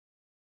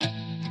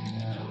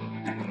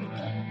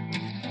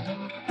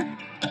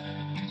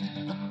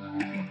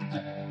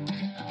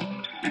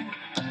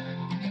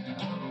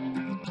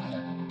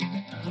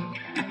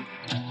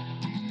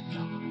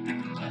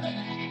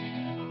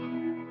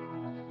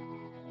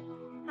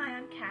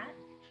Kat.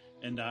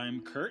 And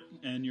I'm Kurt,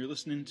 and you're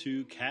listening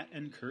to Kat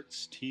and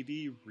Kurt's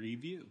TV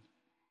Review.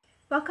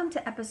 Welcome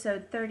to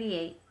episode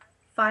 38,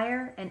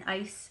 Fire and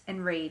Ice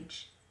and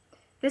Rage.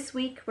 This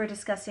week we're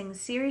discussing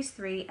Series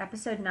 3,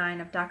 Episode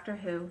 9 of Doctor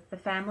Who, The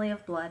Family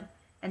of Blood,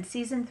 and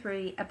Season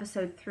 3,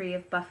 Episode 3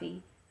 of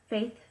Buffy,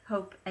 Faith,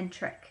 Hope, and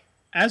Trick.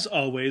 As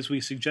always, we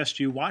suggest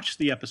you watch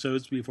the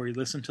episodes before you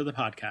listen to the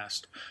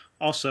podcast.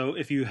 Also,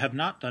 if you have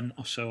not done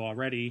so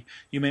already,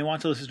 you may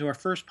want to listen to our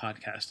first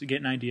podcast to get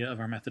an idea of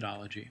our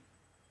methodology.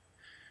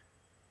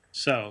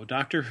 So,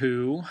 Doctor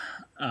Who,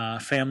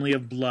 Family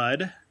of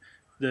Blood,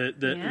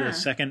 the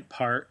second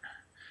part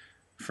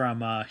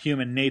from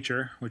Human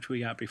Nature, which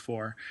we got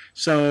before.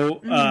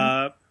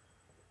 So,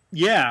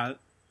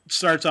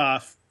 starts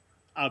off,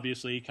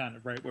 obviously, kind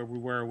of right where we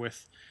were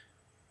with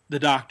the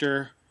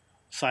Doctor /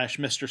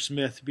 Mr.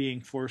 Smith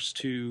being forced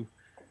to,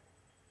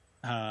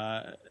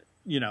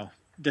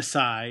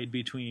 decide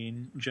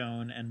between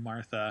Joan and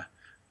Martha.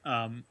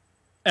 And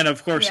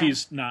of course,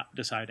 he's not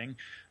deciding.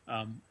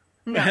 No.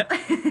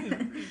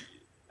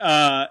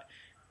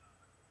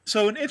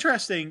 So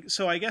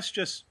I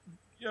guess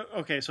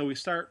so we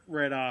start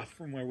right off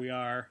from where we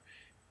are,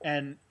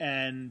 and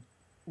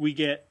we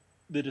get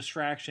the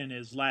distraction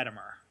is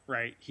Latimer,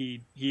 right?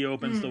 He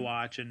opens the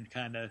watch and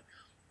kind of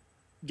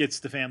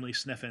gets the family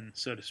sniffing,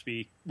 so to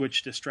speak,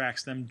 which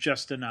distracts them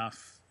just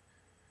enough.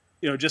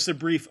 Just a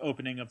brief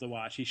opening of the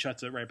watch. He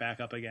shuts it right back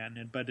up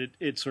again, but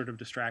it sort of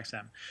distracts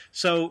them.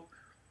 So,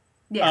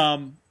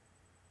 I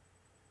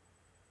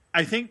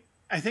think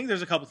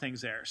there's a couple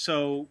things there.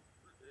 So,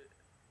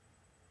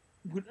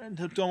 we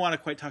don't want to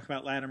quite talk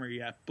about Latimer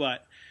yet,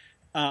 but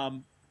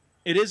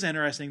it is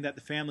interesting that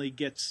the family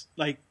gets,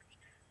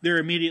 they're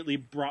immediately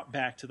brought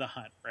back to the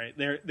hunt, right?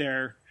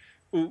 They're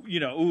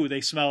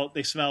they smell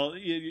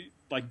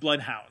like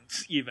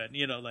bloodhounds even,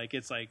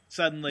 it's like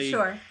suddenly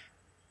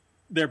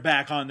they're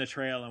back on the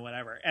trail and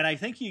whatever. And I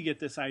think you get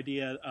this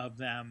idea of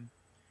them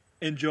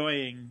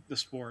enjoying the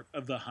sport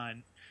of the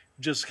hunt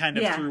just kind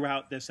of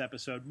throughout this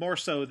episode, more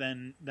so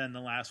than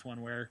the last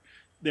one where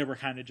they were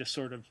kind of just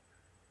sort of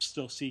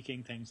still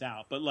seeking things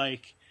out. But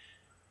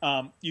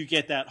you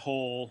get that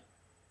whole,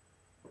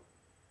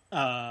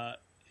 they're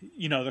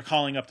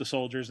calling up the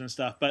soldiers and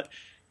stuff, but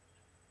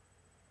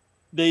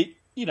they're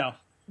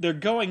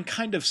going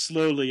kind of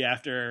slowly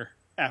after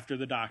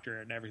the Doctor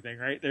and everything,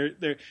 right?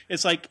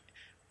 It's like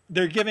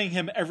they're giving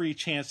him every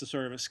chance to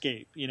sort of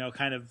escape,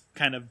 kind of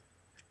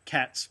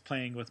cats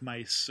playing with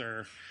mice,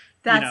 or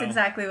that's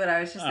exactly what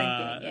I was just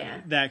thinking. Yeah,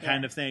 that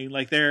kind of thing.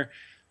 Like they're,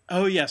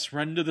 oh yes,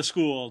 run to the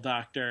school,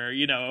 Doctor,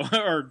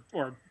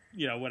 or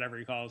whatever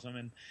he calls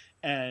them,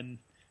 and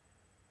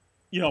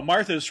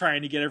Martha's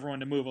trying to get everyone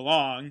to move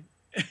along,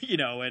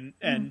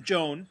 and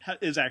Joan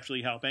is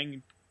actually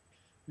helping.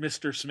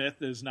 Mr.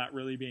 Smith is not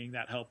really being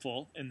that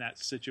helpful in that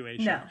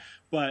situation. No.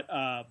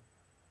 But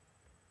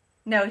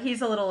no,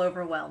 he's a little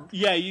overwhelmed.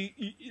 Yeah,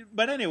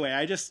 but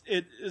anyway,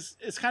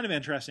 it's kind of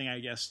interesting, I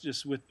guess,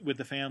 just with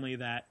the family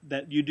that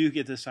you do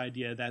get this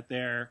idea that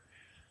they're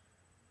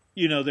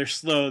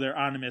slow, they're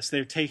ominous,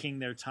 they're taking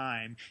their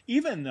time,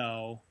 even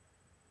though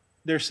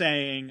they're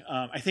saying,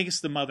 I think it's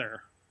the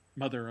mother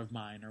of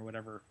mine or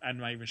whatever. I'm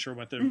not even sure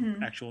what the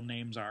actual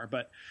names are,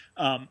 but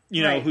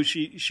who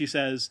she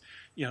says,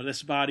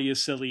 this body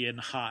is silly and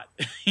hot,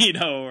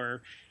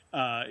 or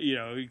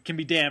it can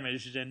be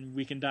damaged and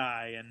we can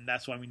die, and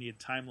that's why we need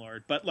a Time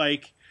Lord. But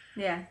they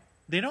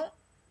don't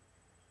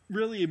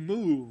really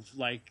move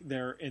like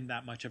they're in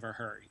that much of a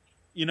hurry.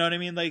 You know what I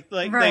mean? Right.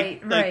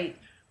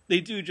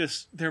 They do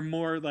they're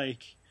more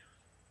like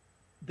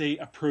they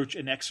approach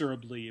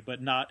inexorably,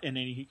 but not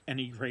in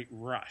any great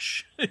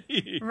rush.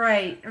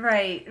 Right.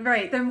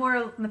 They're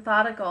more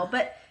methodical,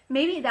 but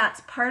maybe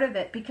that's part of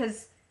it,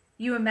 because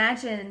you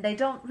imagine they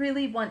don't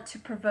really want to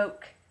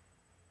provoke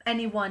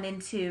anyone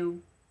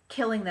into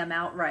killing them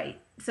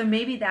outright. So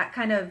maybe that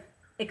kind of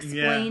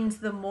explains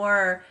the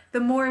more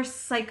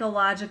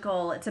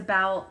psychological. It's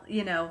about,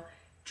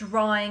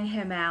 drawing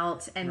him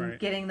out and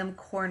getting them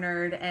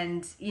cornered,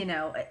 and,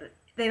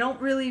 they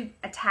don't really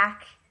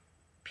attack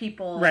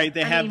people. Right,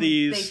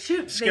 these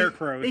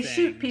scarecrow they things.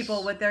 shoot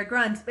people with their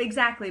grunts.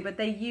 Exactly, but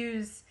they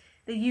use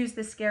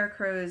the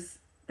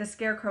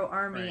scarecrow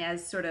army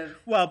as sort of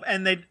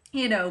and they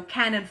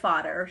cannon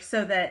fodder,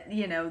 so that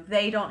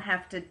they don't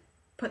have to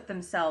put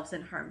themselves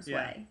in harm's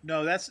way.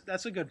 No,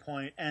 that's a good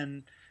point.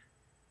 And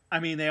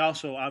I mean, they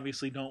also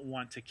obviously don't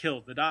want to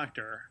kill the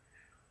Doctor,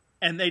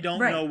 and they don't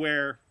know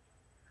where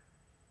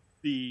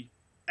the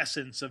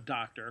essence of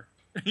Doctor,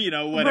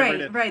 whatever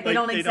it is. Right. They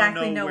don't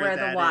exactly know where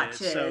the watch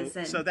is.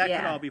 So that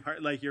could all be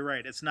part. Like, you're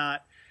right. It's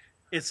not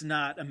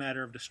a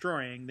matter of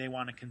destroying. They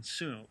want to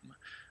consume.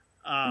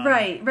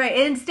 Right.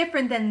 And it's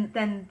different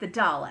than the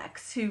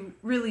Daleks, who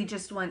really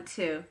just want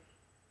to,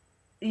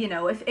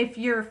 if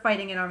you're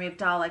fighting an army of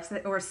Daleks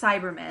or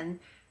Cybermen,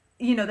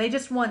 they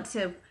just want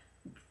to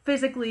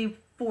physically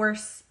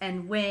force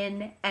and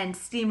win and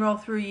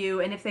steamroll through you.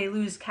 And if they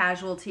lose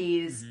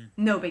casualties,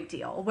 no big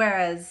deal.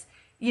 Whereas,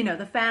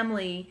 the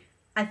family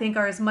I think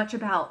are as much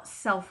about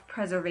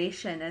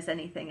self-preservation as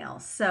anything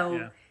else.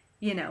 So,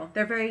 Yeah.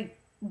 they're very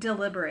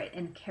deliberate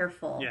and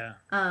careful. Yeah.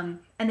 And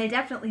they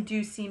definitely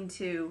do seem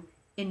to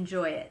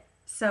enjoy it.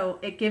 So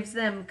it gives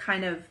them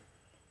kind of,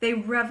 they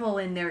revel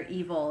in their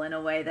evil in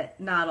a way that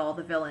not all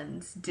the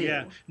villains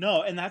Yeah. do.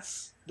 No, and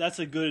that's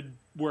a good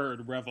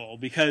word, revel,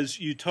 because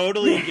you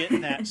totally get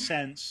that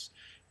sense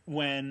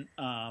when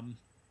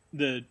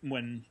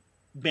when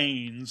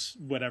Baines,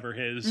 whatever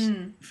his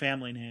Mm,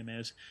 family name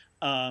is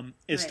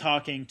right.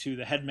 talking to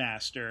the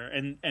headmaster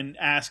and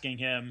asking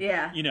him,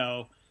 Yeah.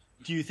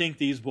 do you think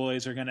these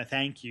boys are going to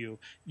thank you?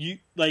 You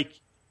like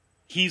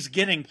he's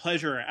getting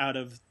pleasure out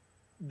of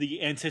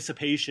the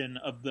anticipation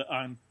of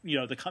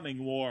the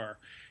coming war,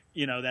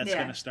 that's going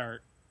Yeah. to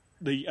start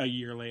a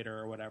year later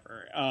or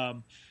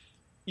whatever.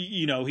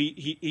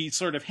 He's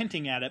sort of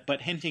hinting at it,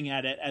 but hinting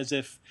at it as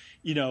if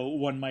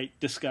one might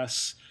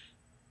discuss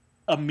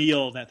a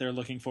meal that they're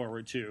looking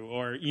forward to,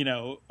 or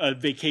a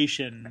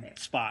vacation Right.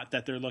 spot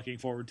that they're looking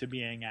forward to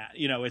being at.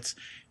 It's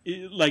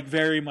like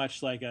very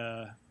much like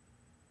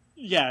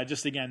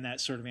just again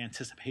that sort of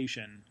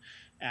anticipation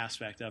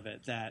aspect of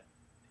it, that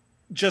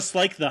just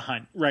like the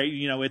hunt, right?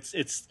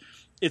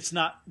 It's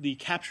not the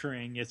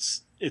capturing,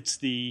 it's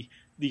the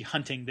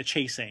hunting, the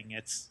chasing.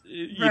 It's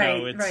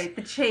Right, it's right.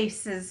 The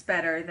chase is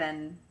better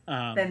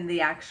um than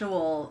the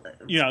actual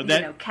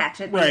that catch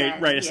at the right,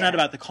 end. right. It's not Yeah.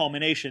 about the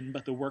culmination,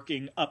 but the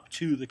working up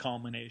to the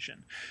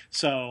culmination.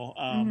 So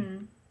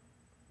Hmm.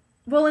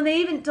 Well, and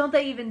they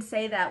even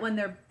say that when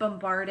they're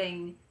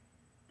bombing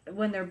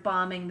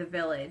the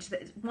village.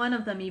 One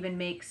of them even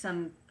makes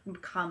some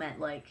comment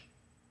like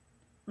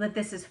that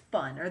this is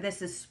fun or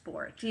this is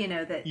sport. You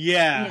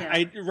yeah, know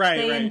I right,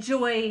 they right.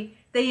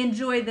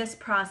 enjoy this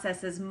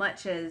process as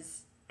much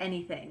as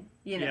anything.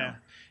 Yeah,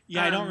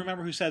 yeah. I don't Um,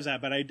 remember who says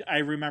that, but I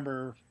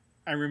remember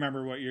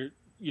what you're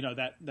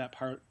that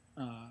part.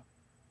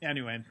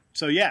 Anyway,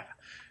 so yeah,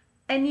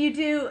 and you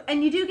do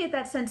get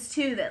that sense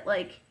too that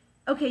like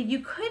okay, you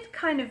could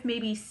kind of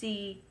maybe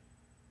see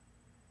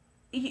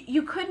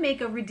you could make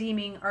a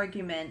redeeming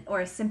argument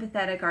or a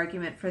sympathetic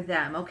argument for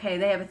them. Okay,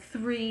 they have a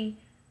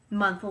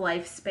 3-month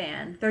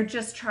lifespan. They're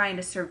just trying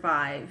to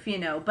survive.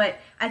 But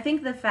I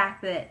think the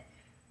fact that,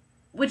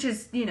 which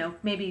is,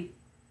 maybe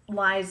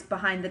lies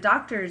behind the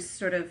doctor's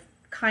sort of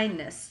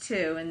kindness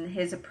too and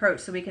his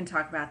approach, so we can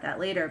talk about that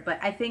later. But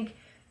I think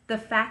the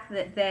fact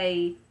that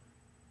they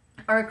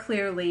are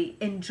clearly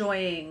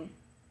enjoying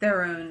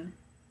their own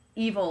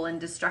evil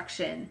and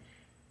destruction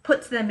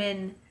puts them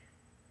in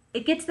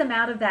it gets them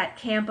out of that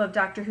camp of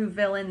Doctor Who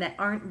villain that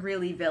aren't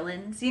really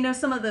villains.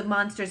 Some of the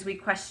monsters we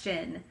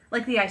question,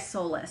 like the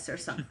Isolus or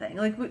something.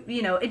 Like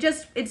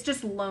it's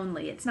just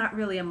lonely. It's not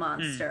really a mm,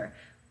 monster.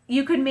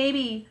 You could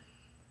maybe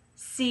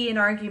see an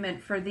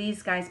argument for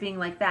these guys being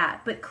like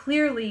that, but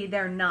clearly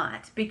they're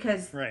not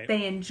because right,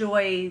 they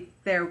enjoy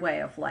their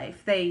way of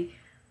life. They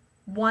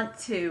want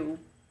to,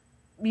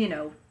 you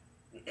know,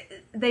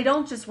 they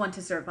don't just want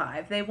to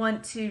survive. They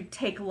want to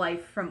take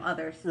life from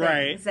other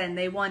right. things, and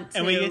they want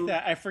And we get to,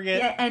 that. I forget.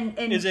 yeah, and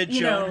Is it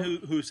Joan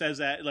who says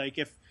that? Like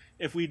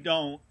if we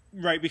don't,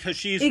 right?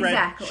 Because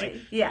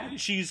exactly, yeah,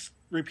 she's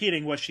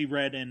repeating what she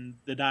read in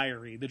the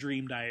diary, the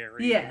dream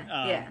diary.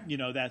 yeah,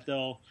 yeah, That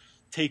they'll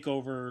take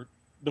over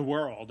the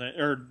world,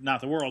 or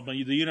not the world, but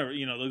the universe.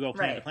 They'll go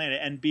planet to right, planet,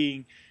 and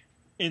being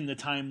in the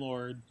Time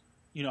Lord,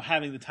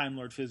 having the Time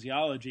Lord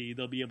physiology,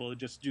 they'll be able to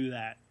just do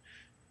that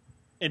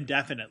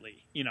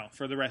indefinitely.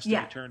 For the rest of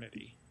yeah,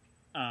 eternity.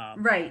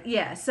 Um, right,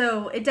 yeah.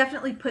 So it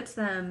definitely puts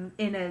them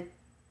in a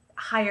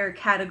higher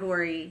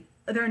category.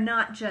 They're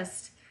not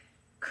just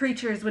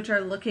creatures which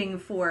are looking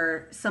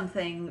for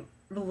something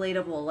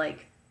relatable,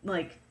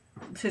 like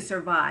to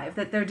survive.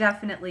 That they're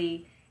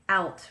definitely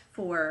out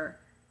for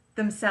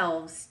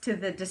themselves to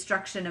the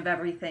destruction of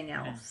everything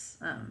yeah. else.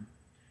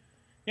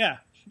 Yeah,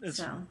 it's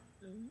So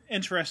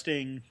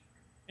interesting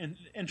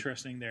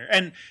interesting there,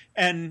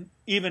 and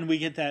even we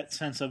get that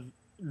sense of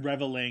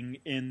reveling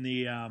in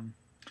the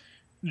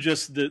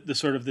just the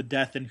sort of the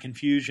death and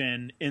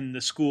confusion in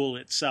the school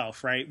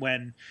itself, right?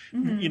 When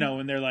mm-hmm.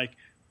 when they're like,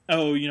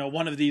 oh,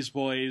 one of these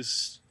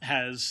boys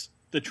has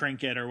the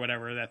trinket or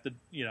whatever that the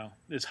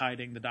is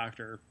hiding the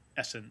doctor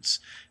essence,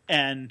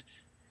 and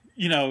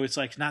it's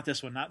like not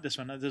this one, not this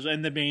one, not this one.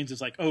 And the Baines is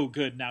like, oh,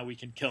 good, now we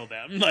can kill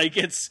them. Like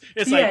it's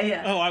Yeah, like,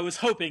 yeah, oh, I was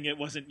hoping it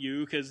wasn't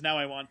you because now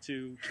I want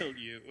to kill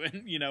you,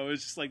 and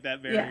it's just like that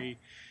yeah, very,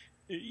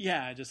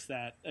 yeah, just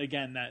that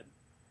again that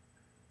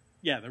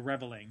yeah the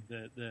reveling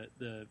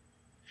the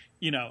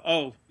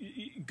oh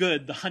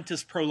good, the hunt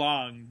is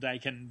prolonged. I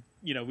can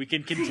we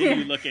can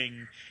continue yeah,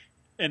 looking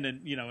and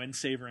then and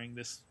savoring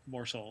this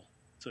morsel,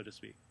 so to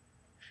speak.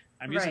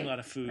 I'm using a right, lot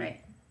of food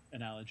right.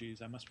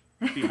 analogies. I must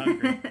be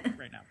hungry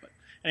right now. But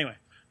anyway,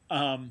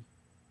 um,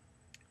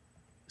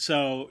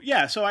 so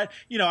yeah, so I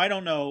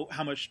don't know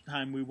how much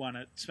time we want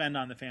to spend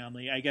on the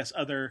family. I guess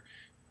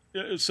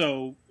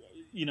so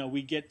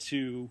we get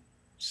to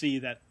see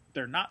that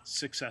they're not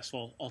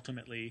successful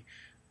ultimately,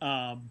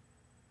 um,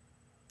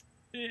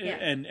 Yeah,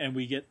 and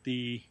we get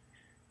the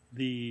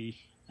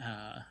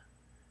uh,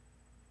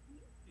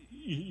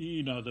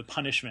 the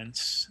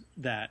punishments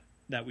that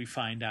we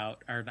find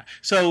out are not.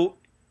 So,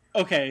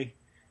 okay,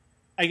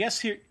 I guess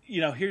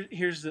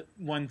here's the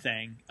one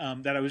thing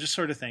that I was just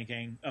sort of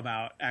thinking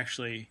about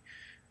actually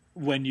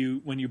when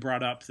you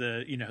brought up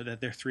that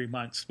they're 3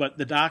 months, but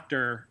the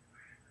doctor,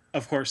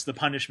 of course, the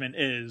punishment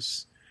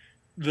is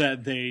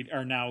that they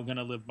are now going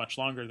to live much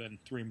longer than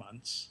 3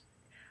 months.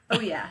 Oh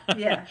yeah,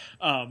 yeah.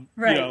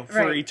 Right,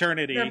 for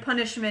eternity. Their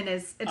punishment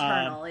is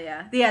eternal.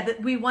 Yeah.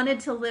 We wanted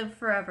to live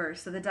forever,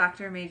 so the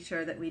doctor made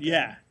sure that we did.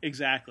 Yeah,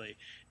 exactly.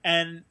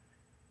 And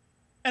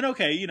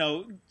okay,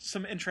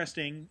 some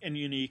interesting and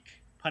unique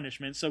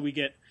punishments. So we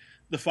get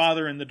the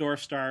father in the Dwarf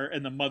Star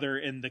and the mother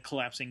in the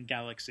collapsing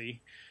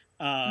galaxy.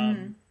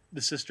 The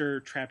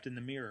sister trapped in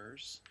the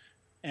mirrors,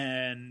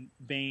 and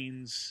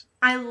Bane's.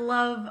 I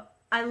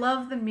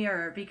love the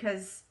mirror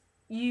because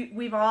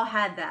we've all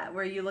had that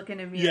where you look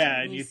in a mirror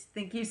and you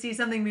think you see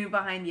something move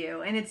behind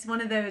you, and it's one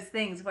of those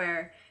things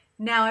where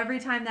now every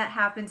time that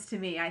happens to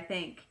me, I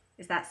think,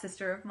 is that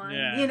sister of mine?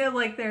 Yeah.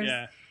 Like there's.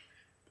 Yeah.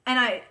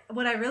 And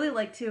what I really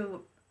like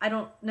too, I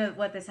don't know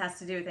what this has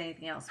to do with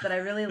anything else, but I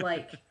really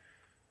like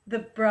the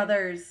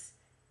brothers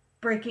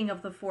breaking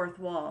of the fourth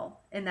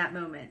wall in that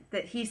moment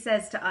that he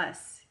says to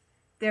us,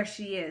 "There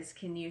she is.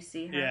 Can you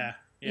see her?"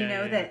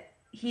 Yeah. That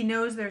he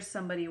knows there's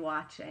somebody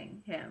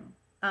watching him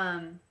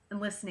and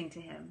listening to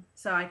him.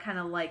 So I kind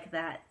of like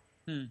that.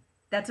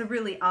 That's a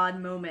really odd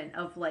moment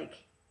of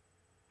like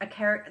a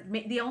character,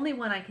 the only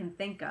one I can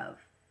think of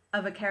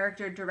a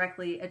character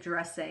directly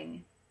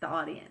addressing the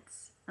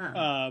audience.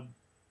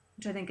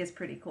 Which I think is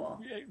pretty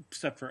cool.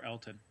 Except for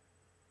Elton.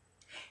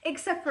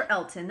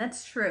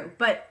 That's true.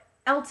 But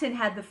Elton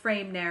had the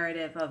frame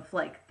narrative of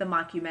like the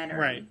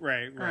mockumentary.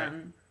 Right.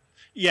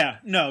 Yeah,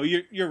 no,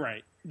 you're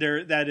right.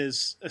 That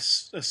is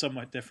a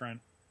somewhat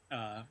different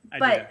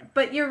idea.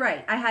 But you're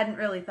right. I hadn't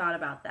really thought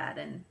about that,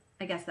 and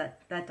I guess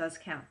that does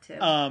count too.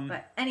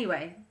 But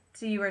anyway,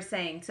 so you were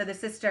saying, so the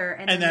sister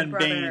and then the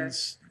brother,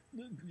 Bane's,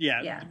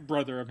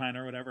 brother of mine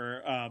or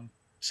whatever,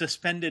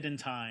 suspended in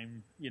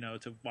time,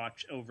 to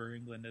watch over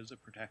England as a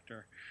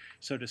protector,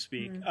 so to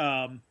speak.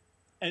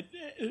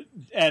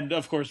 And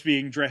of course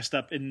being dressed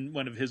up in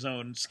one of his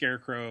own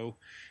scarecrow,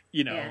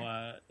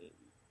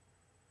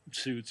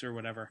 suits or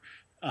whatever.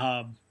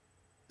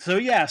 So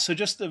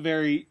just a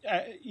very,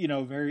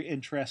 very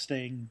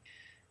interesting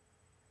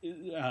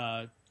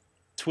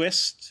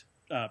twist,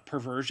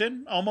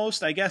 perversion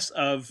almost, I guess,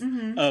 of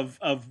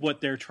what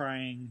they're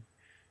trying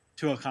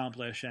to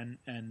accomplish and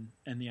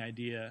the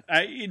idea.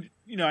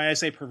 I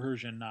say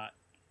perversion not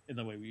in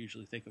the way we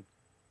usually think of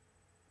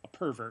a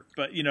pervert,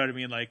 but you know what I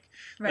mean, like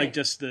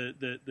just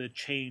the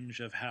change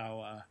of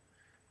how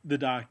the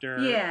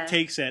doctor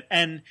takes it,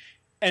 and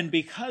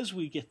because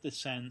we get the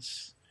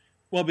sense,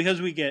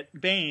 because we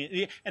get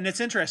Bane, and it's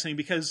interesting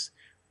because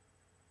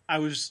I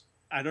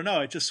don't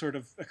know, it just sort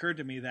of occurred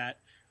to me that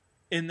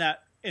in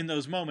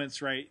those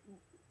moments, right,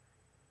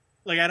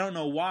 like I don't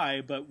know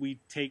why, but we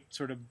take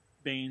sort of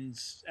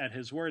Bane's at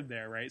his word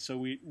there, right?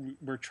 So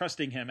we're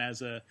trusting him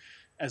as a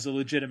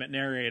legitimate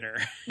narrator.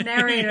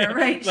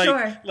 Right?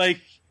 Sure.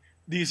 Like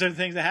these are the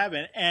things that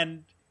happen,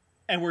 and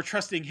we're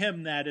trusting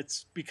him that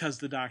it's because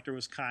the doctor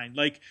was kind.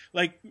 Like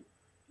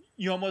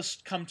you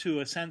almost come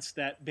to a sense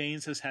that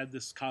Baines has had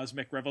this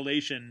cosmic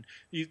revelation.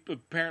 He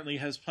apparently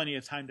has plenty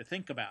of time to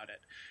think about it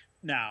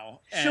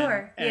now.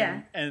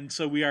 And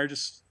so we are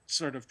just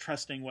sort of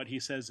trusting what he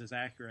says is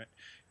accurate.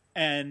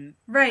 And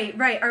right.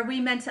 Are we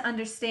meant to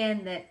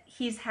understand that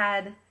he's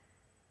had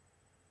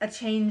a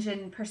change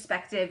in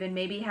perspective and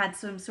maybe had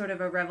some sort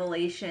of a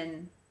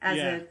revelation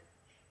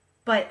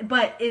but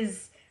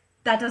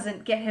that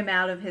doesn't get him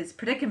out of his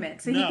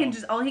predicament. So he can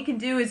all he can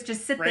do is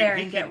just sit there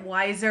and get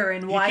wiser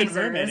and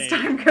wiser as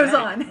time goes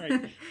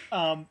on.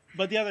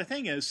 But the other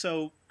thing is,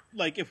 so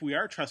like if we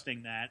are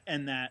trusting that,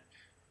 and that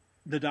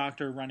the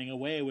doctor running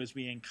away was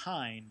being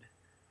kind,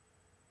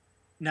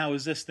 now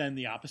is this then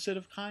the opposite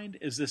of kind?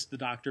 Is this the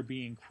doctor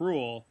being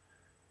cruel?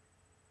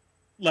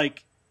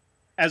 Like,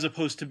 as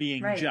opposed to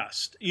being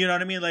just, you know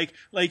what I mean? Like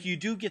you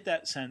do get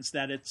that sense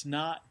that it's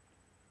not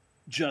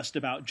just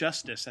about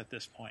justice at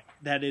this point,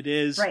 that it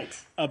is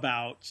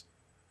about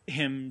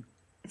him.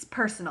 It's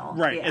personal.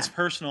 Right. Yeah. It's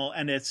personal.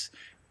 And it's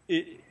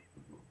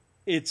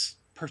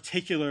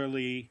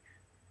particularly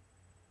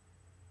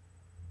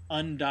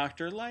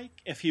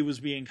undoctor-like if he was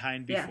being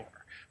kind before. Yeah.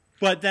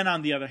 But then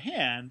on the other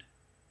hand,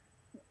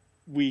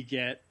 we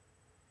get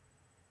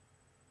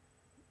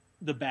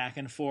the back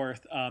and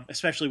forth,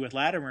 especially with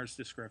Latimer's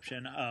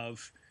description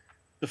of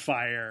the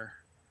fire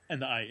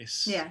and the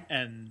ice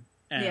and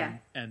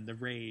the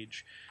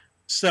rage.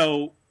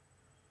 So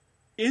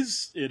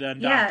is it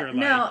undoctor-like?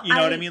 No, you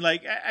know what I mean?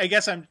 Like, I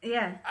guess I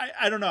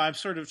don't know. I'm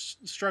sort of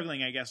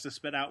struggling, I guess, to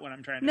spit out what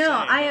I'm trying to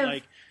say.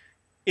 Like,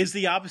 is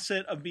the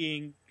opposite of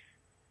being,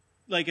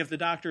 like, if the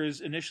doctor is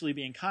initially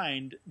being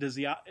kind, is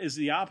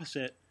the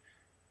opposite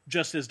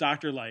just as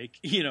doctor-like,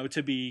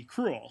 to be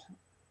cruel?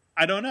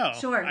 I don't know.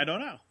 Sure. I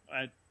don't know.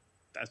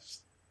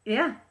 That's...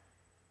 Yeah.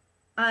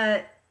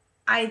 I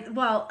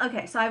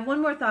Okay, so I have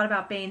one more thought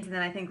about Baines, and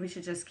then I think we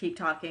should just keep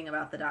talking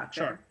about the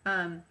Doctor.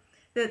 Sure.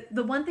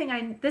 The one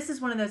thing this is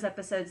one of those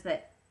episodes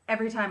that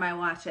every time I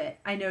watch it,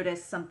 I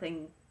notice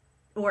something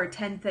or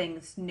 10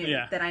 things new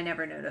Yeah. that I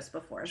never noticed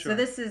before. So Sure.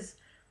 this is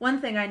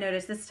one thing I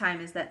noticed this time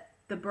is that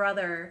the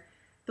brother,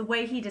 the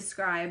way he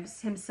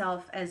describes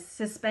himself as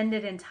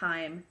suspended in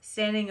time,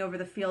 standing over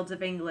the fields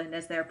of England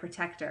as their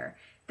protector,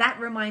 that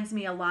reminds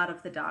me a lot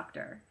of the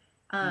Doctor.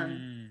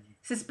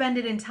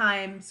 Suspended in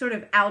time, sort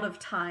of out of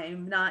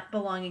time, not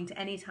belonging to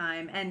any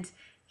time. And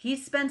he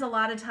spends a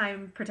lot of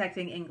time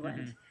protecting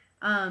England.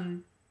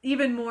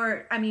 Even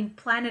more, I mean,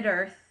 planet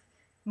Earth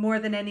more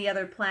than any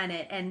other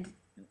planet, and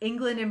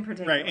England in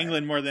particular. Right,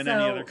 England more than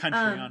any other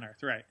country on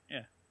Earth. Right,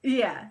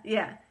 yeah.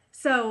 Yeah.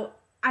 So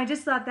I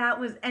just thought that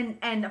was,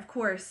 and of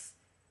course,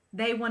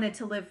 they wanted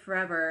to live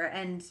forever,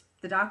 and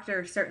the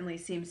Doctor certainly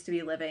seems to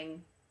be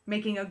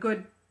making a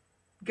good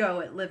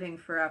go at living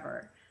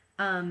forever.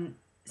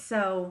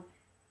 So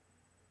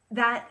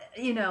that,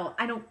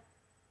 I don't,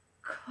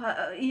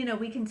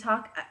 we can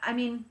talk, I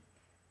mean,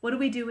 what do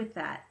we do with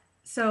that?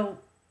 So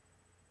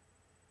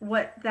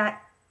what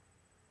that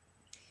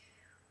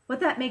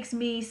makes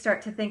me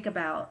start to think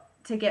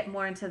about, to get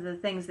more into the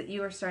things that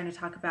you were starting to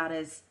talk about,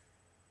 is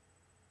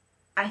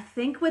I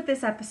think what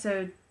this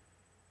episode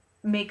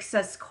makes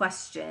us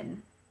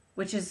question,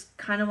 which is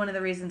kind of one of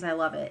the reasons I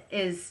love it,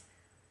 is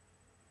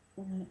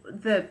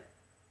the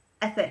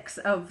ethics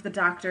of the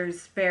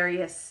Doctor's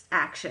various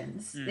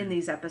actions in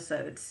these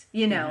episodes.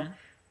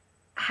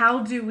 How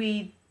do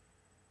we,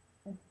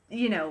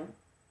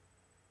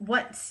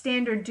 what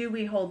standard do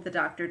we hold the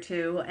Doctor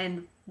to,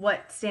 and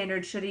what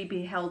standard should he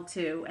be held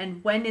to,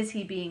 and when is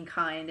he being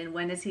kind and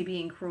when is he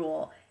being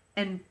cruel,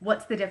 and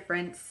what's the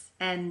difference?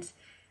 And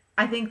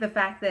I think the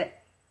fact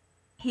that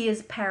he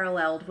is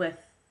paralleled with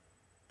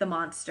the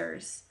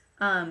monsters,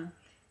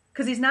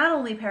 because he's not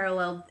only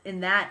paralleled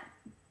in that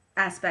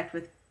aspect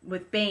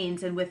with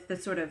Baines and with the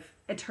sort of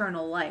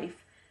eternal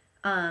life,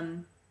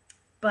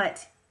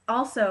 but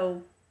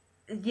also,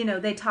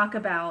 they talk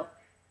about,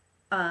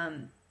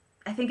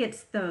 I think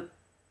it's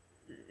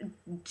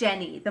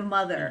Jenny, the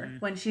mother,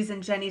 when she's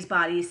in Jenny's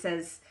body,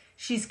 says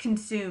she's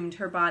consumed,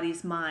 her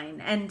body's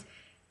mine. And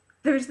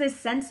there's this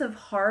sense of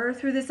horror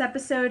through this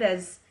episode,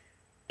 as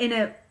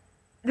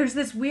there's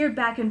this weird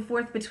back and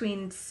forth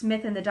between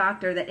Smith and the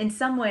Doctor, that in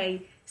some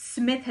way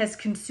Smith has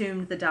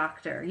consumed the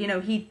Doctor.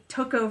 He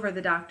took over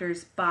the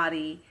Doctor's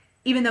body,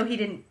 even though he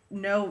didn't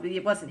know,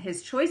 it wasn't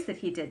his choice that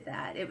he did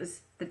that. It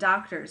was the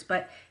Doctor's.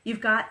 But you've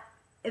got,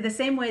 the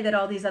same way that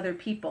all these other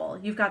people,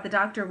 you've got the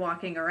Doctor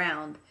walking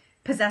around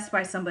possessed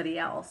by somebody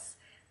else.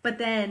 But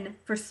then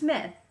for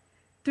Smith,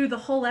 through the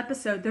whole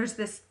episode, there's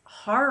this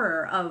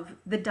horror of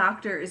the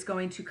Doctor is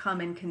going to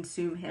come and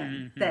consume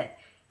him. That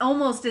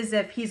almost as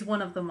if he's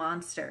one of the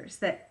monsters,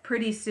 that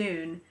pretty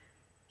soon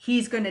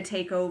he's going to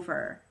take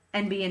over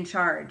and be in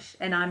charge,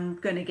 and I'm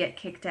going to get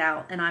kicked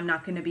out, and I'm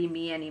not going to be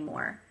me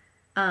anymore.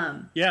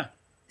 Yeah.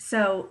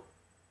 So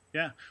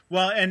yeah.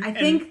 Well, and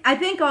I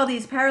think all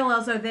these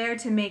parallels are there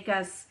to make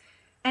us,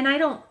 and I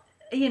don't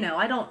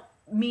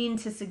mean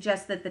to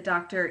suggest that the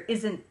Doctor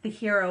isn't the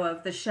hero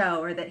of the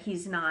show, or that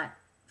he's not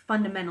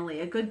fundamentally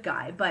a good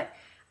guy, but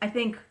I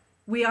think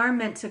we are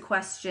meant to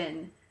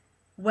question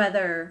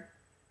whether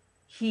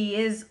he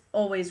is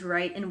always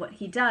right in what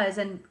he does,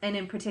 and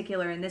in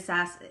particular in this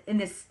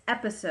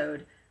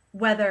episode,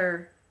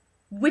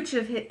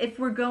 if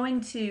we're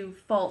going to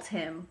fault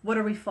him, what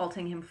are we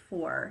faulting him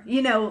for?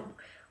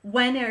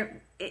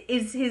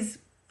 Is his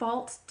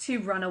fault to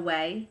run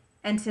away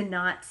and to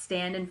not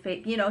stand and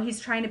face? He's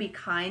trying to be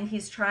kind.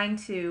 He's trying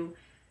to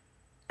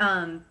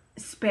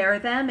spare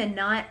them and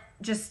not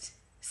just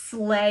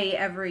slay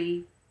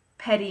every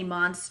petty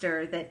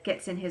monster that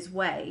gets in his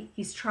way.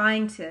 He's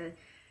trying to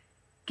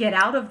get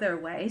out of their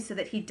way so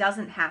that he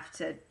doesn't have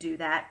to do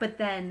that. But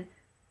then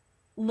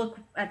look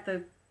at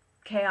the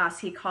chaos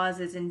he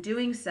causes in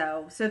doing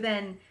so. So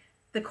then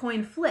the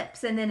coin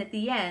flips, and then at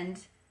the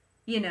end,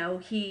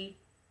 he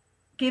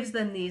gives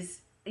them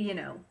these,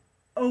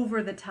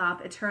 over the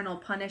top eternal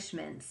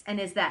punishments. And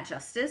is that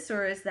justice,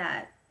 or is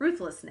that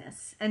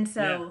ruthlessness? And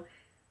so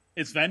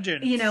it's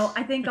vengeance.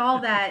 I think all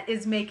that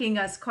is making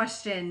us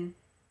question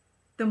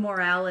the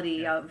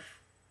morality of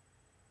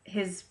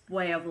his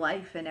way of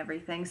life and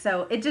everything.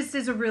 So it just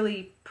is a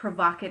really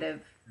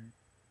provocative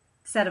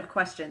set of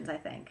questions, I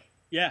think.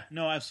 Yeah,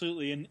 no,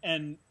 absolutely.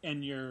 And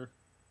your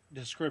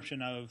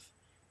description of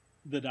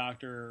the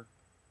Doctor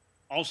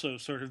also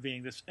sort of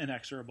being this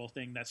inexorable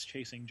thing that's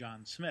chasing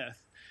John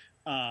Smith,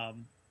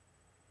 and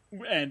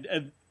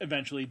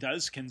eventually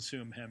does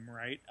consume him,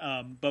 right?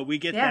 But we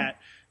get that.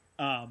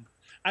 I'm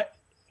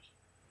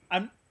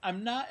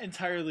not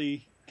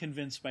entirely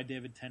convinced by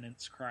David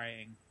Tennant's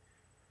crying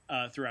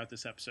throughout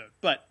this episode,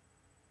 but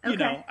I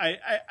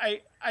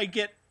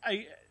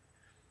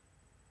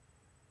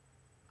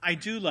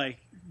do like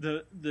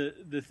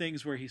the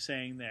things where he's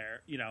saying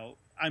there.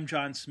 I'm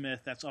John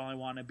Smith. That's all I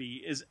want to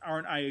be.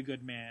 Aren't I a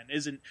good man?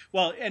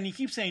 And he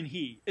keeps saying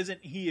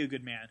isn't he a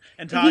good man?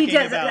 And talking he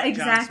does about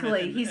exactly.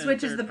 John Smith He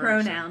switches the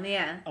person. pronoun.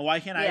 Yeah. Why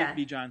can't I Yeah.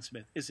 be John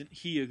Smith? Isn't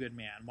he a good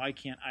man? Why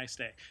can't I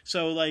stay?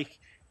 So like,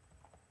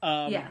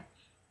 yeah,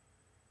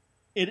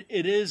 it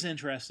is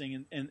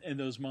interesting in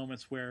those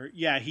moments where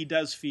he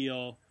does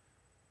feel,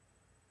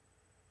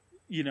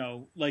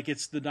 like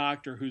it's the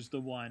doctor who's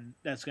the one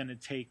that's going to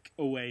take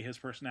away his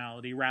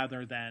personality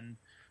rather than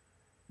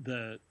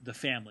the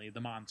family,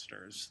 the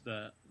monsters,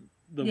 the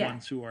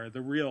ones who are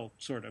the real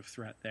sort of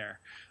threat there.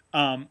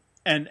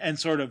 And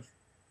sort of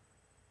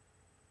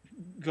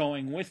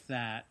going with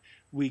that,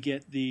 we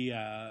get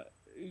the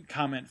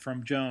comment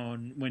from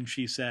Joan when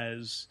she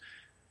says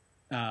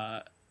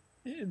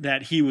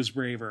that he was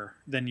braver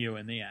than you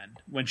in the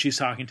end, when she's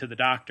talking to the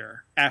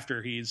doctor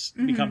after he's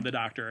become the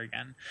doctor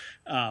again.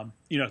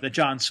 That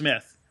John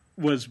Smith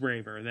was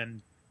braver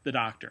than the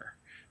doctor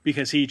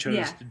because he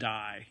chose to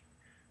die,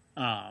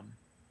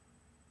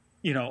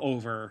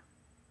 over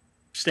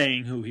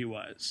staying who he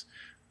was.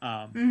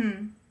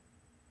 I'm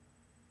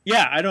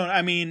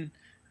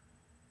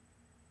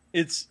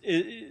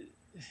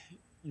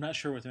not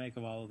sure what to make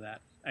of all of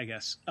that, I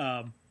guess.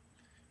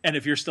 And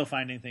if you're still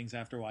finding things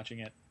after watching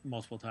it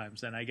multiple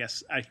times, then I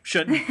guess I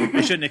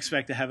shouldn't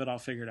expect to have it all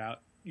figured out,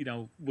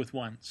 with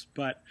once.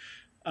 But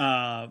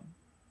no,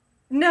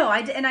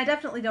 I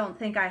definitely don't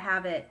think I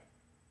have it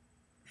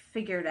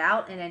figured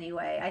out in any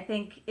way. I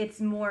think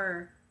it's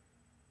more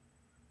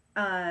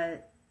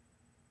it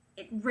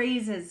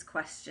raises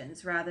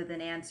questions rather than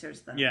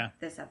answers them. Yeah.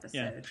 This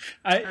episode.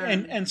 Yeah.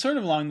 And sort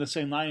of along the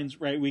same lines,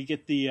 right? We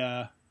get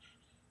the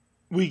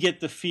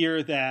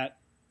fear that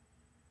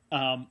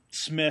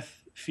Smith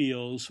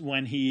feels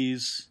when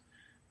he's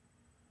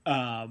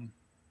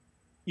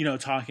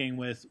talking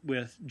with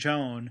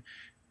Joan,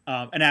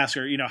 and ask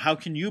her, how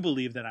can you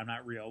believe that I'm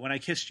not real? When I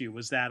kissed you,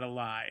 was that a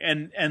lie?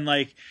 And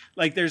like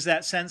there's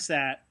that sense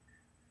that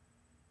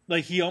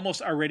like he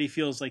almost already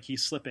feels like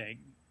he's slipping,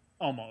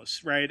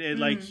 almost, right?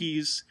 Like he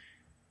is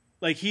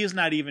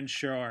not even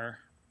sure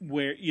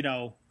where,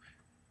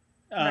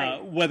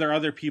 whether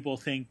other people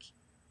think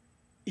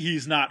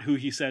he's not who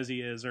he says he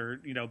is, or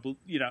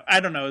I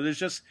don't know. There's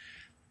just,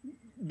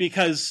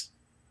 because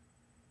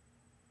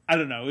I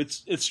don't know.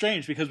 It's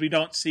strange because we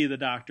don't see the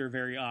doctor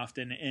very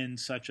often in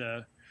such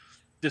a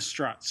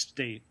distraught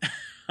state.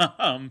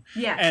 And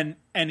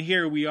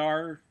here we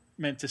are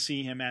meant to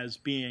see him as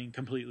being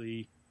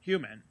completely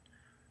human.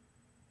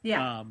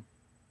 Yeah.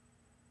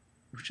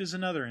 Which is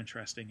another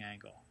interesting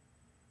angle.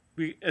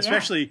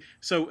 Especially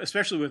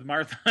with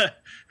Martha,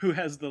 who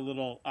has the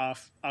little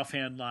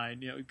offhand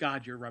line,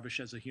 God, you're rubbish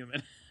as a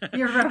human.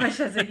 You're rubbish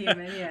as a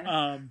human,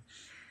 yeah.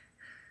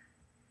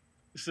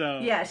 So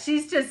yeah,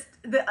 she's just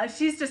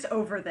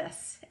over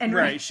this, and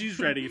right, she's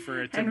ready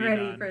for it to be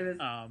ready done. for this.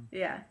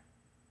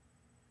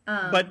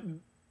 But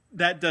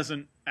that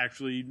doesn't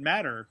actually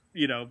matter,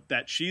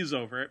 that she's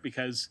over it,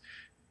 because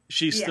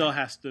she still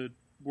has to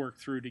work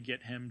through to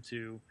get him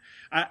to.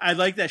 I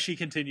like that she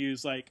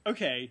continues, like,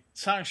 okay,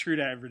 sonic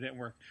screwdriver didn't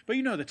work, but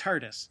the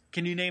TARDIS,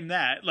 can you name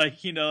that?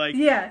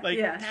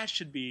 That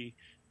should be.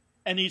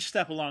 And each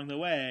step along the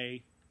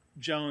way,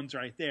 Joan's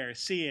right there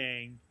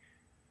seeing,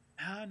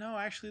 no,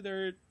 actually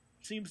there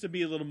seems to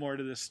be a little more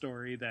to this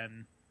story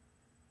than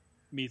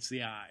meets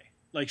the eye.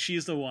 Like,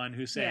 she's the one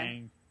who's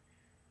saying,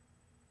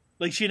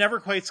 like, she never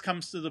quite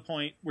comes to the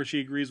point where she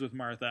agrees with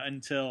Martha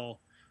until,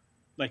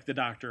 like, the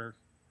doctor,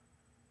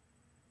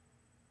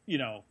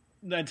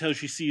 until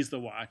she sees the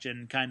watch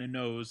and kind of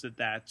knows that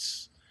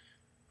that's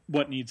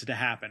what needs to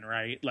happen,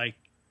 right? Like,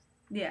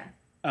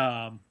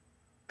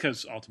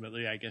 because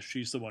ultimately, I guess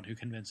she's the one who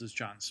convinces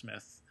John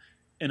Smith,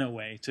 in a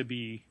way, to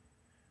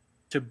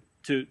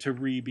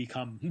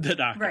re-become the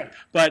doctor, right?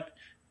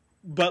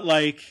 But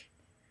like,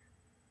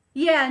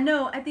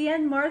 at the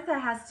end, Martha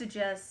has to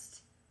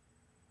just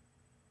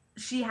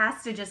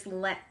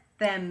let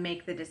them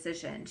make the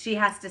decision. She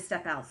has to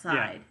step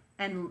outside,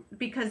 and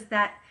because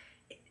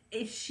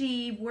if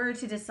she were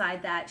to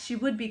decide that, she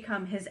would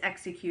become his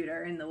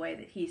executor in the way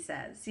that he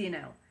says,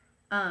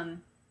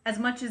 as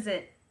much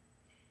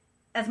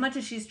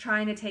as she's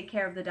trying to take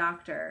care of the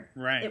doctor,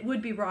 right, it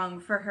would be wrong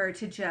for her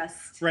to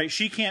just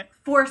she can't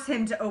force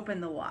him to open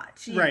the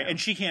watch, right, and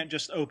she can't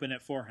just open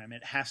it for him.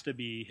 It has to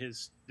be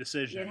his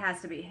decision. It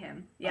has to be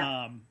him.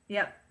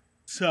 Yep.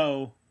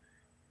 So,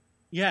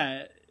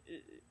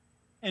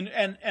 and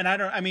I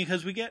don't. I mean,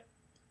 because we get.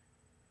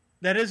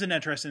 That is an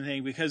interesting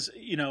thing, because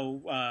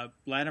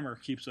Latimer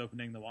keeps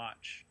opening the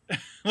watch,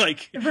 every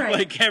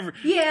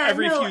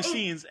few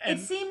scenes, and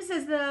it seems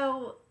as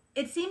though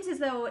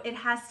it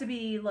has to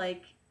be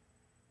like,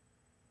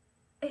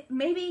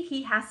 maybe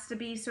he has to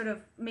be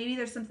maybe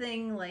there's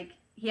something like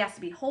he has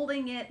to be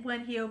holding it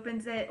when he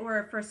opens it,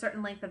 or for a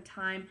certain length of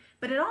time.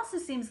 But it also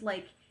seems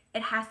like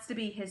it has to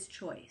be his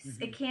choice.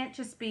 Mm-hmm. It can't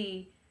just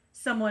be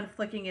someone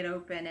flicking it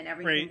open and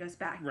everything goes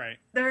back. Right.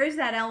 There is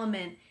that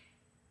element,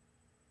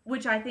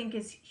 which I think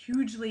is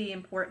hugely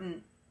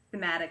important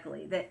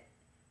thematically, that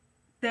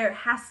there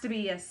has to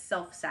be a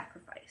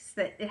self-sacrifice,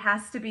 that it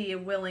has to be a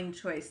willing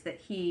choice that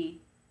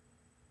he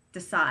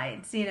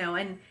decides,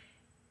 and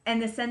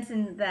the sense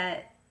in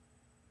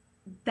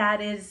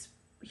that is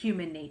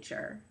human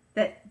nature,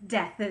 that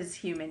death is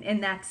human,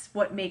 and that's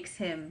what makes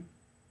him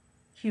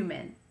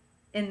human,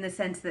 in the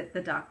sense that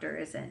the Doctor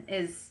isn't.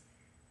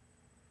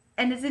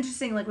 And it's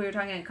interesting, like we were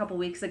talking a couple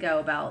weeks ago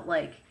about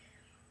like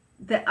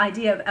the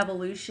idea of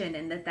evolution,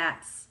 and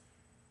that's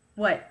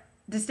what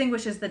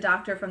distinguishes the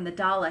Doctor from the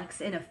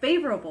Daleks in a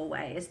favorable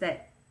way, is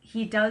that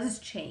he does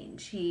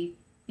change.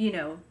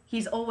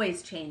 He's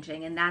always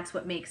changing, and that's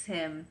what makes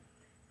him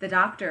the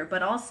Doctor.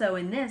 But also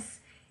in this,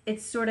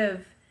 it's sort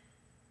of,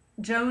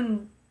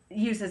 Joan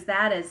uses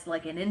that as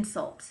like an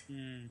insult.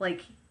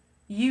 Like,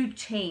 you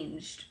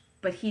changed,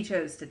 but he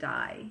chose to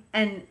die,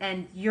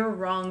 and you're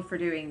wrong for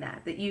doing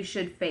that. That you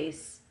should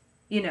face,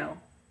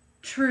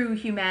 true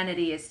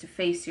humanity is to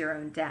face your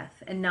own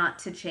death and not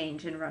to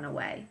change and run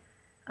away.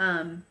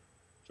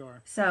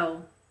 Sure.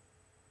 So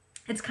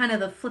it's kind of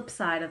the flip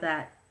side of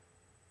that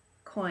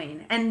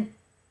coin. And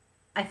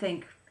I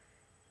think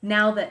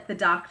now that the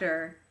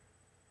Doctor,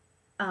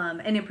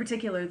 and in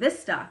particular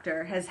this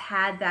Doctor, has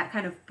had that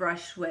kind of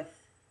brush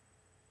with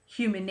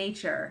human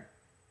nature,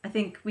 I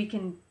think we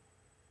can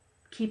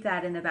keep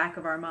that in the back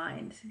of our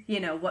mind.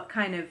 What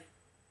kind of,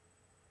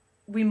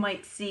 we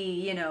might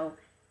see,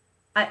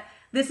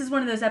 this is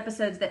one of those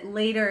episodes that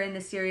later in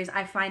the series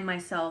I find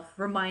myself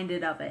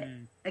reminded of it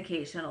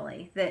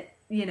occasionally. That,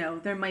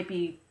 there might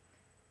be,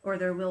 or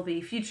there will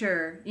be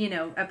future,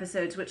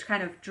 episodes which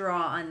kind of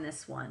draw on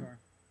this one. Sure.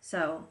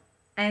 So,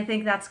 and I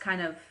think that's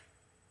kind of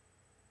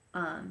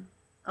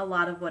a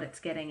lot of what it's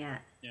getting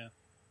at. Yeah.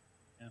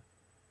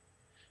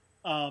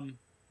 Yeah.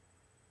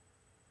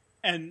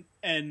 And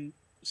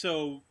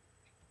so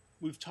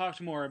we've talked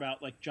more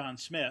about like John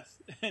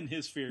Smith and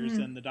his fears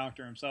than the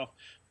Doctor himself.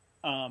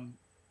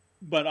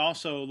 But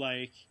also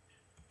like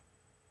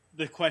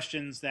the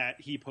questions that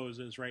he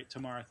poses, right, to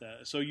Martha.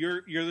 So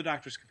you're the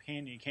Doctor's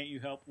companion. Can't you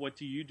help? What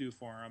do you do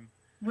for him?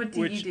 What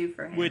do you do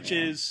for him? Which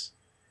is,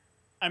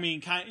 I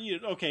mean,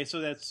 okay, so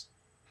that's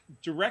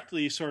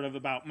directly sort of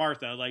about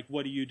Martha, like,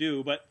 what do you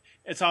do? But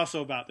it's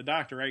also about the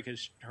Doctor, right?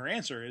 Because her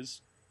answer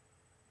is,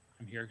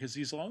 I'm here because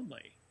he's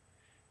lonely.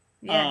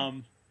 Yeah.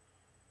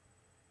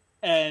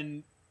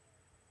 And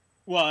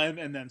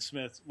then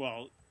Smith,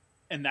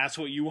 and that's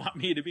what you want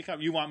me to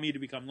become. You want me to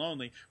become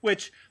lonely,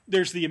 which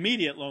there's the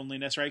immediate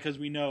loneliness, right? Because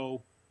we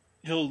know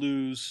he'll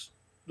lose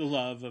the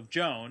love of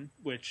Joan,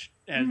 which,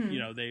 and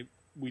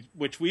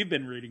which we've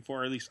been rooting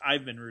for, or at least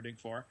I've been rooting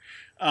for.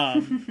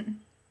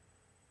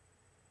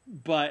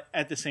 But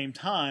at the same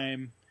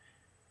time,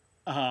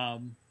 you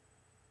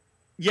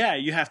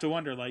have to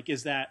wonder, like,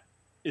 is that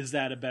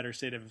a better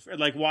state of affairs?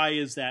 Like, why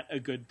is that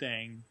a good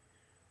thing?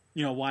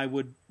 Why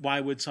would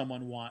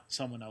someone want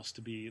someone else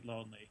to be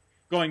lonely?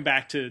 Going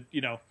back to,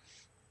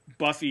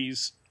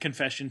 Buffy's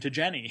confession to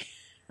Jenny,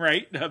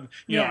 right?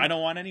 I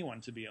don't want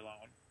anyone to be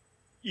alone,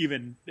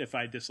 even if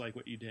I dislike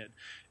what you did.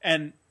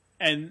 And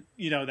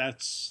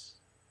that's,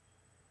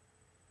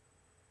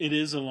 it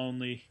is a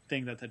lonely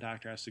thing that the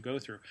Doctor has to go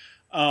through.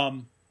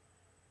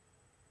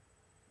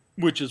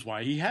 Which is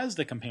why he has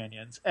the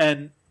companions.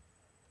 And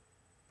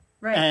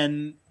right.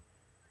 And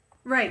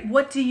right.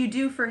 What do you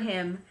do for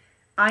him?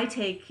 I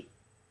take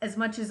as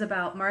much as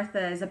about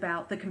Martha as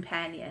about the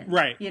companion.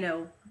 Right.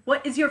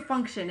 What is your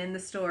function in the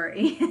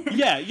story?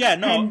 Yeah,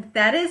 no. And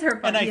that is her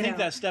function. And I think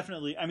that's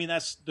definitely, I mean,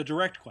 that's the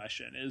direct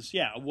question is,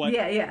 what?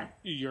 Yeah.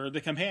 You're the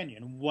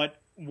companion. What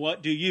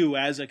do you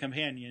as a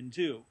companion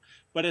do?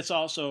 But it's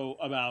also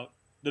about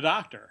the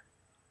Doctor.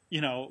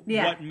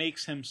 What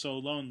makes him so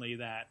lonely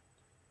that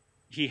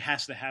he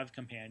has to have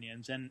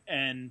companions.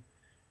 And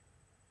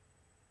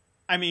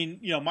I mean,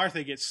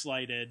 Martha gets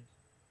slighted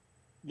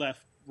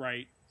left,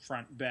 right,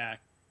 front, back,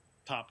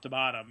 top to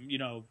bottom,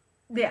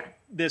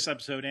 this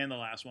episode and the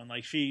last one.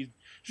 Like, she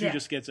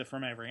just gets it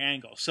from every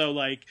angle. So,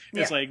 like,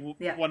 it's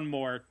one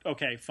more,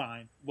 okay,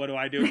 fine. What do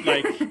I do?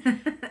 Like,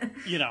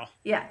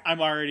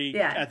 I'm already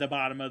at the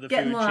bottom of the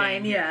Get food in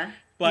line, chain. yeah.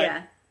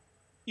 But,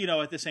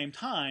 at the same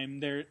time,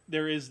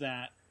 there is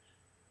that,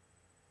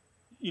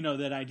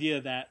 that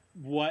idea that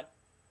what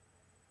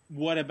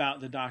about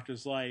the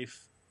Doctor's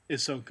life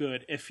is so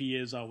good if he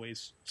is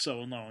always so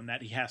alone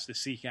that he has to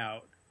seek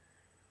out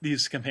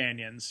these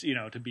companions,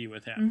 to be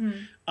with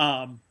him.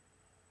 Mm-hmm.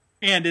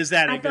 And is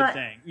that a good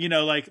thing?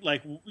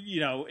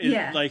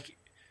 Like,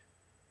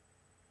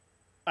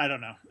 I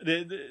don't know.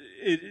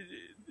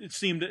 It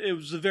seemed, it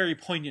was a very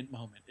poignant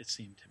moment, it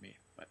seemed to me.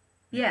 But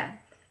yeah.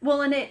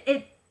 Well, and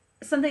it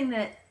something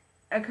that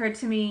occurred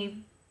to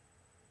me,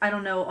 I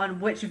don't know on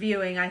which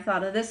viewing I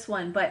thought of this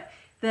one, but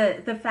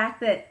the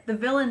fact that the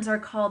villains are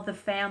called the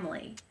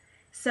Family.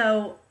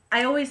 So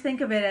I always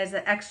think of it as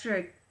an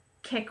extra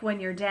kick when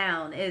you're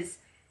down, is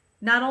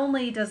not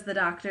only is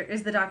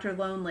the Doctor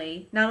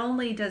lonely, not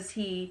only does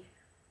he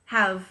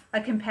have a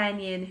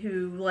companion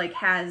who like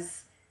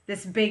has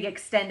this big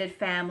extended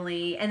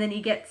family, and then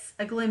he gets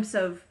a glimpse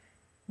of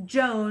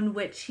Joan,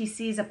 which he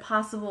sees a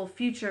possible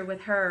future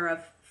with her of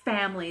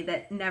family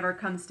that never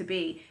comes to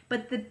be.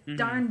 But the Mhm.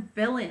 darn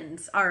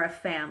villains are a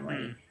family.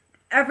 Mhm.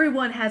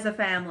 Everyone has a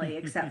family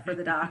except for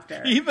the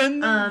Doctor. Even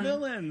the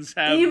villains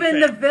have Even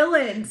the family.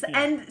 villains, Yeah.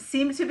 and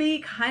seem to be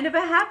kind of a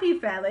happy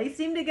family. They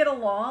seem to get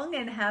along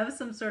and have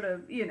some sort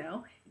of,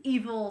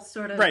 evil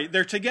sort of Right,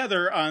 they're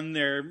together on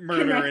their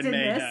murder and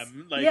connectedness.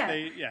 mayhem. Like Yeah.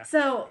 yeah.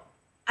 So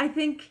I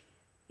think,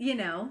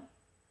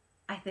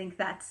 I think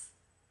that's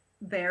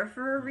there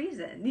for a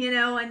reason,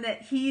 and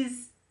that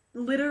he's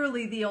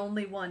literally the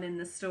only one in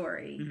the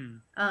story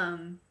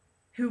Mhm.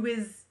 who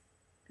is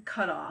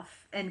cut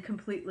off and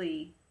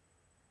completely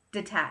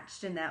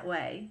detached in that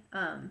way.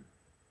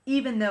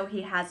 Even though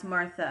he has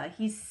Martha,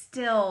 he's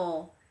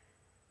still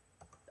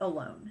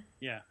alone.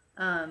 Yeah.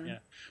 Yeah.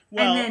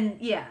 Well, and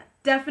then,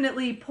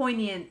 definitely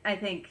poignant, I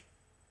think,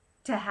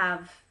 to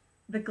have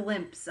the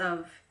glimpse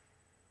of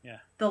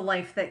the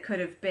life that could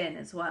have been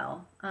as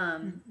well.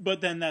 But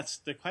then that's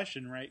the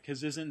question, right?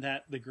 Because isn't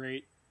that the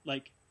great,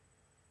 like,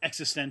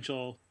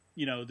 existential,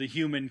 the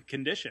human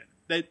condition?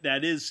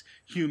 That is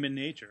human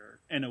nature,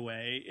 in a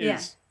way,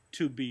 is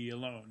to be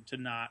alone, to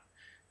not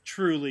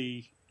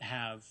truly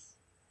have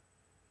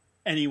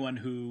anyone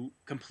who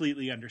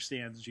completely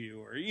understands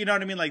you, or you know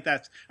what I mean. Like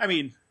at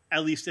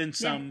least in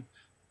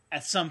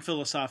at some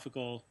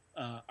philosophical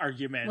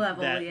argument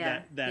level,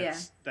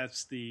 that's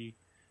the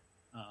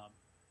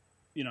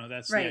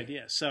that's right. the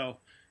idea. So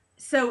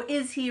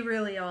is he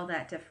really all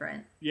that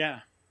different? Yeah,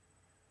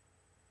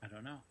 I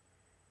don't know.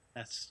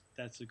 That's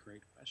a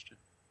great question.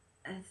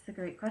 That's the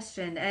great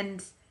question,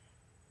 and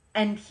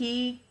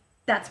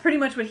that's pretty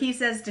much what he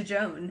says to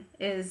Joan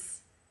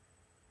is,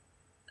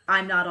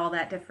 I'm not all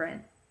that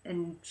different.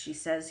 And she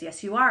says,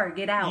 yes, you are.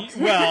 Get out.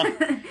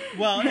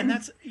 Well, and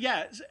that's,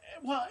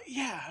 well,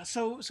 yeah.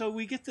 So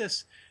we get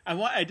this.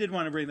 I did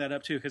want to bring that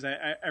up too, because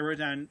I wrote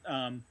down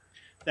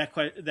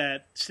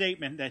that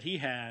statement that he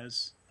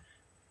has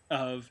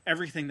of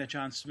everything that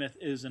John Smith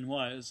is and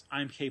was.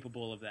 I'm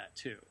capable of that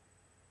too.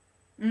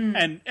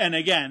 And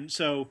again,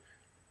 so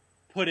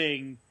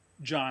putting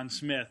John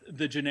Smith,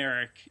 the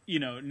generic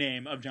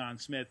name of John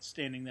Smith,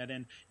 standing that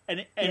in,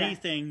 and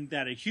anything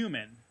that a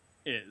human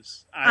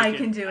is. I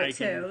can do it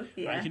too.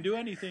 I can do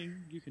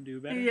anything. You can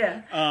do better.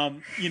 Yeah.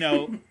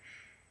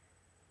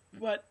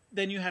 But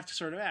then you have to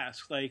sort of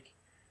ask, like,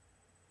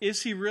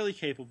 is he really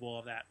capable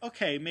of that?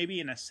 Okay,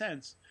 maybe in a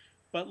sense,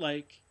 but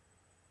like,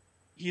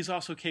 he's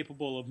also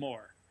capable of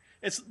more.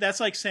 That's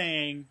like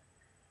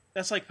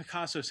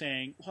Picasso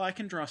saying, well, I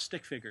can draw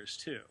stick figures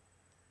too.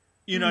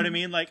 You know what I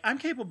mean? Like, I'm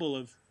capable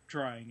of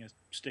drawing a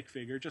stick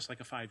figure just like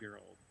a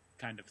 5-year-old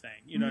kind of thing.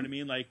 You know what I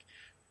mean? Like,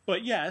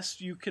 but yes,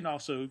 you can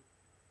also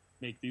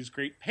make these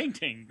great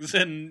paintings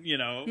and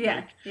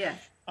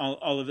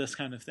all of this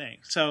kind of thing.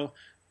 So,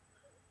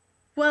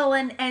 well,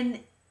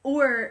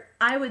 or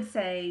I would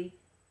say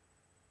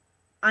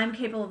I'm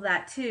capable of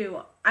that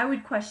too. I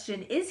would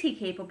question, is he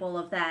capable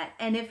of that?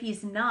 And if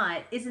he's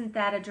not, isn't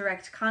that a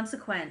direct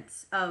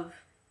consequence of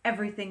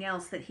everything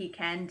else that he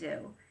can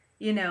do?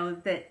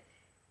 That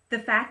the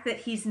fact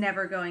that he's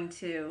never going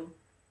to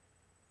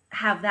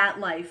have that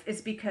life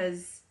is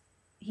because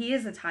he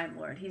is a Time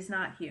Lord. He's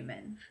not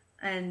human.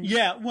 And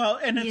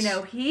and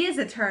it's, he is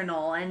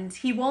eternal, and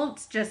he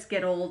won't just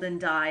get old and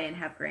die and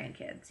have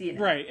grandkids.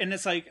 Right, and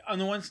it's like, on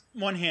the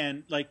one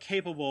hand, like,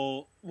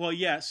 capable. Well,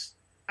 yes,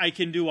 I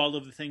can do all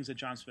of the things that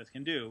John Smith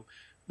can do,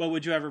 but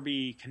would you ever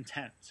be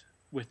content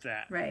with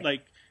that? Right.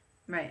 Like,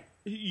 right.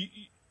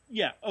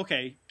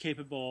 Okay,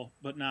 capable,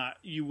 but not.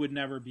 You would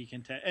never be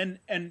content,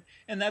 and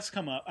that's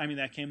come up. I mean,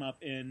 that came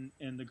up in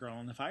The Girl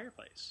in the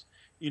Fireplace.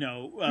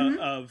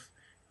 Of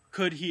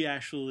could he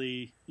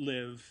actually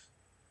live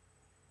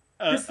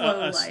a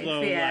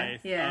slow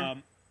life. Yeah.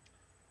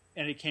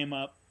 And it came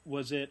up.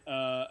 Was it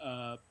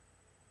the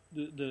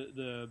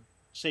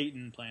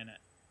Satan planet?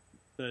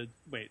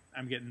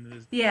 I'm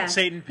getting the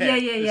Satan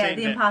pit. Yeah.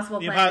 The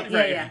Impossible Planet.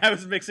 Right. Yeah. I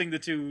was mixing the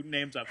two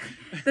names up.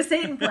 The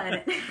Satan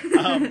planet.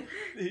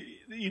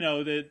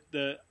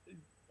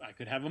 I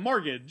could have a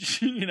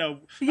mortgage. I'll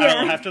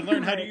have to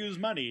learn how to use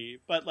money.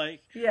 But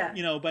like,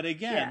 but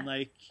again,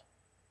 like,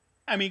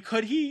 I mean,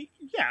 could he?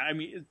 Yeah, I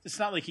mean, it's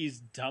not like he's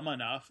dumb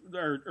enough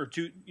or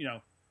too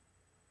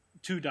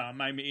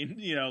dumb. I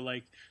mean,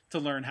 like, to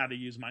learn how to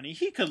use money.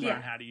 He could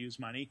learn how to use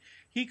money.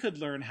 He could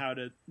learn how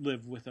to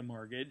live with a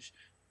mortgage,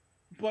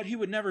 but he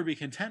would never be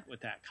content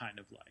with that kind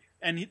of life.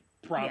 And he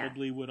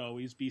probably would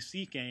always be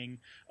seeking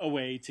a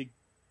way to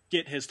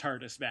get his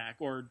TARDIS back,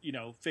 or,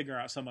 figure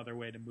out some other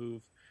way to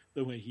move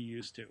the way he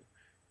used to.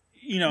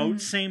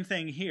 Same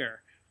thing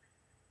here.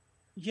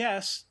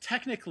 Yes,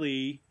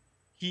 technically,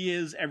 he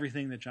is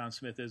everything that John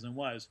Smith is and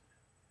was,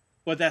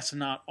 but that's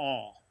not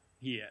all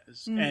he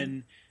is.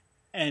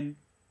 And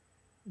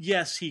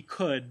yes, he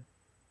could,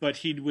 but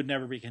he would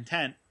never be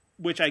content,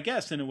 which I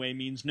guess in a way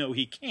means no,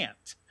 he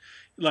can't.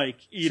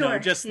 Like,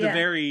 just the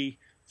very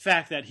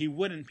fact that he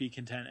wouldn't be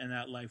content in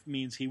that life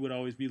means he would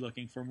always be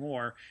looking for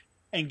more,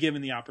 and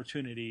given the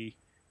opportunity,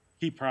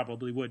 he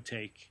probably would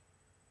take.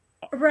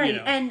 Right,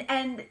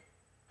 and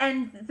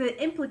the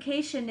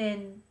implication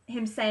in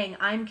him saying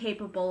I'm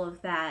capable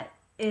of that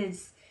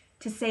is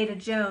to say to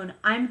Joan,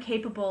 I'm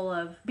capable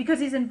of, because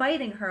he's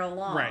inviting her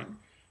along. Right.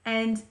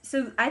 And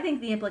so I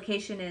think the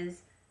implication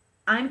is,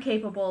 I'm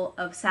capable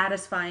of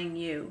satisfying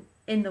you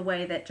in the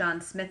way that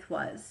John Smith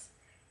was.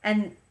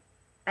 And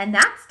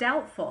that's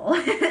doubtful.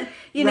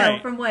 You know,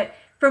 Right.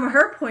 from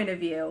her point of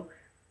view,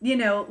 you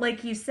know,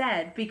 like you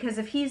said, because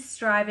if he's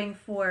striving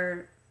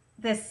for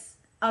this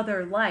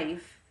other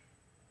life,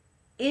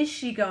 is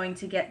she going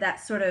to get that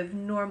sort of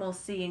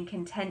normalcy and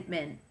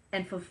contentment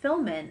and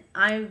fulfillment?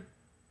 I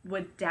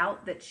would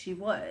doubt that she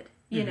would.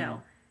 You Hmm.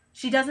 know,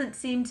 she doesn't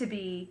seem to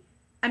be.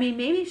 I mean,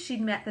 maybe if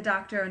she'd met the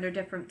doctor under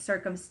different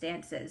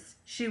circumstances,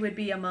 she would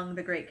be among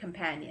the great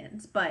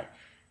companions. But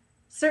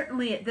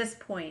certainly at this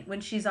point,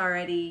 when she's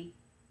already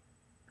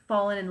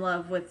fallen in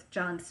love with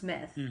John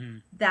Smith, Hmm.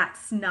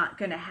 that's not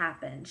going to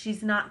happen.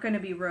 She's not going to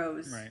be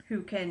Rose, Right.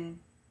 who can,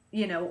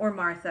 you know, or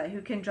Martha,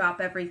 who can drop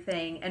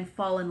everything and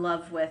fall in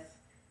love with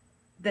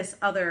this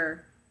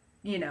other,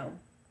 you know,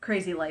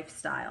 crazy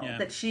lifestyle. Yeah.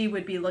 That she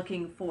would be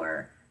looking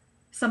for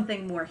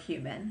something more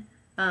human,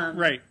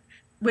 Right.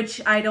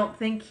 which I don't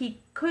think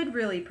he could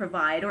really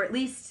provide, or at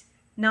least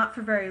not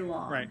for very Right.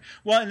 long.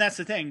 Well, and that's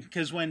the thing,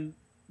 because when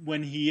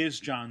he is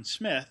John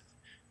Smith,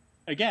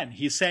 again,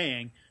 he's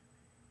saying,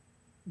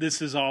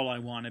 "This is all I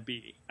want to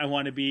be. I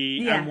want to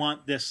be. I Yeah.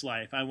 want this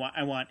life. I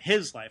want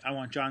his life. I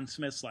want John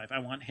Smith's life. I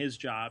want his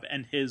job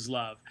and his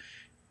love."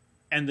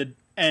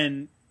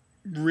 And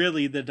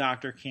really, the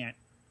doctor can't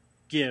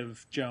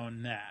give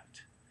Joan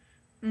that.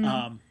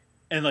 Mm-hmm.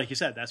 And like you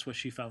said, that's what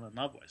she fell in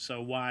love with.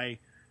 So why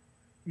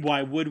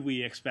would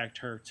we expect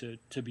her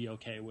to be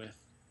okay with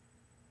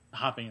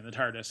hopping in the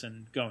TARDIS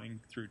and going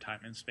through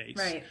time and space?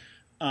 Right.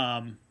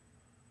 Um,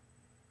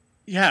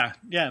 yeah,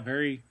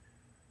 very,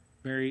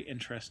 very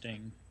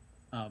interesting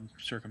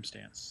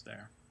circumstance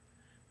there.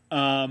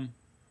 And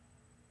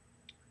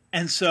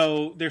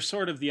so there's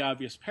sort of the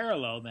obvious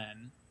parallel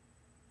then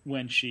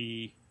when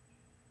she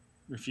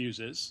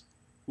refuses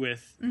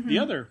with the Mm-hmm.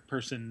 other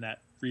person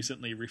that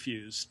recently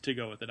refused to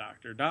go with the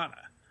doctor,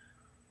 Donna.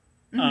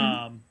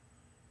 Mm-hmm.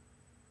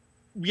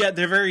 Yeah,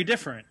 they're very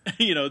different.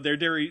 They're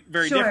very,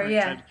 very Sure.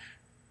 different.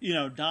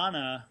 Yeah.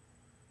 Donna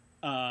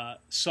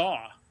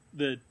saw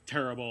the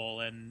terrible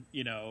and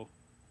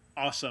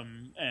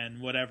awesome and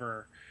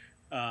whatever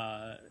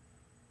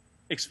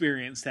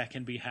experience that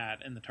can be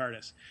had in the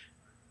TARDIS.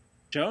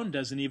 Joan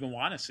doesn't even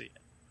want to see it.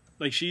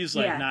 Like, she's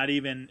like Yeah. not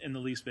even in the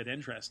least bit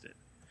interested.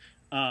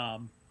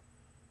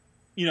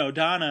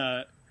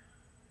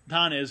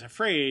 Donna is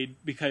afraid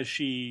because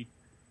she,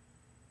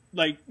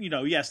 like,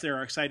 yes, there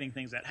are exciting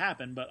things that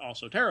happen, but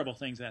also terrible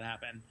things that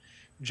happen.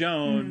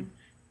 Joan,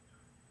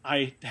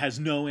 has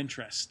no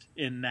interest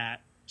in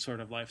that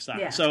sort of lifestyle.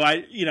 Yeah. So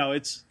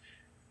it's,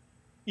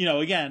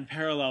 again,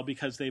 parallel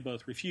because they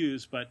both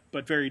refuse, but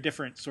very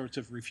different sorts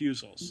of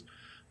refusals.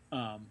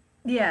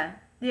 Yeah,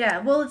 yeah.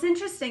 Well, it's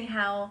interesting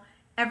how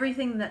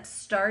everything that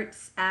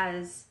starts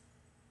as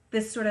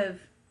this sort of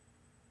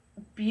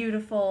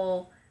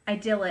beautiful,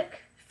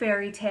 idyllic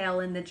fairy tale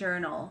in the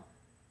journal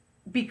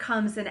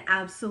becomes an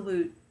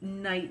absolute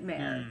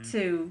nightmare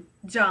to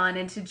John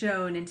and to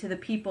Joan and to the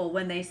people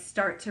when they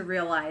start to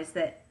realize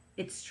that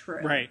it's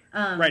true. Right.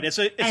 Right. It's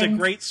a and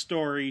great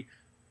story.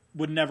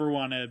 Would never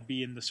want to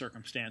be in the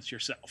circumstance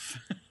yourself.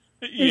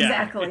 Yeah.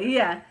 Exactly.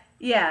 Yeah.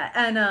 Yeah.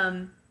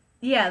 And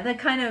yeah, the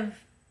kind of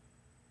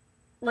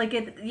like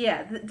it.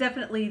 Yeah,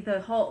 definitely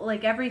the whole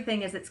like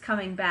everything as it's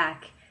coming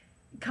back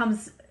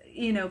comes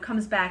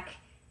back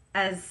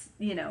as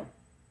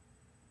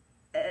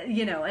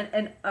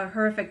a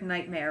horrific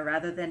nightmare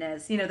rather than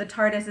as the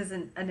TARDIS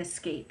isn't an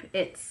escape.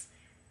 It's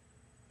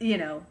you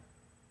know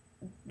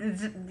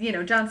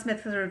John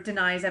Smith sort of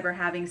denies ever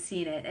having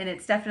seen it, and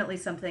it's definitely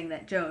something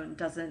that Joan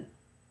doesn't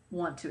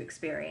want to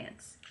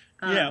experience.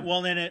 Yeah,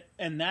 well,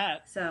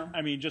 that So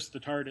I mean, just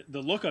the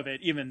look of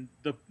it, even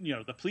the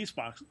the police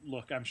box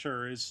look, I'm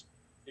sure, is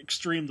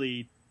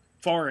extremely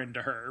foreign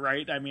to her,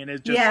 right? I mean,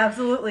 it's just yeah,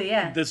 absolutely,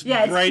 yeah, this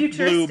yeah, it's bright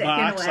blue futuristic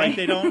box. in a way. Like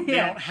they don't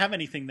Yeah. have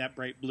anything that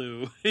bright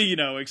blue,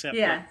 except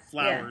Yeah, like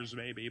flowers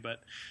maybe.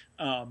 But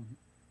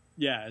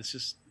yeah, it's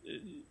just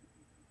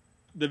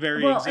the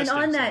very well, and existence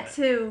on of that it.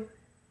 too,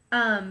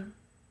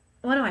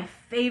 one of my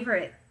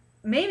favorite,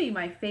 maybe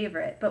my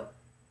favorite, but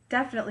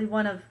definitely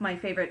one of my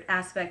favorite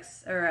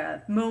aspects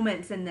or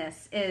moments in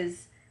this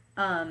is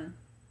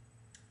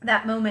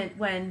that moment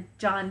when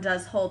John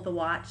does hold the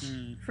watch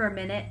for a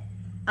minute,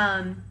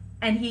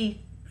 and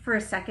he for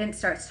a second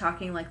starts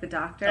talking like the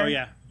doctor. Oh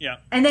yeah, yeah.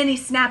 And then he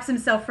snaps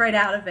himself right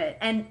out of it.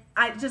 And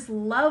I just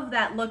love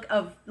that look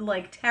of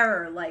like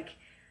terror. Like,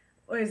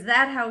 is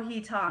that how he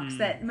talks?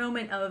 That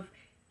moment of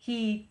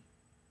the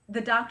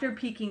doctor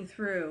peeking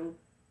through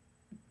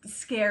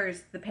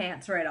scares the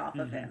pants right off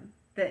of him.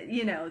 That,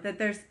 that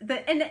there's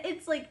that. And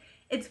it's like,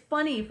 it's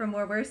funny from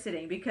where we're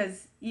sitting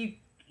because you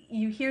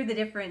hear the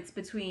difference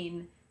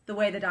between the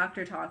way the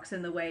doctor talks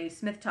and the way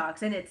Smith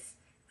talks. And it's,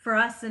 for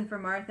us and for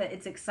Martha,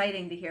 it's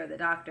exciting to hear the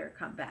doctor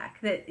come back.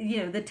 That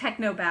the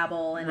techno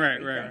babble and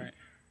everything.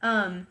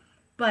 Right.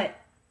 But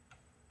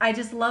I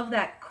just love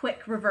that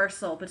quick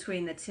reversal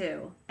between the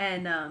two,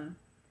 and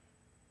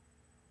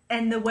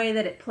and the way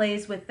that it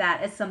plays with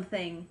that is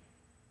something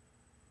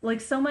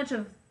like so much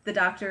of the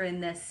Doctor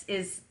in this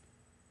is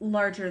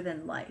larger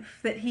than life,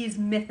 that he's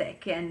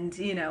mythic and,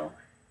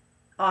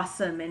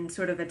 awesome in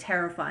sort of a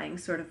terrifying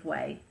sort of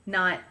way,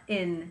 not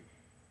in,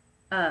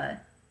 uh,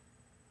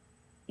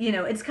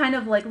 it's kind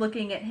of like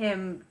looking at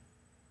him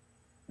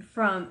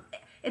from,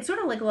 it's sort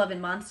of like Love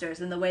and Monsters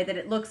in the way that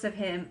it looks at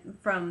him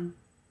from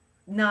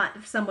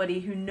not somebody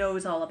who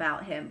knows all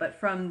about him, but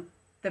from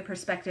the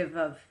perspective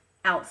of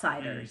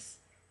outsiders.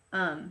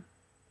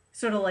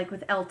 Sort of like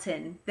with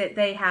Elton, that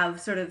they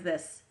have sort of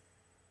this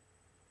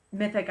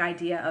mythic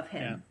idea of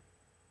him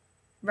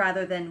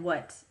rather than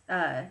what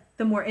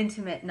the more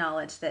intimate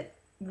knowledge that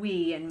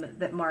we and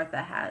that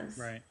Martha has.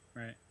 Right.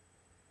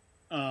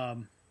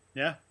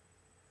 Yeah.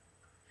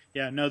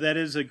 Yeah, no, that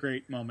is a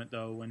great moment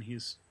though when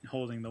he's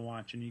holding the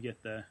watch and you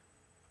get the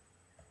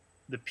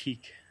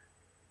peek,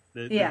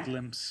 the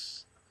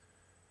glimpse.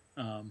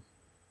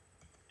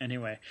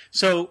 Anyway,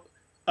 so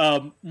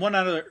one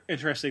other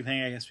interesting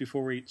thing, I guess,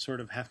 before we sort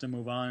of have to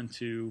move on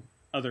to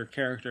other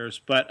characters,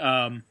 but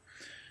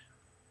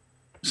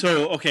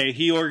so okay,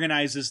 he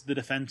organizes the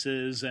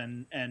defenses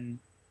and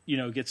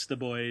gets the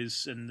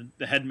boys, and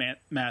the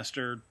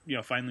headmaster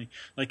finally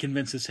like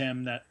convinces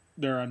him that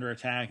they're under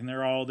attack, and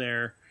they're all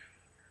there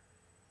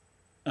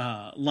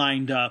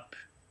lined up,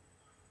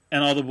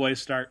 and all the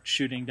boys start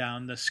shooting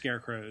down the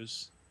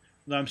scarecrows.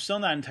 Though I'm still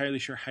not entirely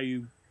sure how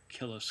you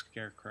kill a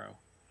scarecrow.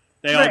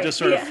 They all just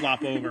sort of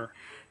flop over.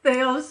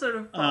 They all sort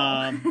of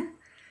fall.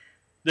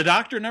 The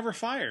Doctor never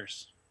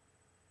fires.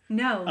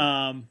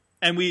 No.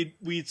 And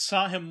we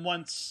saw him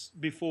once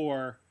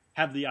before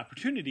have the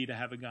opportunity to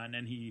have a gun,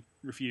 and he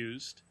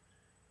refused.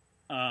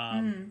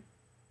 And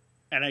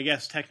I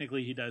guess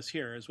technically he does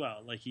here as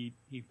well. Like he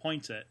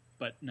points it,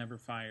 but never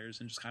fires,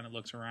 and just kind of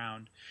looks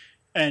around.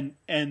 And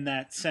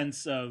that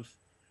sense of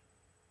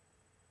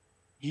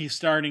he's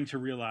starting to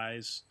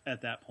realize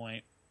at that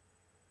point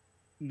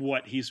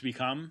what he's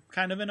become,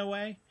 kind of in a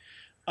way.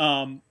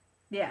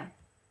 Yeah.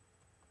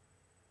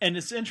 And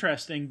it's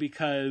interesting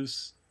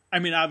because, I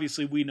mean,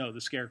 obviously we know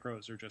the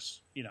scarecrows are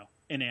just,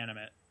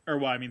 inanimate. Or,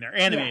 well, I mean, they're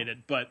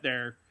animated, but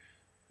they're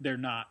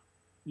not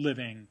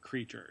living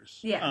creatures.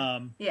 Yeah.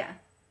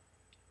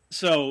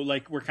 So,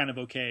 like, we're kind of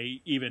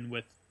okay even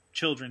with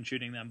children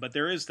shooting them. But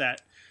there is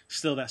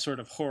still that sort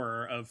of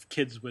horror of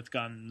kids with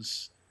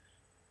guns,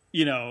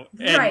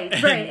 Right.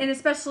 And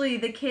especially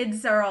the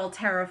kids are all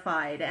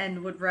terrified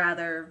and would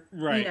rather,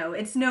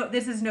 this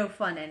is no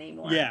fun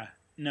anymore. Yeah,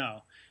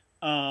 no.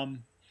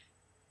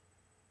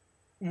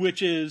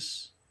 Which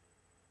is,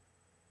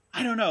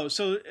 I don't know.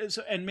 So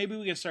and maybe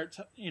we can start,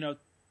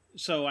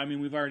 so, I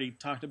mean, we've already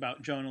talked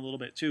about Joan a little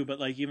bit too, but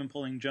like even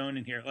pulling Joan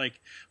in here, like,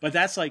 but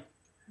that's like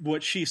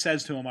what she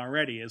says to him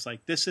already is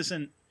like, this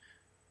isn't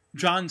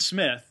John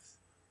Smith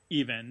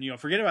even,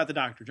 forget about the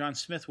Doctor. John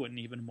Smith wouldn't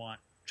even want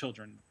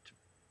children to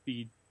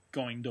be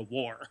going to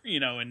war,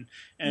 and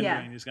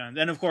doing these guns.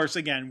 And of course,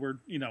 again, we're,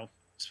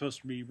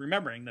 supposed to be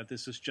remembering that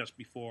this is just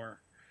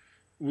before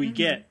we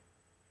get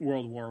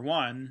World War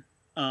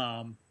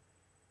I,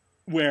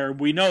 where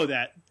we know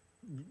that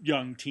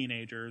young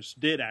teenagers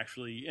did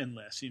actually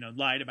enlist,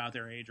 lied about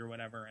their age or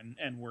whatever,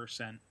 and were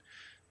sent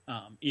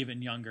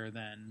even younger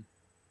than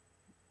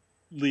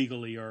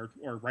legally or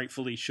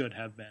rightfully should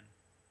have been,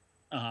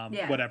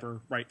 whatever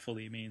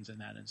rightfully means in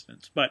that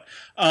instance. But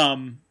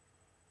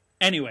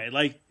anyway,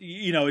 like,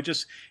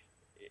 it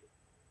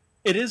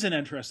is an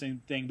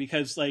interesting thing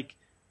because, like,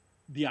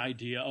 the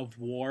idea of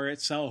war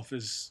itself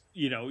is,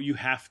 you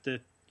have to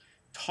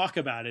talk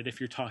about it if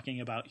you're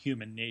talking about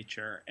human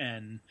nature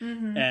and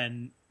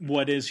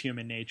what is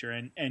human nature.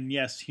 And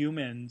yes,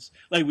 humans,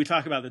 like we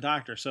talk about the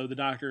Doctor. So the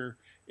Doctor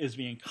is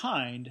being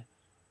kind,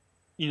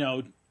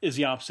 is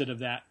the opposite of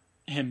that,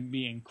 him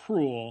being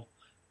cruel.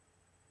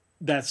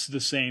 That's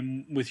the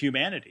same with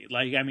humanity.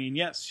 Like, I mean,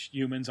 yes,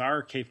 humans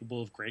are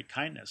capable of great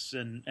kindness,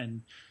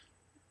 and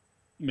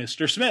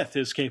Mr. Smith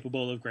is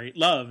capable of great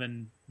love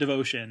and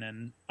devotion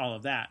and all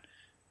of that.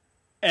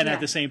 And at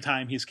the same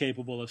time, he's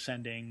capable of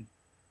sending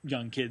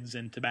young kids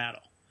into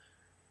battle,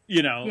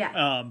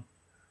 and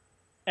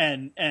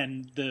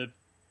the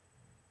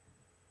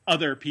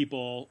other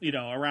people,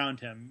 around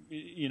him,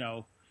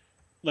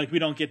 like we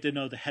don't get to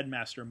know the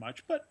headmaster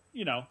much, but,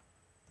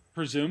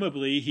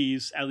 presumably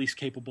he's at least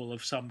capable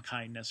of some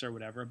kindness or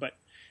whatever. But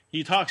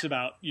he talks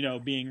about,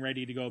 being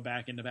ready to go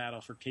back into battle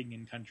for king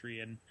and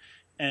country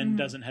and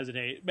doesn't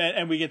hesitate.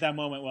 And we get that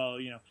moment, well,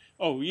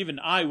 even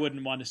I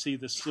wouldn't want to see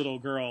this little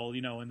girl,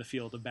 in the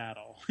field of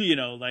battle,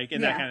 like,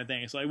 and that kind of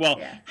thing. It's like, well,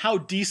 how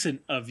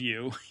decent of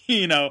you,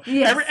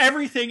 Yes.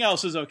 Everything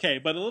else is okay.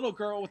 But a little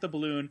girl with a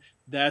balloon,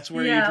 that's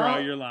where you draw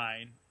your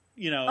line,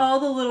 All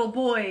the little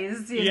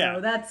boys,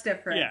 that's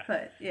different. Yeah.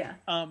 But yeah.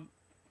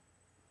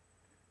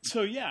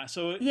 So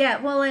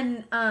well,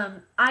 and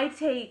I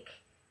take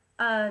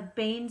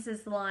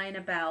Baines's line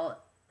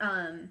about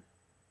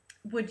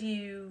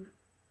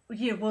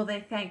will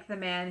they thank the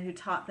man who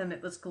taught them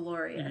it was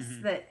glorious?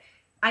 That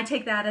I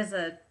take that as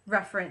a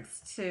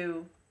reference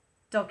to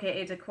Dulce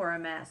et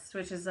Decorum Est,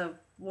 which is a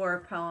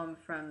war poem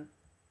from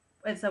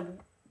it's a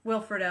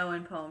Wilfred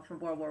Owen poem from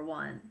World War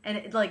One, and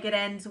it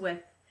ends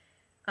with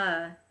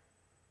uh,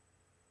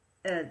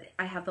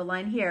 I have the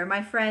line here.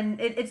 My friend,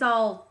 it's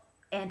all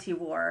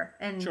anti-war,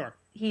 and Sure.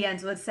 he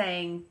ends with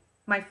saying,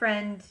 "My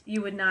friend,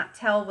 you would not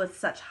tell with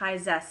such high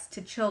zest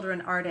to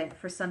children ardent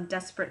for some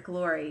desperate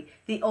glory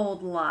the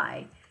old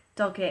lie,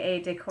 dulce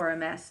et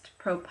decorum est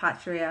pro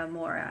patria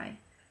mori."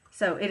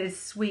 So it is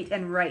sweet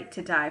and right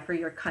to die for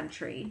your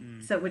country.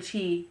 So which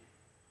he,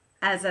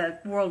 as a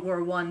World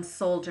War One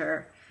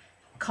soldier,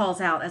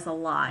 calls out as a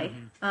lie.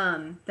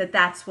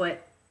 That's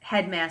what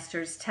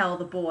headmasters tell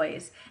the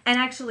boys. And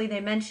actually,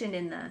 they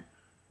mentioned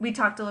we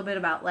talked a little bit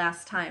about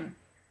last time,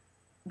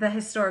 the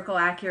historical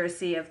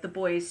accuracy of the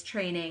boys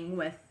training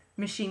with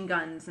machine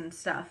guns and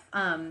stuff.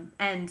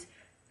 And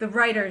the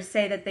writers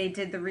say that they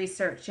did the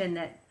research and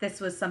that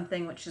this was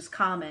something which is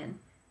common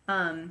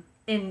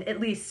in at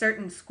least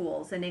certain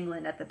schools in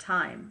England at the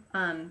time,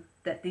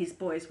 that these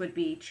boys would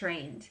be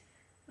trained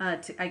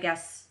to, I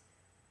guess,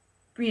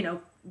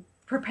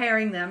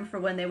 preparing them for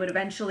when they would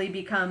eventually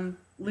become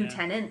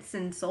lieutenants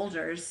and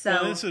soldiers. So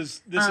well, this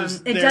is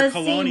it their does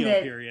colonial seem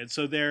that, period,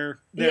 so there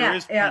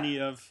is yeah. plenty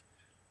of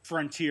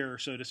frontier,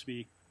 so to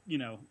speak.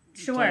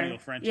 Sure. Colonial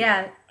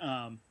frontier.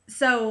 Yeah.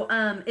 So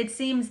it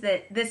seems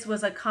that this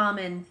was a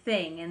common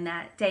thing in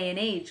that day and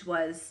age,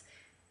 was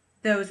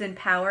those in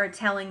power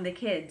telling the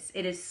kids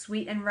it is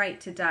sweet and right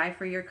to die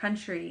for your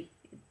country,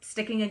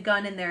 sticking a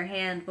gun in their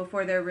hand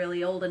before they're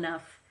really old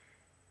enough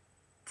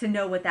to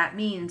know what that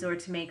means or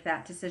to make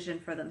that decision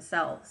for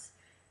themselves.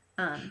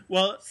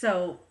 Well,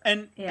 so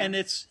and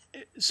it's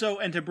so,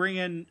 and to bring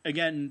in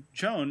again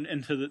Joan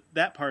into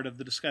that part of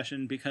the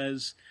discussion,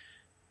 because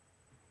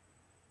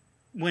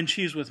when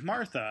she's with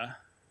Martha,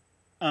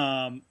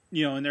 and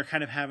they're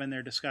kind of having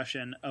their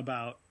discussion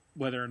about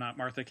whether or not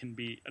Martha can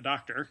be a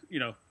doctor.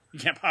 You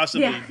can't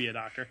possibly be a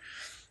doctor.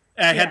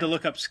 And I had to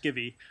look up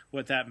skivvy,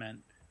 what that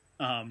meant.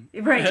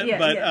 Right. Yeah.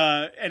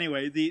 But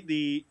anyway,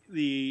 the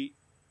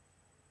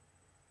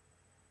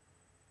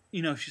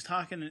she's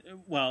talking.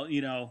 Well,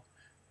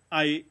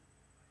 I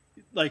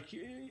like,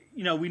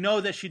 we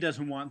know that she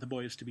doesn't want the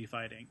boys to be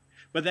fighting,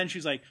 but then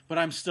she's like, but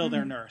I'm still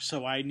their nurse,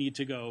 so I need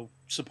to go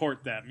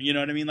support them. You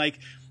know what I mean? Like,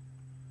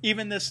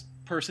 even this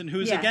person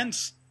who's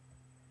against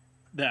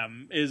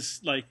them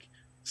is like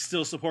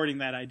still supporting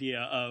that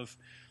idea of,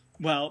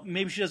 well,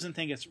 maybe she doesn't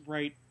think it's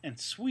right and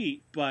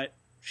sweet, but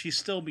she's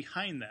still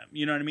behind them.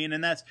 You know what I mean?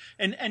 And that's,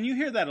 and you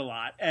hear that a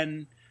lot.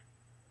 And,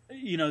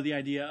 the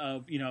idea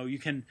of, you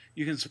can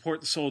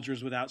support the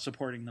soldiers without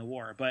supporting the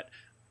war, but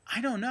I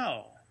don't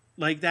know.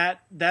 Like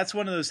that's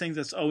one of those things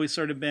that's always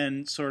sort of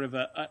been sort of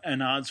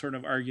an odd sort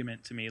of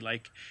argument to me.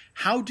 Like,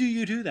 how do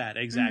you do that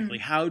exactly?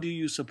 How do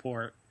you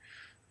support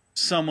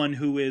someone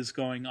who is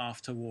going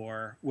off to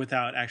war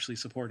without actually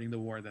supporting the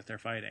war that they're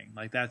fighting?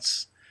 Like,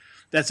 that's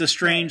a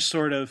strange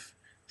sort of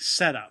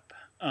setup.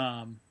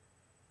 And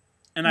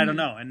I don't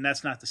know. And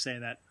that's not to say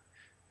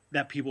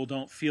that people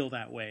don't feel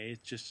that way.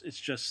 It's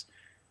just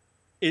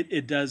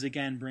it does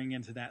again bring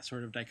into that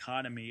sort of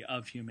dichotomy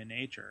of human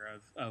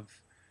nature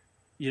of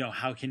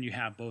how can you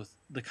have both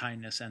the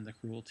kindness and the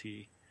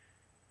cruelty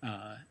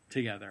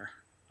together?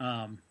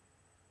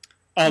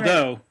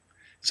 Although,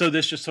 so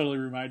this just totally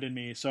reminded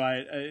me. So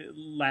I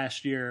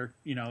last year,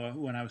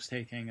 when I was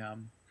taking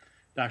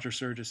Dr.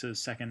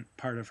 Sturgis's second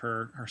part of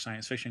her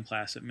science fiction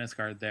class at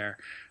Mythgard there,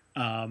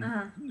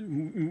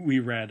 we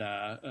read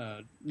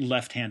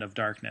Left Hand of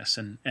Darkness,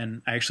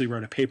 and I actually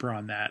wrote a paper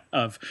on that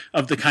of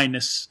the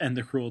kindness and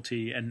the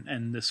cruelty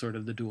and the sort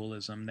of the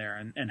dualism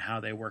there and how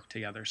they work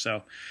together.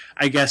 So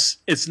I guess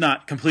it's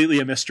not completely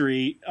a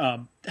mystery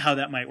how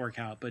that might work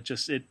out, but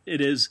just it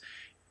is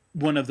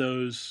one of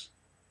those,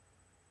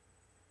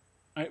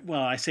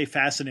 I say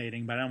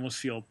fascinating, but I almost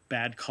feel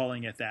bad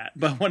calling it that.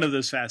 But one of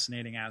those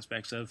fascinating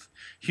aspects of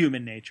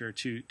human nature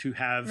to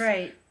have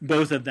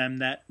both of them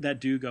that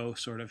do go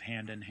sort of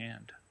hand in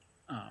hand.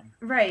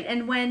 Right.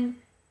 And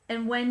when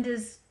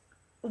does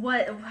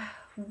what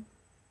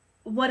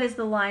is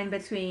the line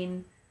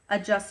between a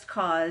just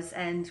cause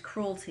and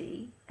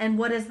cruelty? And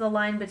what is the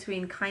line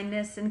between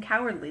kindness and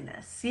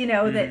cowardliness?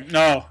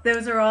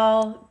 Those are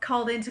all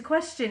called into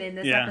question in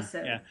this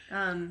episode.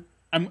 Yeah.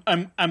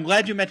 I'm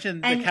glad you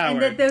mentioned the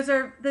coward. And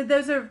that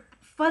those are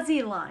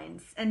fuzzy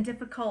lines and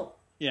difficult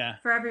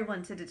for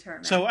everyone to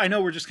determine. So I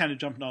know we're just kind of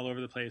jumping all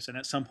over the place, and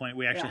at some point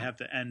we actually have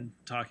to end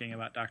talking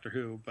about Doctor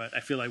Who, but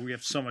I feel like we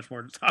have so much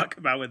more to talk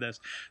about with this.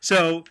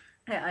 So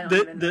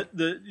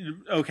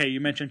okay, you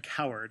mentioned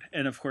coward,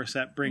 and of course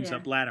that brings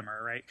up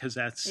Latimer, right? Because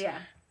that's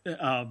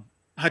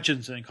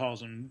Hutchinson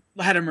calls him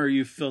Latimer,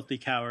 you filthy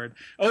coward.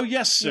 Oh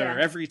yes, sir,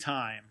 every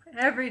time.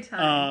 Every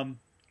time.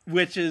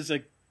 Which is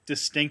a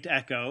distinct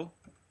echo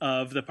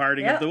of the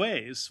parting of the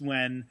ways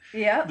when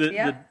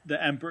the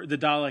emperor, the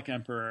Dalek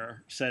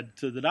emperor, said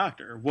to the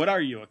Doctor, "What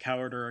are you, a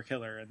coward or a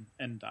killer?"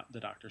 And the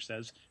Doctor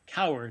says,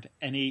 "Coward,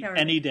 any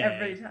day,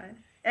 every time,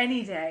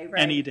 any day, right?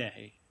 Any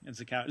day." It's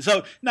a coward.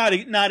 So not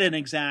an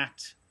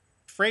exact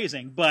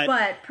phrasing,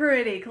 but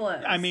pretty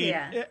close. I mean,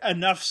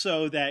 enough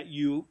so that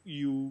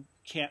you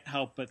can't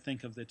help but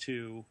think of the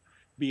two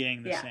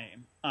being the Yeah.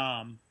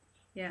 same.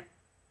 Yeah.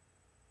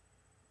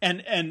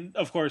 And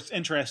of course,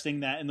 interesting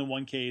that in the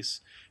one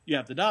case you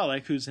have the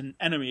Dalek, who's an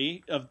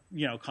enemy of,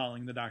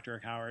 calling the Doctor a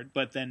coward,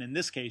 but then in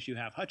this case you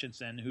have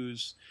Hutchinson,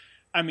 who's,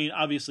 I mean,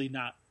 obviously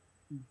not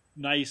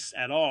nice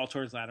at all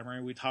towards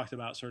Latimer. We talked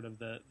about sort of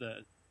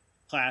the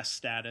class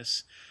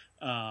status,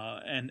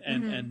 and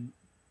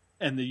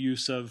Mm-hmm. the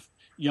use of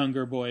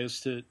younger boys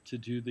to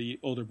do the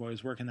older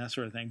boys' work and that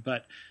sort of thing.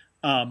 But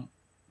um,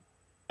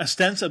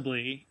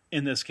 ostensibly,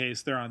 in this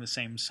case, they're on the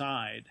same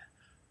side.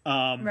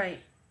 Um, Right.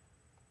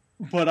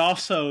 but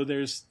also,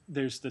 there's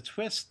the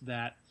twist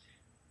that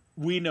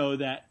we know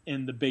that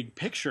in the big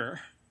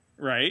picture,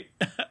 right?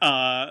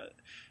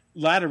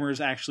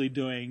 Latimer's actually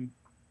doing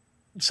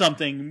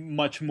something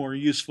much more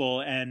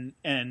useful and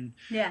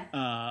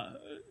Yeah.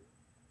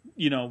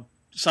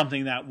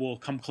 something that will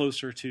come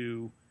closer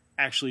to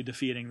actually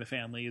defeating the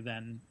family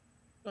than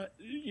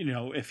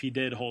if he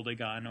did hold a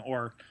gun,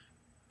 or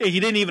he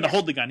didn't even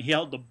hold the gun, he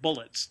held the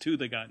bullets to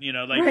the gun,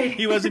 like Right.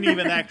 he wasn't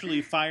even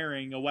actually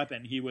firing a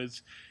weapon. He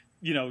was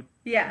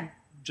Yeah.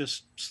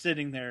 just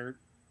sitting there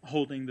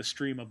holding the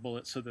stream of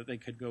bullets so that they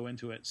could go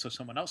into it so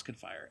someone else could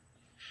fire it.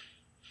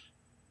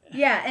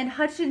 Yeah, and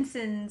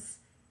Hutchinson's,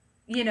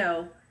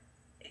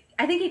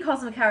 I think he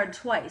calls him a coward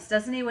twice,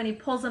 doesn't he? When he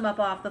pulls him up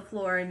off the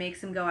floor and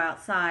makes him go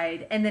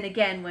outside, and then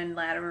again when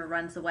Latimer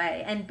runs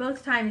away. And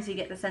both times you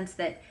get the sense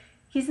that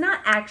he's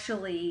not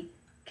actually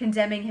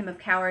condemning him of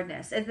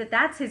cowardness, that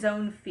that's his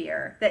own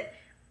fear. That,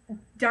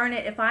 darn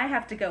it, if I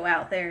have to go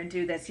out there and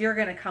do this, you're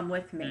going to come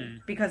with me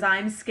because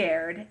I'm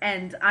scared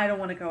and I don't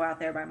want to go out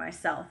there by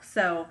myself.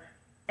 So,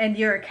 and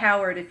you're a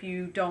coward if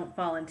you don't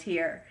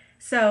volunteer.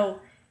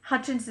 So,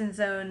 Hutchinson's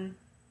own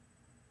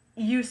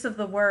use of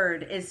the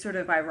word is sort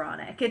of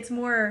ironic. It's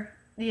more,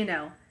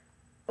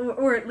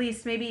 or at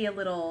least maybe a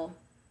little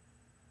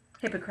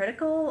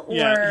hypocritical. Or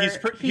Yeah, he's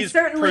projecting he's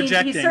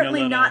certainly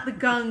a little. not the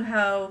gung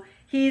ho.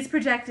 He's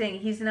projecting.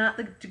 He's not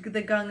the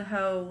gung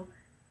ho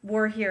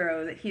war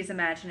hero that he's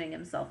imagining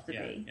himself to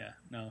be. Yeah,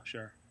 no,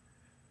 sure.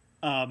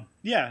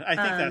 Yeah, I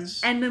think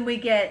that's. And then we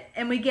get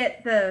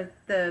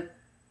the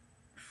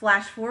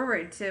flash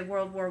forward to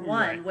World War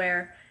One, Right.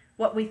 where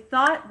what we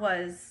thought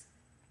was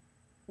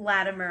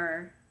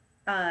Latimer,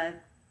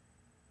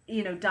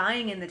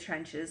 dying in the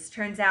trenches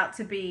turns out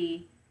to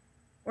be,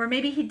 or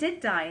maybe he did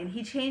die and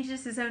he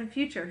changes his own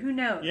future. Who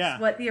knows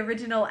what the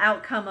original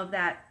outcome of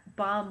that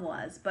bomb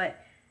was? But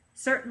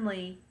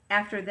certainly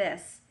after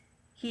this,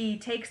 he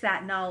takes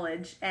that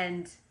knowledge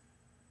and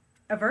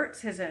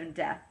averts his own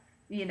death,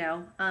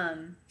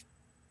 and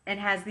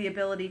has the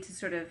ability to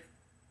sort of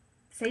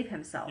save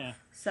himself. Yeah.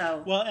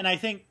 So well, and I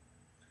think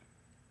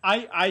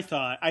I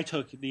thought I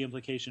took the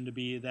implication to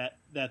be that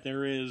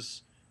there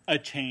is a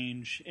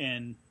change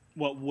in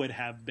what would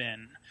have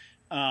been,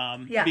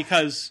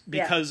 because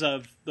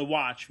of the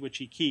watch which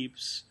he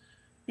keeps,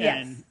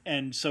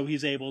 and so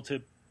he's able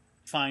to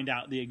find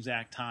out the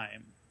exact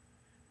time.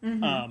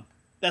 Mm-hmm.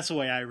 That's the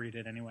way I read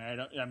it anyway.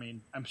 I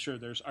mean, I'm sure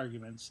there's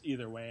arguments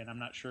either way, and I'm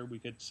not sure we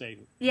could say.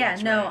 Yeah,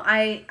 no,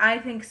 right. I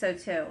think so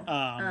too.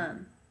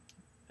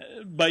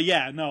 But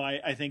yeah, no,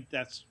 I think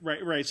that's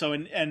right. So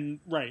and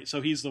right,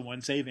 so he's the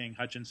one saving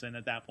Hutchinson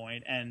at that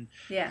point, and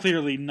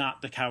clearly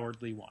not the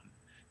cowardly one.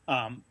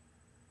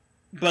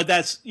 But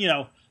that's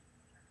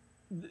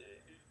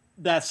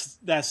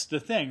that's the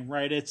thing,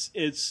 right?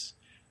 It's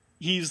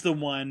he's the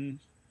one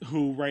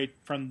who, right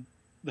from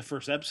the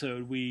first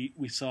episode, we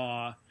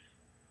saw.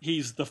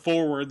 He's the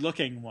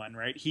forward-looking one,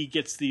 right? He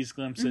gets these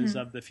glimpses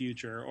of the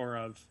future or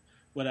of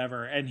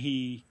whatever, and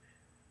he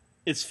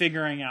is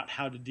figuring out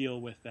how to deal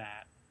with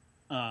that.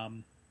 That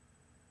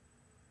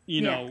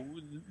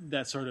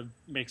sort of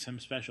makes him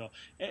special,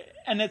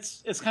 and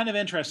it's kind of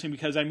interesting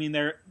because I mean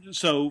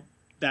so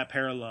that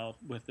parallel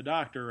with the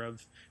Doctor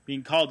of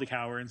being called the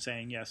coward and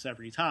saying yes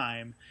every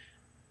time.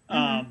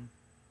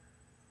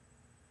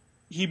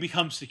 He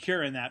becomes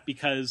secure in that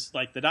because,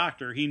 like the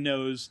Doctor, he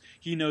knows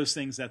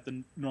things that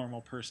the normal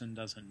person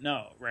doesn't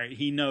know, right?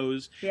 He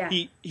knows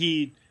he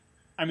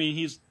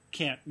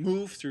can't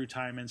move through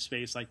time and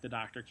space like the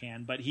Doctor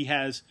can, but he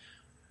has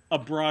a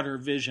broader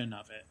vision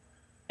of it,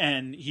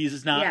 and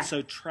he's not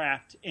so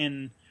trapped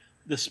in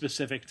the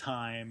specific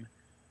time,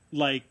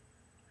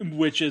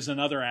 which is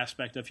another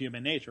aspect of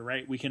human nature,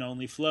 right? We can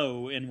only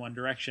flow in one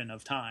direction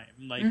of time,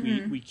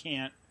 we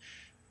can't.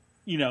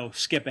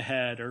 Skip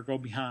ahead or go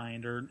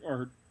behind or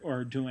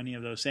do any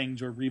of those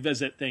things or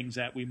revisit things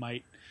that we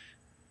might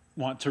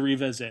want to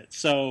revisit.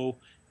 So,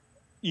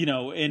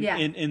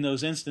 in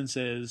those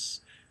instances,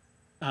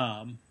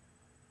 because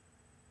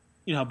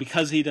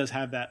he does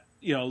have that,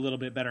 a little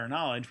bit better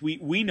knowledge,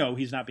 we know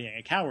he's not being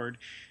a coward.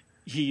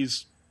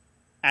 He's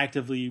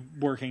actively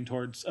working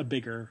towards a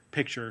bigger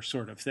picture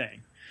sort of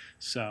thing.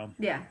 So,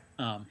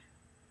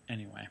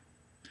 anyway.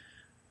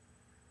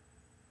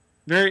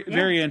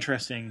 Very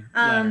interesting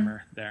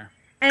Latimer there.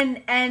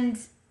 And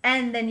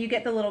then you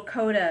get the little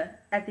coda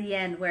at the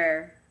end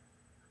where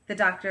the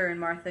Doctor and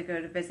Martha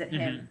go to visit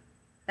him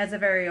as a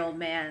very old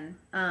man.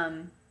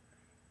 And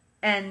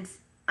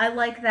I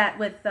like that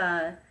with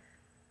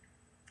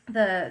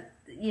the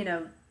you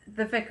know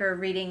the vicar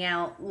reading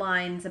out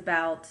lines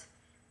about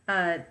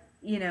uh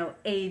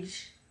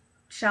age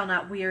shall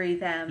not weary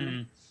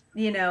them,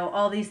 Mm,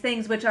 all these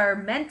things which are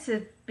meant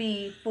to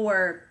be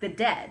for the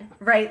dead,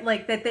 right?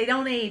 Like that they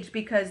don't age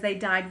because they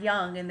died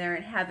young and they're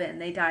in heaven,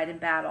 they died in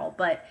battle.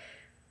 But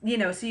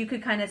so you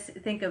could kind of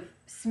think of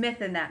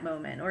Smith in that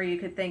moment, or you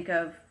could think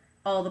of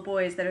all the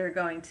boys that are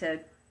going to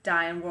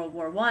die in World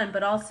War I.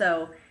 But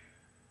also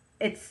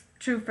it's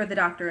true for the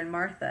Doctor and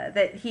Martha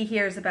that he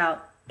hears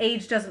about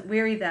age doesn't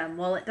weary them.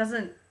 Well, it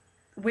doesn't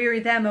weary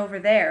them over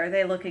there.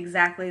 They look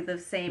exactly the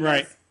same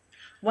right. as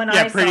when Yeah,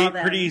 I saw pretty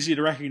them. easy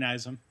to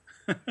recognize them.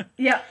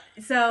 Yeah.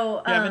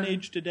 So You haven't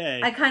aged a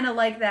day. I kind of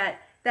like that.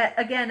 That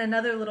again,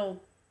 another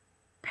little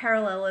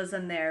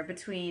parallelism there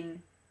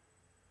between,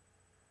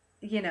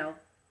 you know,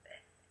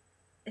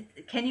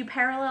 can you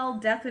parallel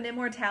death and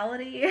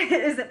immortality?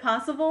 Is it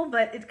possible?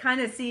 But it kind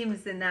of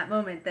seems in that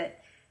moment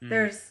that Mm,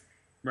 there's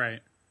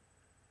right.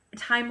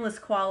 timeless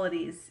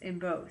qualities in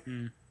both.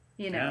 Mm,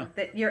 yeah.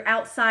 That you're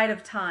outside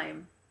of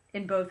time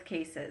in both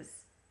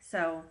cases.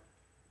 So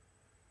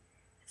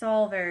it's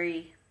all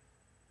very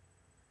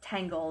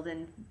tangled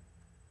and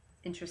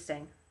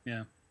interesting.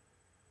 Yeah.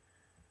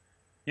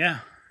 Yeah,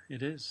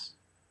 it is.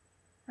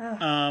 Oh,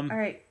 Um, all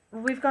right.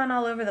 Well, we've gone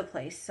all over the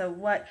place. So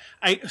what?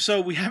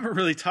 so we haven't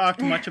really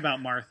talked much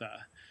about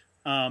Martha.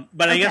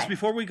 But I guess Okay.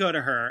 before we go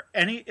to her,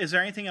 is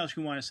there anything else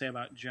you want to say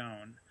about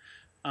Joan?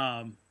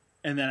 Um,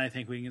 and then I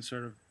think we can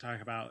sort of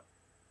talk about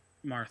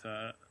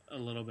Martha a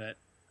little bit.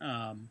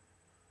 Um,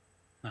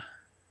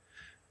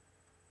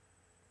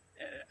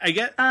 I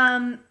get.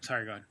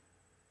 Sorry, go ahead.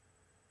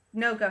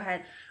 No, go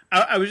ahead.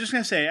 I was just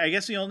going to say, I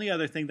guess the only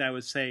other thing that I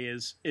would say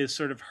is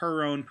sort of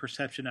her own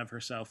perception of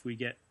herself. We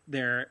get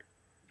there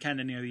kind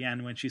of near the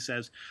end when she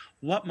says,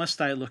 "What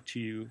must I look to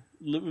you?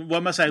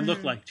 What must I look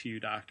Mm-hmm. like to you,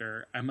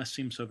 Doctor? I must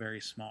seem so very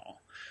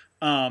small."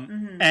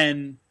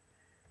 Mm-hmm.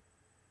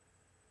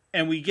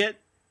 And we get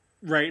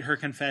right her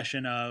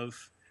confession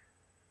of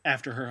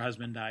after her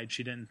husband died,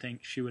 she didn't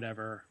think she would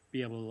ever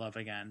be able to love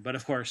again. But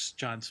of course,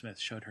 John Smith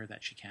showed her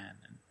that she can,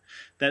 and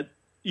that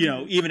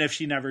Mm-hmm. even if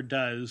she never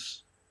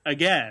does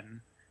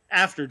again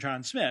after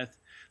John Smith,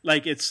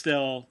 like it's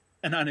still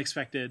an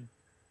unexpected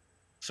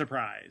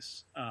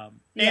surprise. Yeah.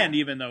 And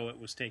even though it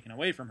was taken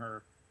away from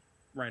her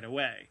right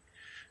away,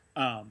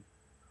 um,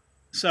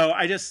 so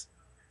I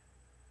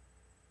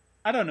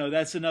don't know.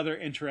 That's another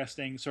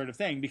interesting sort of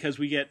thing because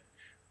we get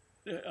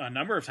a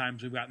number of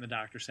times we've gotten the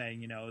Doctor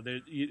saying,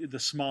 the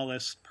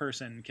smallest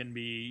person can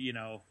be,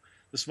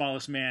 the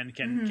smallest man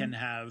Mm-hmm. can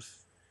have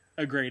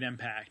a great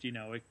impact.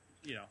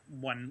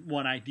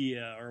 One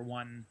idea or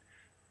one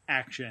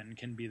action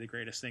can be the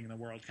greatest thing in the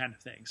world, kind of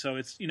thing. So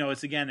it's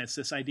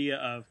this idea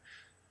of,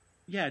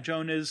 yeah,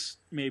 Joan is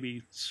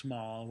maybe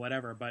small,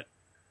 whatever, but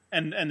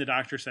and the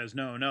Doctor says,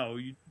 no,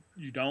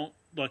 you don't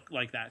look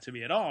like that to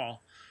me at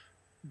all.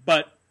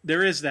 But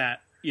there is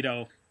that,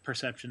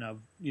 perception of,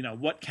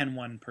 what can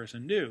one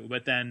person do?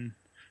 But then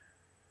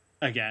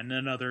again,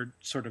 another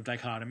sort of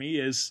dichotomy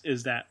is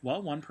that,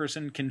 well, one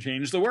person can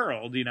change the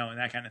world, and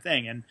that kind of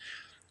thing. And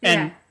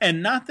Yeah.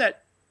 not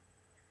that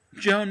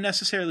Joan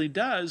necessarily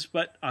does,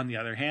 but on the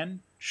other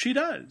hand, she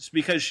does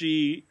because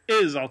she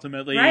is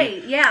ultimately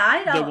Right.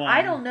 Yeah. the I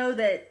one. don't know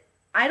that.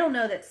 I don't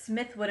know that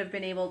Smith would have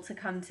been able to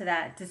come to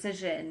that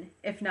decision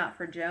if not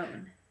for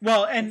Joan.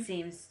 Well, It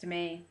seems to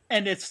me.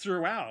 and it's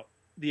throughout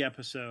the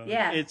episode.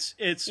 Yeah. It's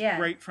Yeah.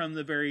 right from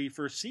the very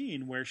first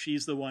scene where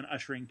she's the one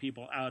ushering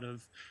people out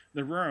of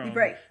the room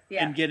Right.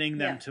 Yeah. and getting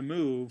them Yeah. to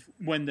move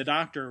when the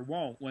Doctor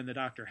won't, when the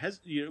Doctor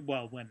has,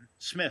 when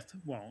Smith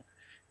won't.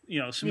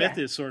 Smith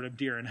Yeah. is sort of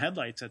deer in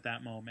headlights at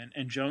that moment,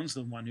 and Joan's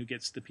the one who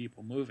gets the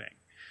people moving.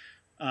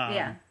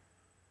 Yeah.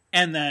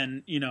 And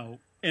then,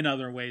 in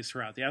other ways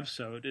throughout the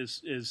episode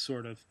is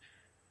sort of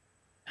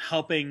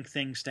helping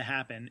things to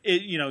happen.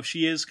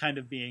 She is kind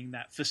of being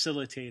that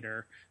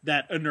facilitator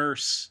that a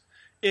nurse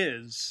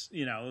is,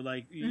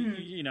 like,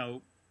 Mm-hmm.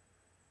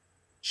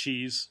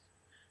 she's,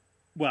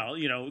 well,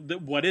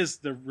 what is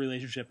the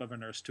relationship of a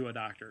nurse to a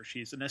doctor?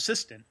 She's an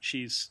assistant.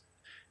 She's,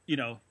 you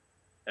know,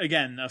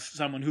 again,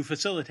 someone who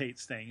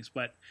facilitates things.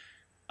 But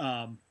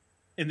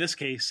in this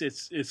case,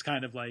 it's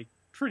kind of like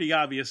pretty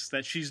obvious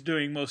that she's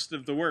doing most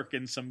of the work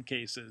in some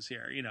cases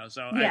here.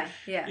 So Yeah.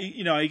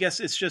 Yeah. I guess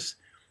it's just,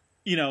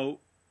 you know,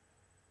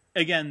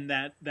 again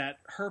that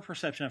her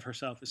perception of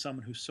herself is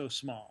someone who's so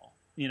small,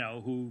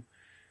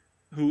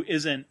 who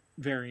isn't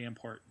very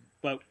important.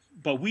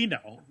 But we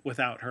know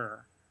without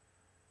her,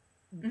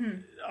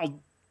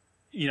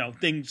 Mm-hmm.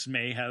 things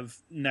may have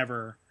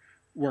never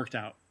worked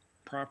out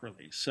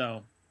properly.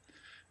 So,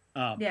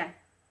 Yeah.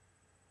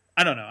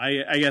 I don't know.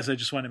 I guess I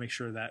just want to make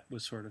sure that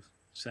was sort of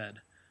said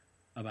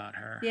about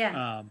her.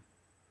 Yeah.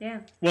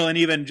 Yeah. Well, and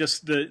even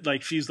just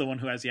she's the one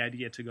who has the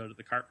idea to go to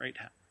the Cartwright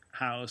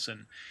house,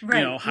 and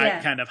Right.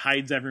 Yeah. kind of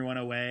hides everyone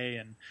away,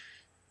 and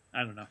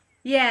I don't know.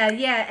 Yeah.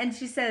 Yeah. And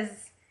she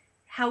says,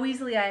 "How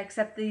easily I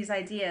accept these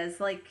ideas."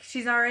 Like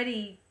she's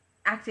already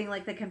acting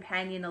like the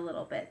companion a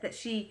little bit. That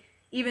she,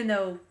 even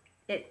though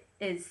it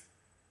is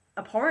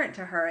abhorrent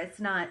to her, it's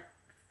not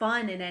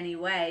fun in any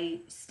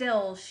way,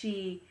 still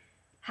she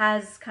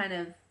has kind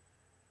of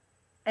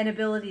an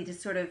ability to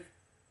sort of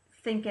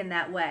think in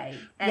that way.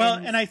 Well,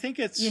 And, and I think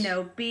it's,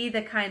 be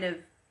the kind of,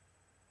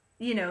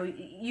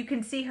 you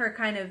can see her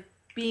kind of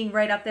being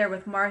right up there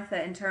with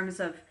Martha in terms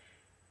of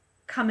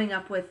coming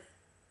up with,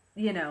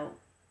 you know,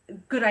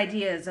 good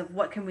ideas of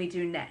what can we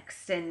do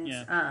next. And,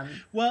 yeah.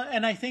 Well,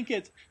 and I think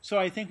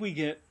I think we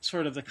get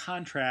sort of the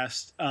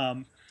contrast,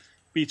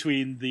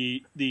 between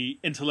the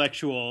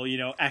intellectual,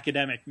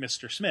 academic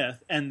Mr.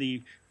 Smith and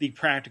the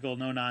practical,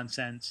 no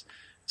nonsense,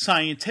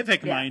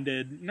 scientific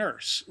minded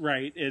nurse,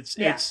 right? It's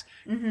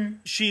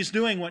she's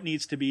doing what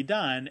needs to be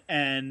done,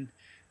 and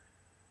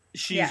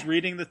she's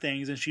reading the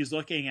things, and she's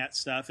looking at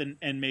stuff,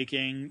 and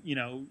making,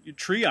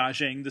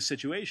 triaging the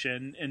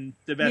situation in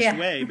the best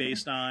way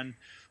based on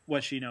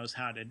what she knows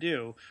how to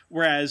do.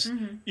 Whereas,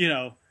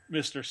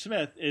 Mr.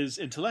 Smith is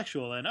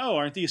intellectual and,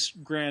 aren't these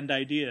grand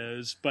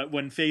ideas? But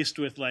when faced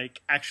with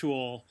like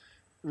actual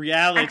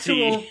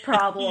reality,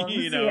 problems,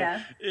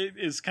 it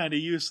is kind of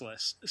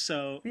useless.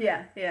 So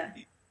yeah.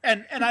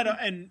 And I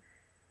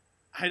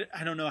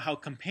don't know how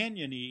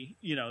companion-y,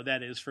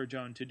 that is for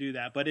Joan to do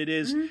that, but it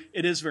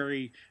is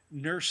very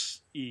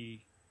nurse-y,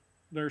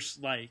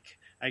 nurse-like,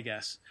 I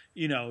guess,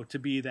 to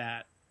be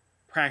that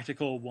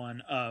practical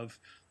one of,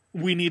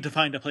 we need to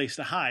find a place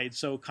to hide,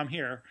 so come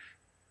here.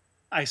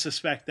 I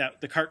suspect that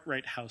the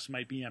Cartwright house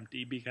might be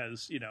empty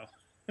because,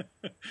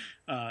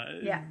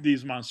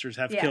 these monsters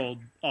have killed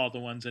all the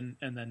ones and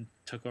then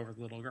took over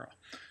the little girl.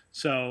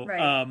 So,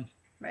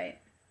 right.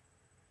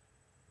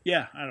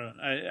 Yeah, I don't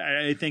know.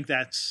 I think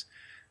that's,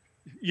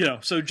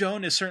 so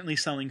Joan is certainly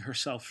selling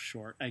herself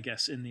short, I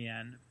guess, in the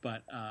end.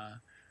 But,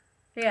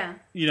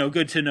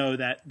 good to know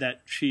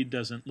that she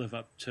doesn't live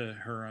up to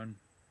her own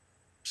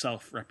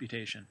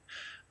self-reputation.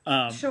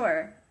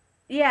 Sure.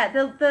 Yeah,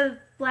 the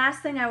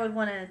last thing I would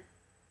want to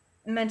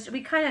mention, we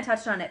kind of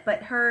touched on it,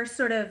 but her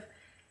sort of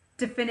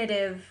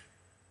definitive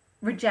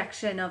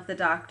rejection of the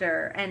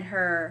doctor and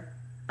her,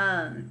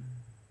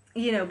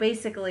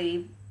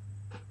 basically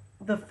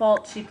the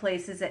fault she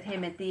places at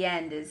him at the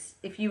end is,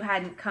 if you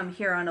hadn't come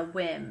here on a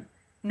whim,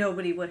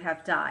 nobody would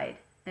have died,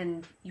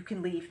 and you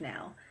can leave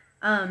now.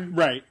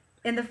 Right.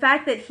 And the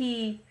fact that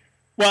he...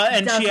 Well,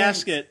 and she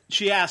asks it.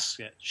 She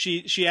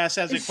asks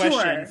as a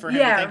question for him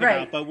to think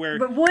about. But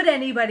would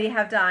anybody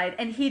have died?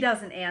 And he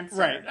doesn't answer.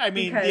 Right. I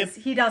mean, because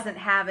he doesn't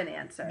have an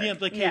answer. The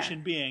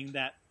implication being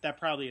that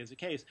probably is the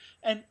case.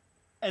 And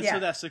so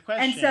that's the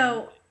question. And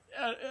so,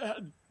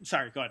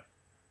 sorry, go ahead.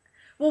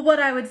 Well, what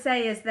I would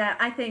say is that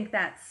I think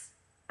that's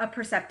a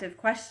perceptive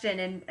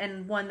question,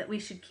 and one that we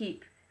should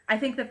keep. I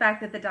think the fact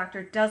that the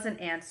doctor doesn't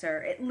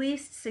answer at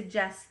least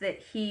suggests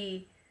that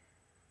he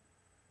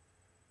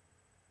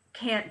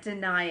can't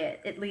deny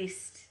it, at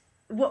least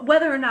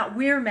whether or not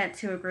we're meant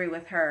to agree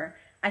with her.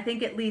 I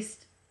think at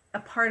least a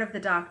part of the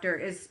doctor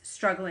is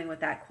struggling with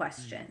that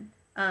question,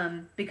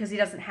 because he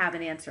doesn't have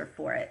an answer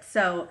for it.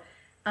 So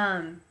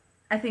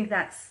I think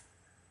that's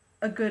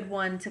a good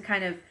one to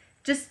kind of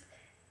just,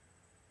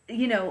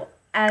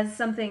 as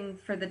something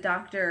for the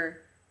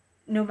doctor,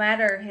 no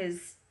matter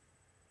his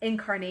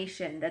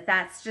incarnation,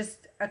 that's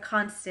just a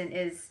constant,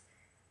 is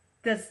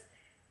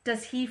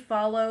does he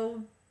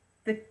follow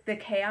the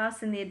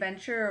chaos and the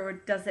adventure, or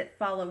does it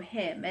follow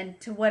him? And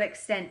to what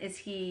extent is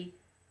he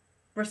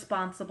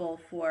responsible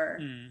for...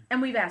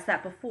 And we've asked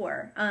that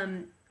before,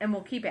 and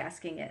we'll keep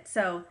asking it.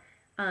 So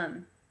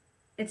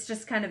it's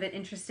just kind of an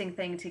interesting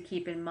thing to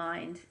keep in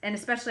mind. And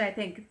especially, I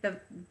think,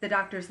 the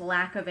doctor's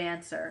lack of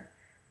answer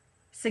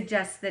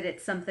suggests that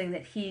it's something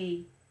that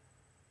he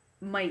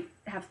might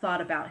have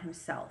thought about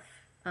himself.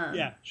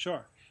 Yeah,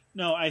 sure.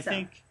 No, I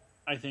think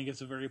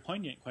it's a very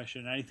poignant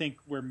question. I think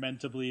we're meant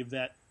to believe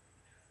that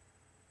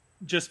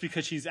just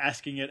because she's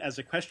asking it as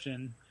a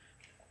question,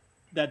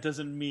 that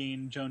doesn't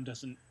mean Joan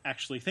doesn't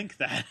actually think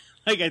that.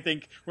 Like, I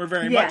think we're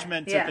very much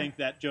meant to think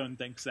that Joan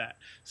thinks that.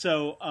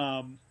 So,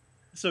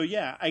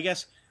 yeah, I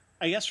guess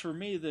for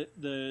me,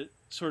 the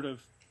sort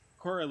of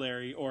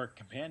corollary or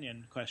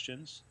companion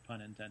questions, pun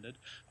intended,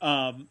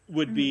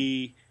 would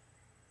be,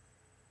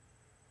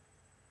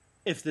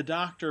 if the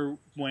doctor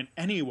went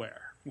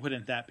anywhere,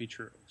 wouldn't that be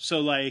true? So,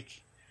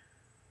 like,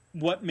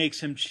 what makes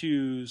him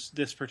choose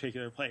this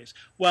particular place?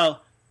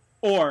 Well,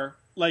 or,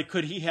 like,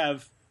 could he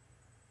have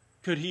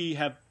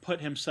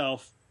put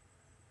himself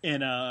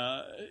in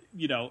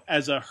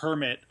as a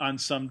hermit on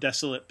some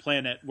desolate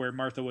planet where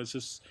Martha was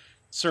his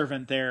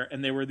servant there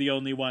and they were the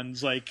only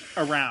ones, like,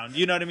 around?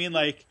 You know what I mean?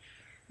 Like,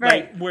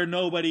 right. Like, where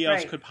nobody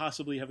else could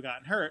possibly have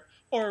gotten hurt.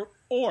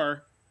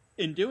 Or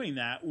in doing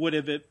that, would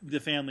have the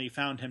family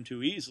found him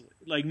too easily?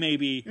 Like,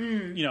 maybe,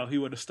 he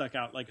would have stuck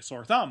out like a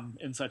sore thumb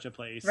in such a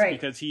place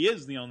because he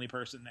is the only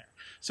person there.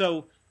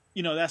 So,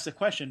 that's the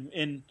question.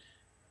 And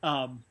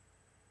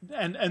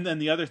then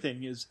the other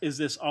thing is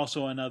this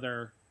also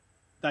another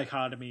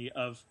dichotomy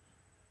of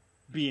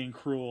being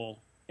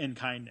cruel and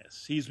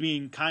kindness? He's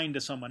being kind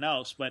to someone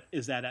else, but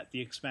is that at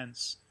the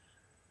expense,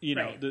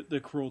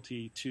 the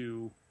cruelty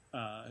to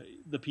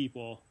the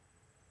people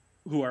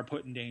who are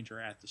put in danger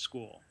at the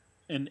school?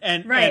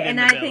 Right, in and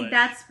the I think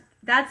village.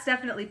 that's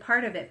definitely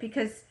part of it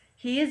because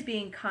he is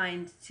being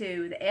kind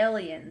to the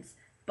aliens,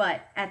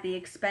 but at the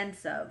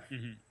expense of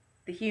Hmm.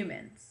 the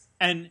humans.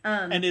 And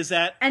is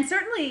that And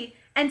certainly,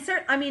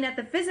 I mean, at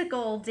the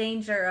physical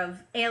danger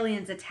of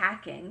aliens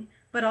attacking,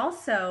 but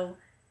also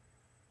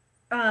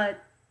uh,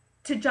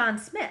 to John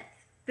Smith,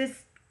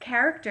 this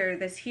character,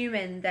 this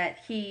human that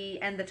he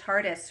and the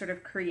TARDIS sort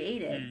of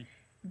created, mm,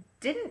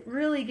 didn't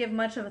really give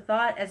much of a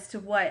thought as to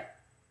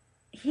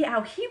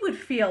how he would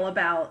feel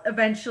about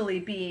eventually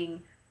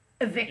being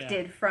yeah.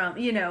 evicted from,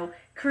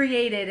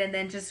 created and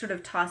then just sort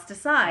of tossed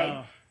aside.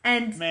 Oh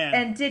And man.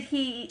 and did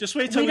he? Just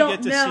wait till We we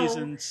get don't to know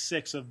season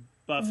 6 of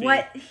Buffy,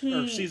 what or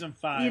he, season you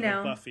 5 of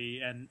know,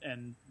 Buffy,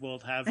 and we'll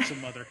have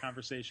some other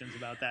conversations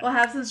about that we'll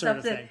have some sort stuff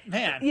of that, thing.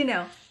 Man, you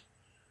know,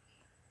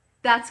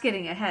 that's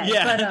getting ahead.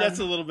 yeah, But that's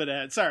a little bit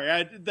ahead.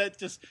 Sorry, that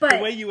just the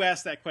but way you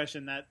asked that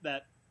question that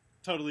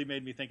totally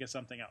made me think of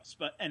something else.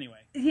 But anyway,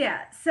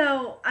 yeah,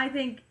 so I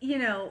think,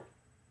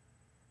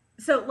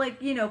 so like,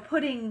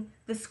 putting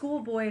the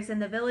schoolboys in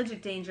the village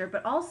of danger,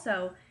 but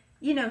also,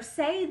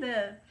 say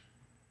the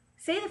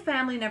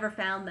family never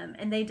found them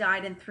and they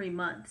died in 3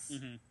 months.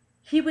 hmm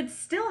He would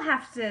still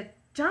have to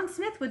John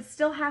Smith would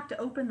still have to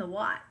open the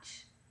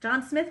watch.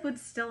 John Smith would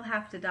still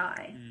have to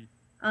die. mm,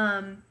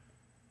 Um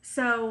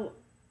so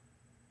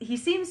he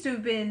seems to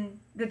have been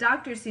the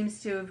doctor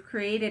seems to have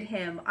created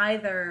him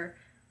either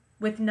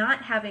with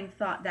not having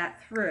thought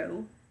that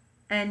through,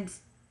 and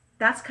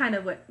that's kind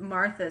of what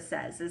Martha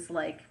says is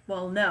like,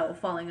 well, no,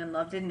 falling in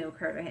love didn't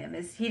occur to him,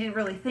 is he didn't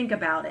really think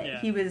about it,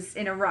 yeah, he was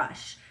in a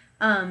rush.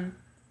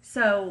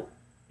 So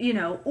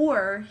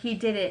or he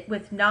did it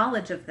with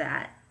knowledge of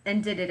that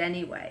and did it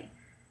anyway.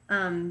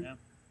 um yeah,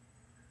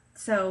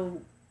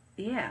 so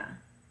yeah,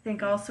 I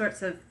think all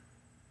sorts of,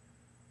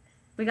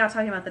 we got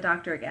talking about the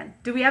doctor again.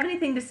 Do we have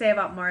anything to say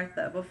about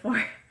Martha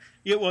before?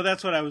 yeah. Well,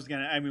 that's what I was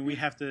gonna. I mean, we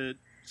have to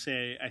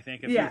say, I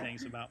think, a few Yeah,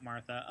 things about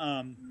Martha.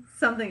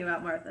 something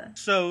about Martha.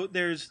 So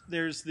there's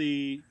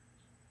the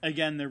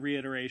again the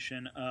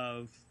reiteration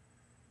of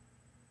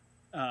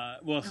well,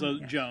 Oh my so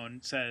gosh. Joan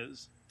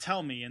says,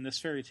 "Tell me in this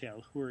fairy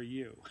tale, who are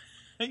you?"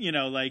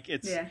 Like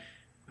it's Yeah.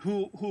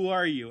 who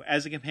are you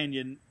as a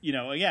companion?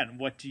 Again,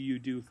 what do you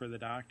do for the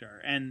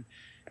Doctor?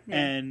 Yeah.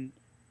 And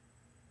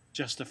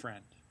just a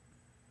friend.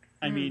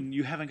 I Mm. mean,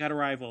 you haven't got a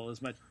rival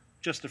as much,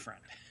 just a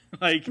friend.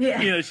 Like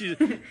Yeah. she's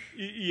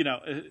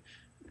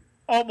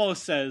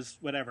almost says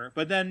whatever,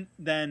 but then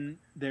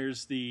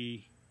there's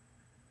the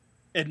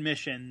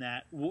admission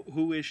that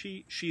who is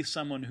she? She's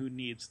someone who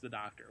needs the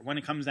Doctor. When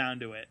it comes down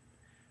to it,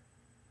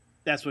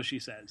 that's what she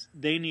says.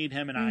 They need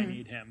him and I Mm.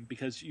 need him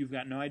because you've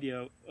got no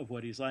idea of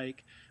what he's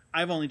like.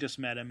 I've only just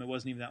met him. It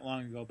wasn't even that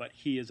long ago, but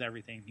he is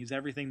everything. He's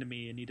everything to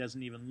me, and he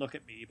doesn't even look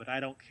at me, but I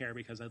don't care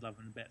because I love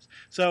him to bits.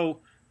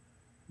 So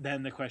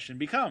then the question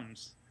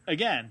becomes,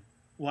 again,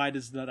 why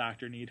does the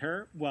Doctor need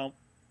her? Well,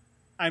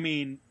 I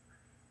mean,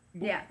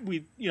 Yeah.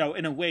 we,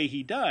 in a way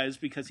he does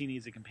because he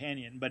needs a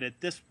companion, but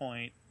at this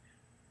point,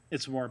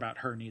 it's more about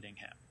her needing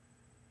him.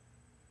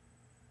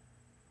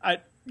 I,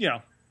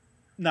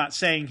 not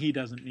saying he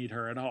doesn't need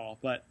her at all,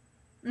 but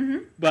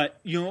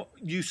Mm-hmm.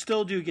 you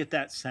still do get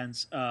that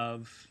sense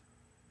of,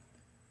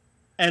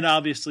 and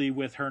obviously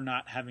with her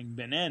not having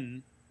been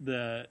in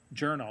the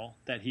journal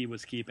that he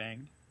was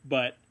keeping,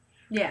 but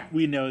Yeah.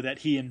 we know that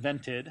he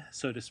invented,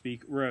 so to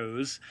speak,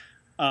 Rose,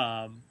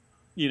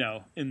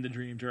 in the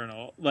dream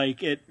journal.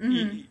 Like it,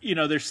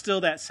 Mm-hmm. there's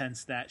still that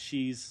sense that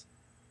she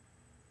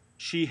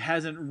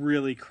hasn't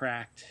really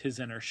cracked his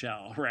inner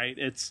shell, right?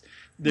 It's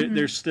Mm-hmm.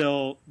 there's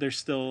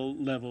still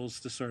levels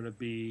to sort of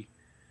be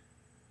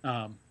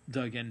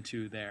dug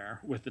into there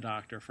with the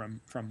Doctor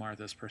from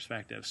Martha's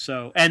perspective.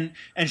 So and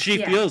she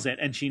Yeah. feels it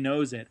and she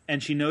knows it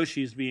and she knows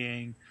she's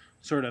being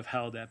sort of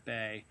held at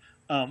bay,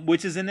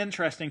 which is an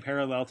interesting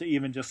parallel to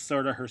even just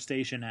sort of her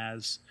station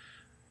as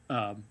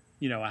a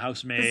The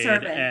housemaid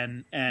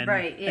servant. and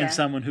Right. and Yeah.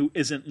 someone who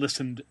isn't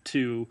listened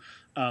to,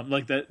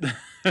 like the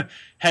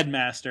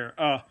headmaster.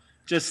 Oh,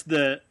 just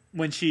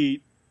when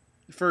she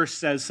first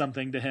says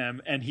something to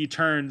him and he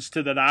turns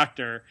to the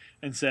Doctor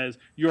and says,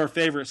 "Your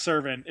favorite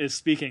servant is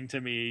speaking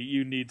to me.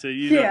 You need to,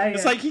 Yeah.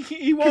 it's Yeah. like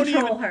he won't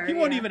Control her. he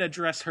won't Yeah. even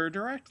address her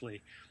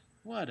directly.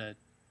 What a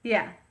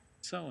Yeah.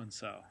 so and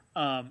so.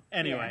 Yeah.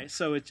 Anyway,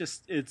 so it's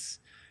just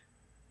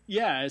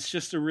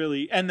a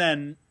really, and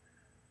then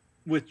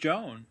with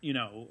Joan,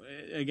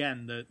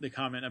 again the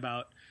comment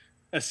about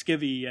a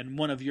skivvy and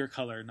one of your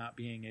color not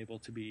being able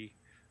to be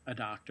a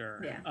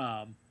doctor.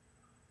 Yeah.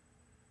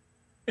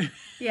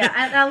 Yeah,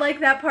 and I like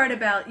that part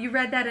about you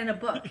read that in a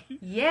book.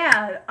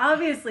 Yeah,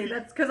 obviously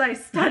that's because I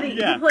studied.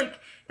 Yeah. Like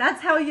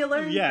that's how you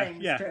learn Yeah,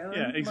 things, yeah, Joan.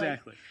 yeah, Like,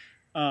 exactly.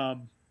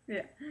 Um,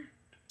 yeah.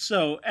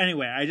 so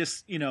anyway, I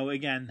just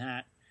again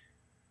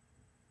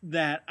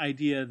that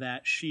idea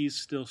that she's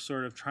still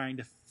sort of trying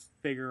to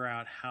figure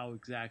out how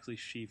exactly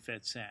she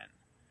fits in,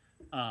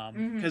 because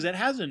Mm-hmm. it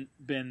hasn't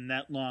been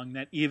that long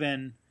that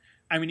even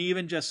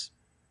just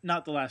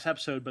not the last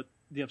episode, but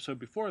the episode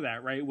before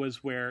that, right,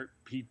 was where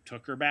he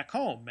took her back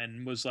home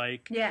and was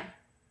like, Yeah.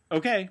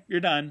 "Okay, you're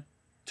done."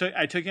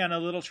 I took you on a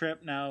little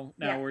trip. Now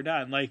Yeah. we're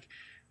done. Like,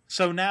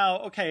 so now,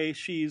 okay,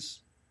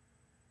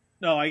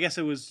 no, I guess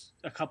it was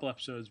a couple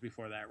episodes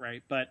before that,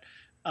 right? But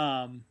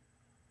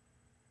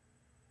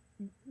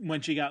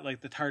when she got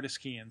like the TARDIS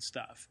key and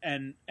stuff,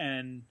 and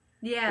it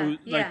Yeah, was,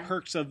 like yeah.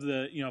 perks of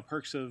the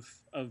perks of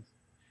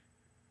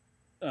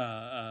uh, uh,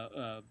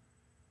 uh,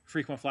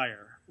 frequent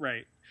flyer,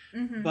 right?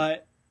 Mm-hmm.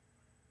 But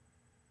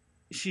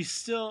she's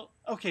still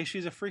okay.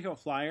 She's a frequent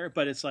flyer,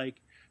 but it's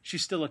like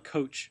she's still a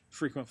coach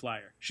frequent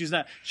flyer. She's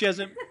not. She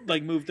hasn't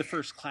like moved to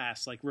first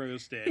class like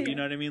Rose did. You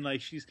know what I mean?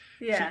 Like she's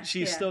Yeah,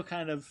 she's yeah. still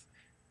kind of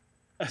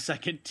a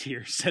second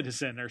tier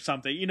citizen or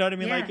something. You know what I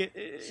mean? Yeah.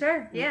 Like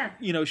Sure, yeah.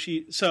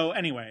 So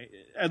anyway,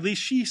 at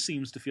least she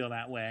seems to feel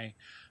that way.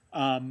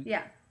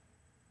 Yeah.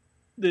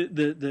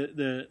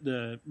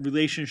 The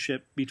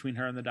relationship between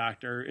her and the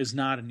Doctor is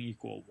not an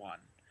equal one.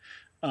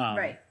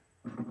 Right.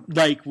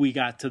 Like we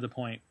got to the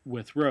point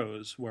with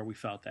Rose where we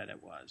felt that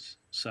it was.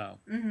 So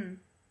Mm-hmm.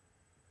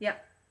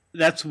 Yep.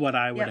 that's what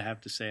I would Yep. have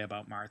to say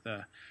about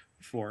Martha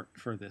for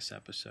this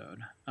episode.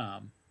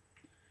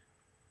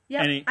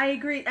 Yeah, Any- I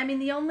agree. I mean,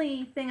 the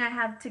only thing I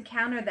have to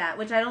counter that,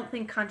 which I don't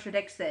think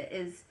contradicts it,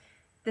 is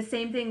the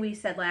same thing we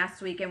said last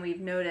week and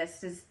we've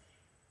noticed is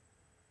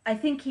I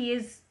think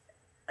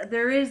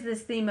there is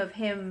this theme of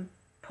him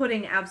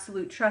putting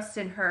absolute trust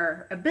in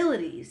her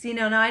abilities.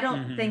 Now I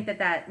don't think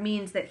that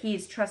means that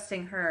he's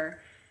trusting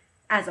her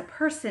as a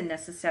person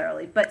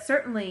necessarily, but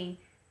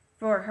certainly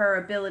for her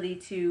ability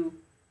to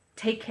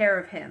take care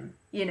of him.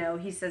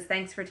 He says,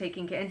 thanks for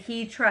taking care. And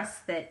he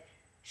trusts that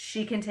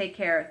she can take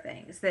care of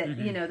things, that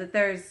that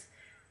there's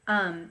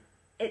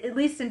at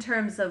least in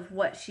terms of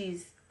what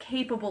she's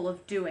capable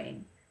of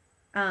doing,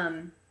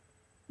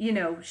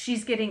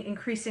 she's getting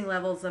increasing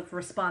levels of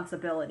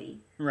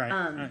responsibility, right.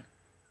 right.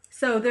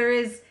 So there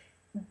is,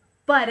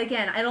 but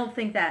again, I don't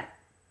think that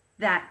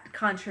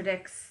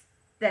contradicts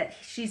that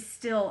she's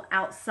still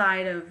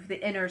outside of the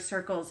inner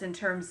circles in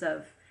terms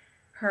of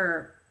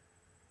her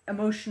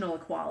emotional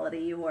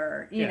equality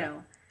or you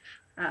know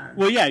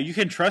well, yeah, you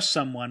can trust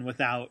someone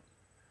without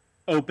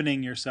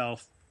opening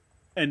yourself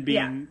and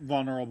being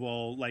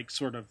vulnerable, like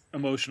sort of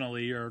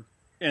emotionally or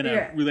in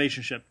a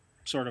relationship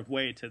sort of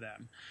way to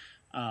them.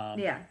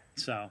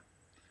 So,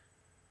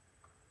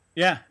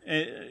 yeah,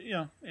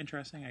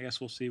 interesting. I guess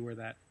we'll see where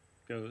that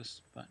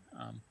goes. But,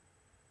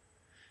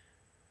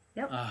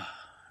 yep.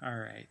 All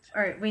right.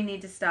 All right, we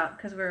need to stop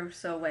because we're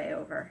so way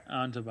over.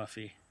 On to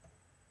Buffy.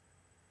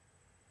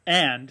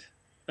 And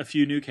a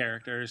few new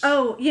characters.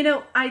 Oh,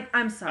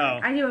 I'm sorry. Oh.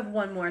 I do have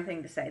one more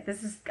thing to say.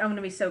 I'm going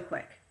to be so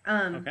quick.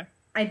 Okay.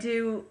 I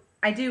do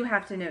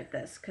have to note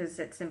this because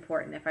it's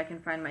important if I can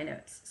find my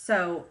notes.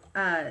 So,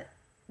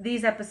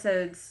 these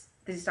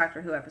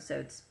Doctor Who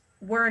episodes,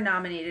 were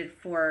nominated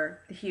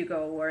for the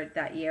Hugo Award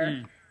that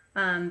year.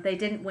 They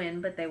didn't win,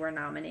 but they were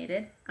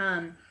nominated.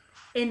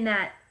 In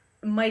that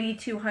Mighty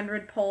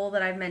 200 poll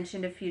that I've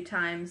mentioned a few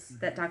times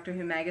that Doctor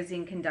Who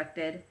Magazine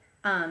conducted,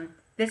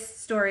 this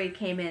story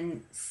came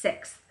in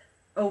 6th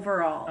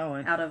overall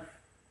out of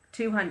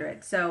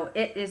 200. So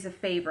it is a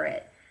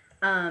favorite.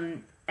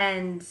 And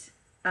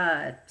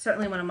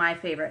certainly one of my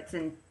favorites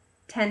and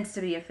tends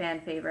to be a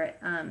fan favorite.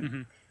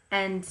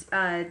 And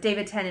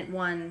David Tennant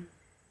won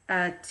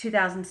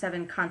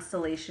 2007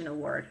 Constellation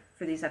Award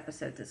for these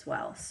episodes as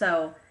well.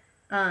 So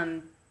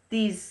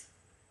these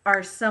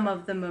are some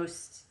of the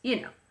most,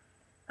 in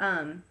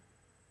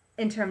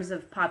terms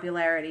of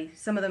popularity,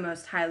 some of the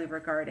most highly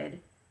regarded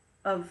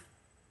of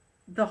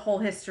the whole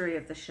history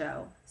of the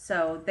show.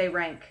 So they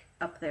rank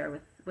up there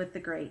with the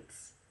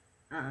greats.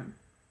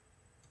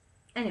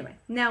 Anyway,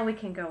 now we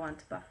can go on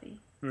to Buffy.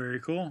 Very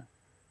cool.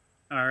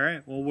 All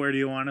right. Well, where do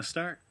you want to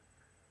start?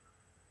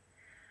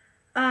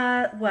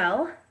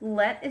 Well,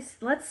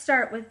 let's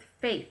start with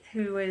Faith,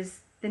 who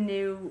is the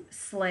new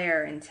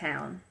Slayer in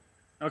town.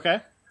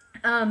 Okay.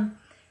 And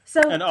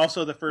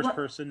also the first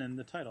person in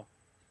the title.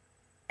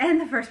 And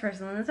the first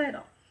person in the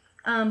title.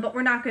 But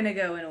we're not going to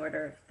go in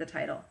order of the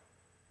title.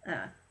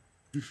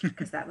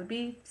 Because that would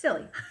be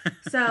silly.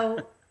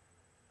 So...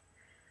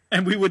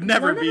 And we would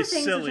never be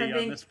silly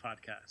on this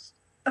podcast.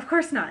 Of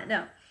course not,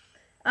 no.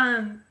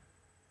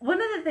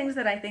 One of the things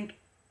that I think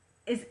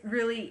is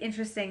really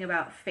interesting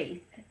about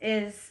Faith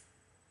is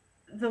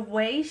the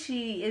way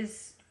she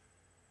is,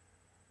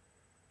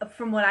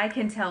 from what I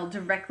can tell,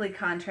 directly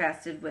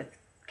contrasted with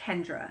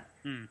Kendra.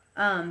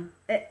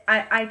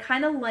 I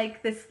kind of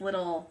like this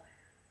little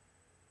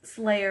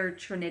Slayer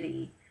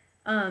trinity,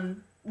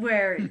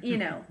 where,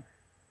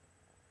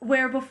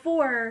 where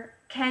before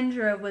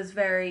Kendra was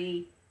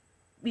very...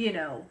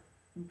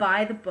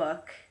 by the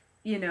book,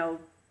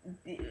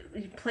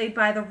 played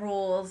by the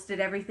rules, did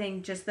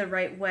everything just the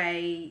right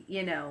way,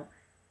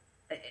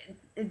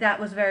 that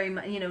was very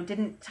much,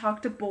 didn't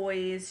talk to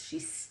boys, she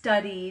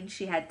studied,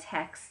 she had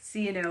texts,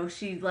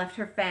 she left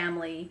her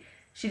family,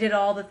 she did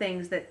all the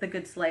things that the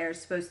good Slayer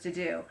is supposed to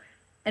do.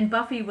 And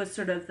Buffy was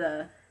sort of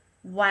the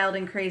wild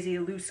and crazy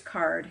loose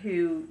card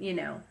who,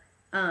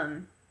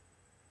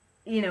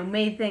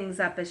 made things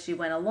up as she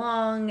went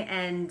along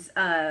and,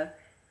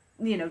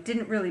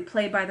 didn't really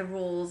play by the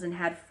rules and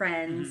had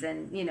friends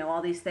Mm-hmm. and,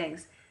 all these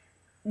things.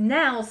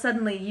 Now,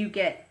 suddenly, you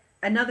get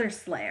another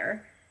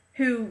Slayer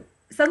who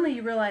suddenly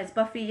you realize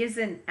Buffy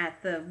isn't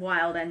at the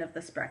wild end of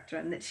the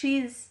spectrum, that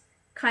she's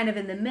kind of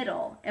in the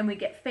middle. And we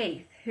get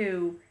Faith,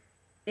 who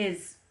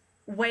is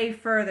way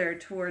further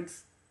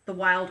towards the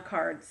wild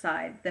card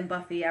side than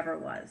Buffy ever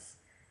was.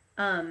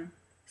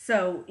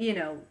 So,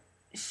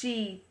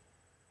 she,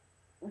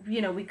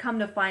 we come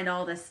to find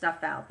all this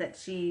stuff out that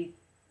she,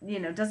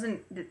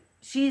 doesn't,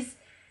 she's,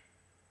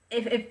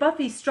 if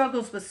Buffy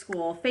struggles with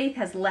school, Faith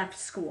has left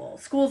school.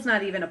 School's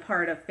not even a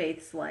part of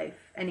Faith's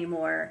life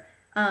anymore.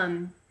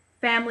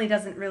 Family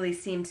doesn't really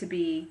seem to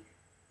be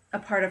a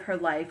part of her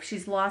life.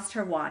 She's lost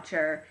her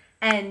Watcher.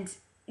 And,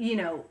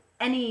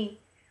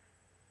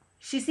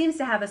 she seems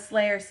to have a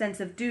Slayer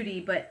sense of duty,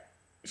 but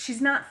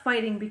she's not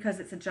fighting because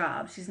it's a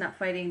job. She's not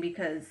fighting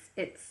because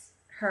it's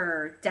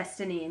her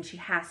destiny and she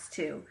has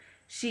to.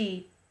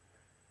 She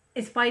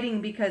is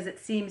fighting because it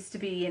seems to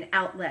be an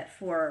outlet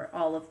for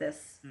all of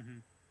this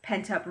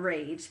pent up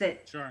rage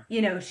that Sure.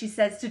 She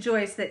says to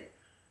Joyce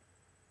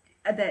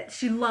that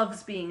she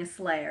loves being a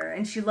Slayer,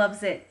 and she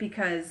loves it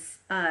because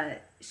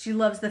she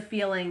loves the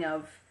feeling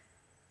of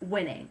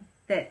winning,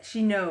 that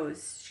she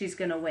knows she's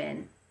going to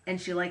win, and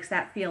she likes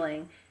that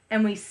feeling.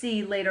 And we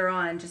see later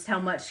on just how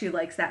much she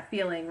likes that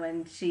feeling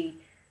when she,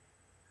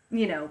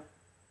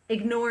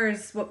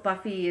 ignores what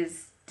Buffy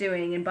is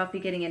doing and Buffy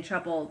getting in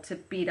trouble to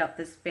beat up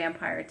this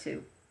vampire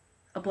to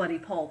a bloody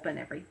pulp and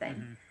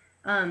everything.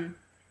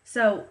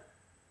 So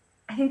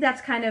I think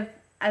that's kind of,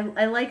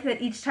 I like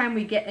that each time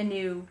we get a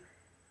new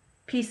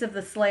piece of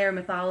the Slayer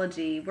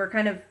mythology, we're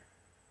kind of,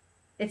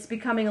 it's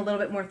becoming a little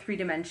bit more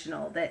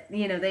three-dimensional, that,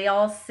 they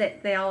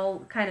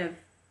all kind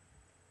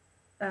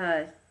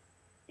of,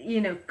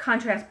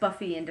 contrast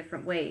Buffy in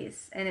different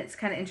ways. And it's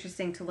kind of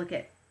interesting to look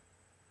at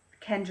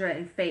Kendra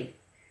and Faith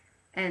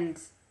and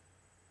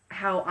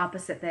how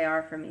opposite they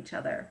are from each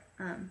other.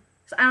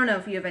 So I don't know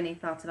if you have any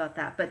thoughts about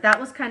that, but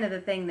that was kind of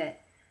the thing that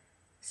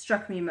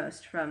struck me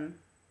most from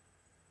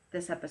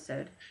this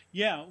episode.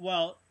 Yeah,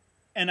 well,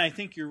 and I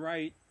think you're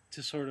right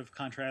to sort of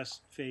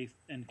contrast Faith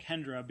and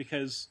Kendra,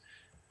 because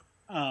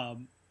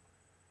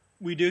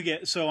we do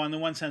get, so on the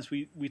one sense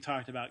we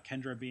talked about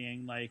Kendra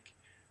being like,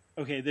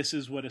 okay, this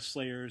is what a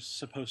Slayer's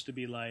supposed to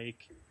be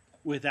like,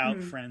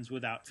 without friends,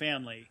 without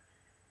family.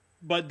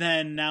 But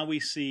then now we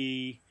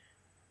see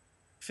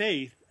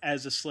Faith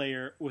as a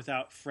Slayer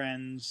without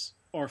friends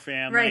or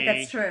family. Right,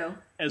 that's true.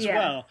 As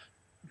well,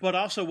 but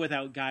also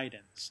without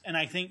guidance. And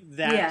I think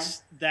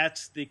that's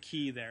the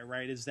key there,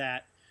 right? Is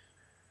that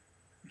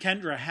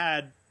Kendra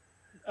had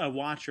a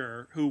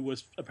Watcher who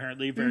was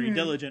apparently very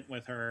diligent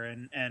with her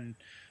and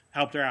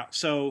helped her out.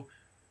 So,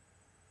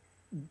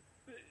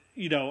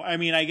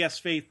 I guess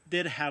Faith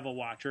did have a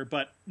Watcher,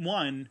 but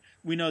one,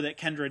 we know that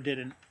Kendra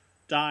didn't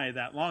die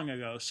that long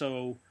ago.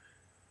 So,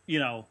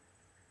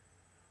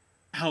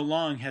 how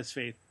long has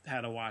Faith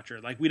had a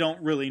Watcher? Like, we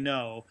don't really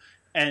know.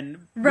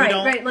 And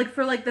right, like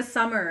for like the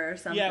summer or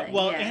something. Yeah,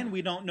 well, and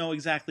we don't know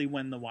exactly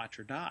when the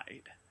Watcher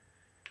died.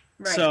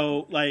 Right.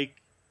 So, like,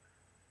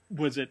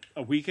 was it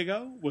a week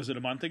ago? Was it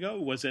a month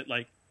ago? Was it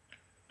like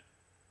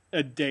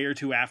a day or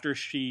two after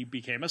she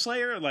became a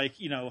Slayer? Like,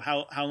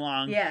 how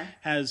long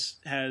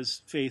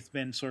has Faith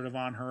been sort of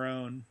on her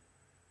own,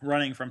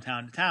 running from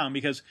town to town?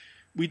 Because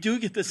we do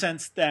get the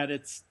sense that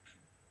it's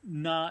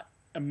not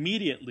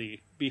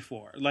immediately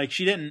before. Like,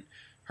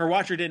 her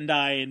Watcher didn't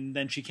die and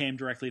then she came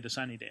directly to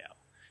Sunnydale.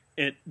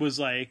 It was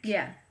like,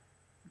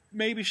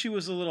 maybe she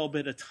was a little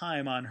bit of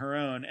time on her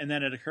own, and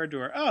then it occurred to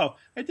her, oh,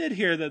 I did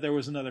hear that there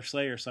was another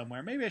Slayer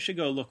somewhere. Maybe I should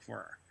go look for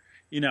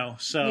her.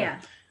 So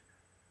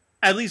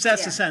at least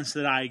that's the sense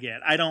that I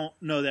get. I don't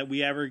know that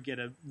we ever get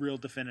a real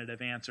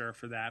definitive answer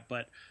for that,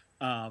 but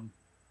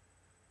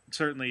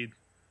certainly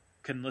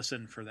can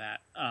listen for that,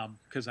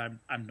 because I'm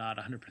not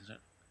 100%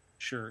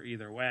 sure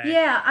either way.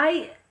 Yeah,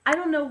 I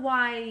don't know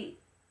why.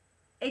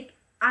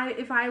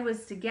 If I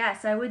was to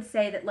guess, I would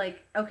say that,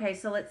 like, okay,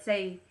 so let's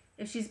say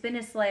if she's been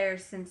a Slayer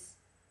since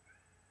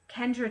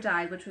Kendra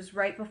died, which was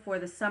right before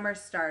the summer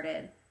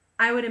started,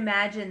 I would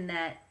imagine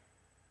that,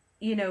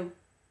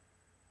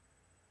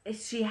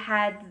 if she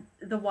had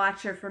the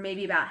Watcher for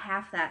maybe about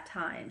half that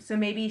time. So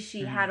maybe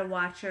she had a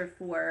Watcher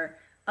for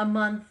a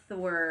month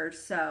or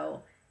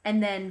so,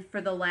 and then for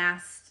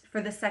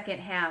the second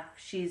half,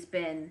 she's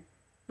been,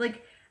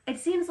 like, it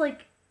seems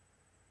like,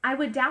 I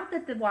would doubt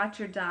that the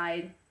Watcher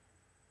died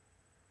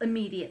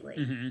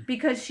immediately,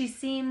 because she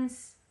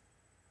seems,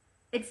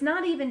 it's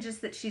not even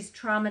just that she's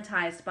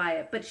traumatized by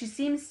it, but she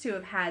seems to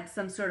have had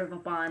some sort of a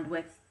bond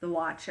with the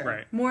Watcher,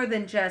 right. More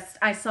than just,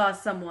 I saw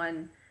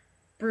someone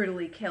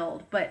brutally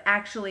killed, but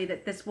actually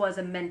that this was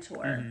a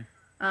mentor.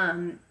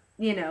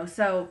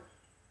 So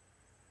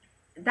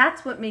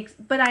that's what makes,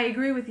 but I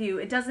agree with you,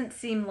 it doesn't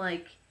seem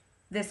like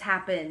this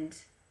happened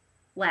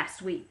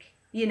last week.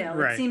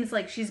 Right. It seems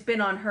like she's been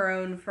on her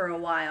own for a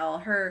while.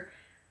 Her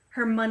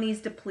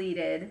money's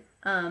depleted,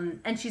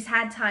 and she's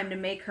had time to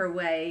make her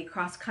way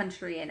cross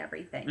country and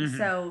everything.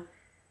 So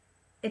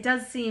it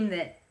does seem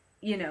that,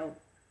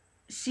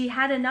 she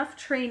had enough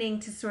training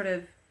to sort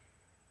of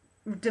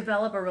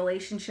develop a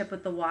relationship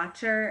with the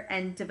Watcher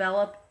and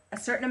develop a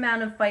certain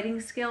amount of fighting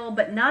skill,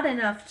 but not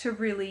enough to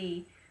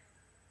really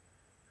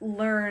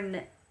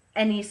learn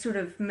any sort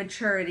of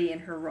maturity in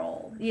her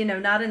role. You know,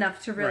 not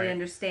enough to really Right.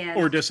 understand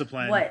Or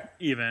discipline, what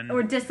even.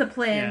 or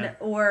discipline Yeah.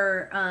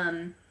 or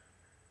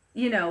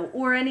you know,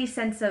 or any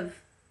sense of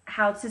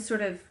how to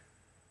sort of,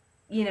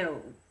 you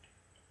know,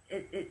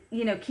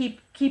 you know,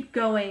 keep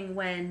going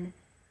when,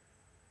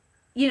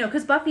 you know,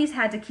 because Buffy's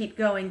had to keep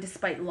going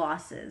despite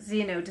losses,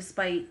 you know,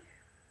 despite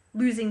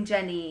losing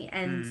Jenny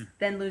and Mm.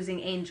 then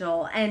losing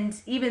Angel.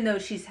 And even though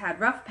she's had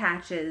rough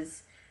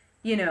patches,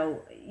 you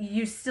know,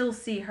 you still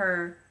see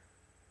her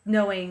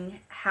knowing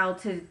how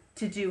to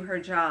do her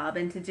job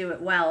and to do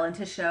it well and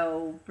to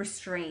show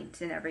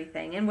restraint and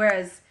everything. And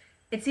whereas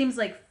it seems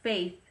like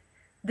Faith,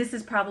 this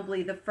is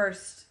probably the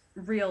first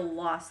real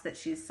loss that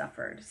she's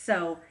suffered.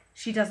 So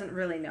she doesn't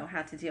really know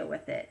how to deal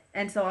with it.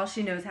 And so all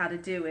she knows how to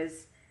do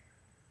is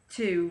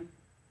to,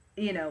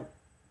 you know,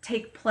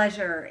 take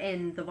pleasure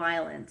in the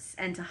violence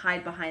and to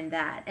hide behind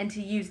that and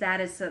to use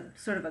that as a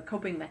sort of a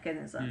coping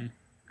mechanism.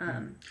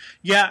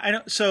 Yeah, I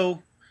don't.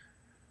 So,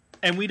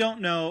 and we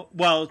don't know.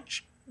 Well,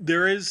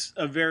 there is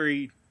a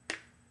very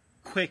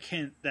quick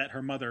hint that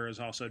her mother is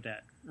also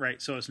dead,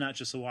 right? So it's not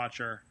just the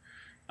Watcher.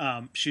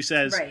 She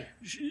says, Right.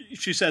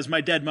 she says,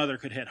 "My dead mother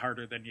could hit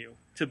harder than you,"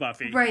 to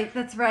Buffy. Right,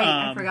 that's right.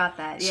 I forgot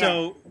that. Yeah.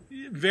 So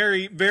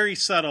very, very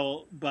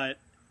subtle, but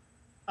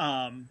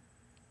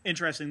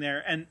interesting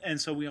there. And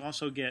so we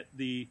also get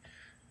the,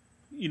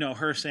 you know,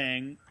 her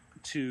saying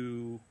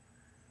to,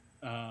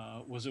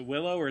 was it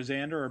Willow or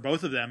Xander or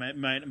both of them? It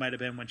might have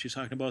been when she's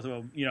talking to both of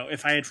them. You know,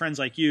 if I had friends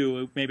like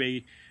you,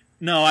 maybe,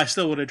 no, I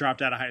still would have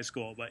dropped out of high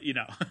school, but you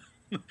know,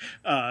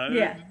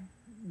 yeah.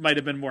 might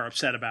have been more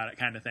upset about it,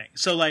 kind of thing.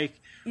 So like,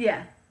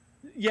 Yeah.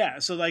 yeah,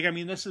 so like, I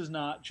mean, this is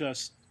not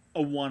just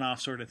a one-off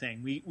sort of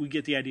thing. We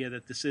get the idea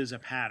that this is a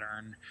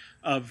pattern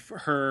of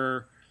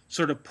her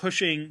sort of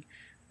pushing,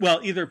 well,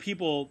 either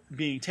people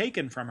being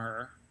taken from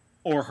her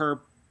or her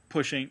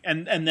pushing,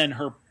 and then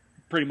her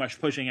pretty much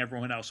pushing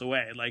everyone else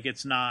away. Like,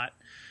 it's not,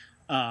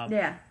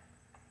 Yeah.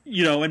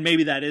 you know, and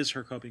maybe that is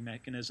her coping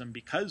mechanism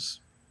because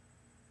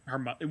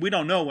we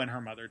don't know when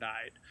her mother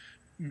died.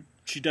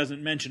 She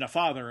doesn't mention a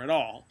father at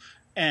all.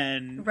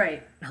 And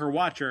Right. her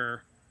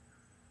Watcher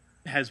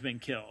has been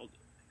killed.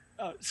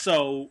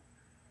 So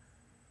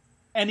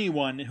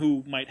anyone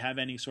who might have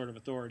any sort of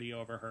authority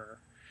over her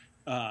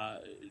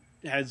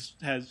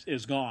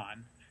is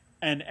gone,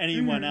 and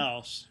anyone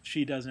else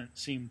she doesn't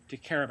seem to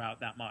care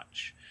about that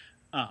much,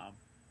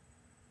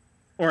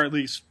 or at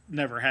least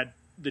never had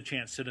the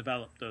chance to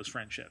develop those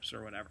friendships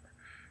or whatever.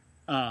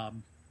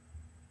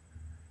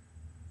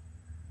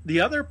 The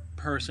other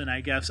person,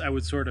 I guess, I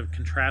would sort of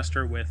contrast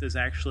her with is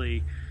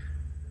actually,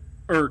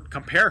 or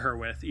compare her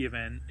with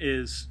even,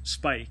 is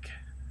Spike.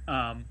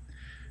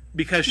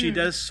 Because she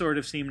does sort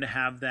of seem to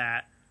have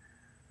that,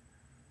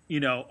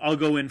 you know, I'll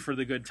go in for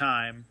the good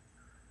time,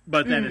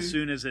 but then as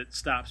soon as it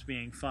stops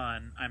being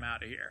fun, I'm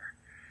out of here.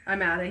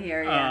 I'm out of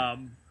here, yeah.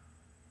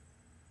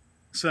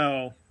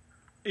 So,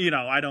 you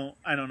know, I don't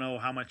know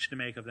how much to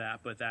make of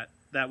that, but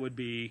that would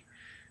be,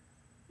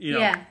 you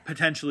know,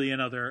 potentially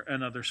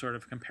another sort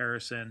of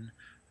comparison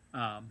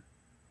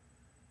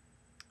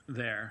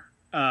there.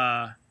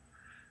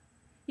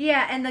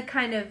 Yeah, and the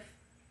kind of,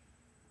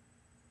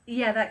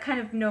 that kind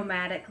of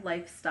nomadic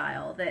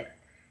lifestyle that,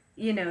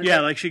 you know.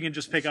 Yeah, like she can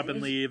just pick up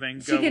and leave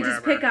and go wherever. She can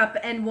just pick up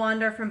and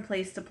wander from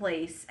place to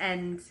place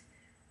and,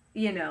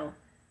 you know,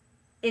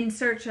 in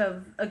search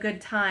of a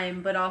good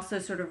time, but also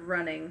sort of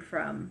running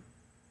from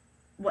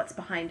what's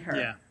behind her.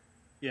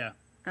 Yeah.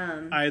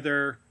 Yeah.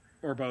 Either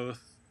or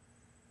both,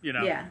 you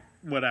know,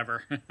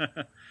 whatever.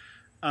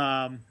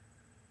 And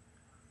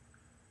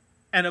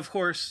of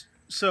course,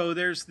 so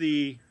there's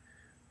the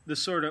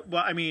sort of,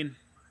 well, I mean,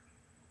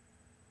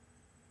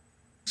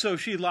 so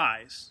she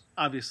lies,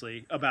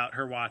 obviously, about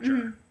her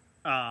Watcher.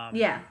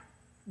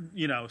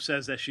 You know,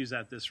 says that she's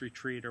at this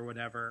retreat or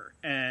whatever.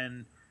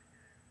 And,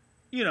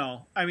 you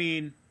know, I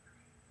mean,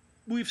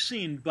 we've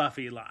seen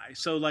Buffy lie.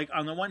 So, like,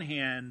 on the one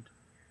hand,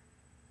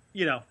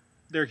 you know,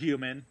 they're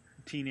human,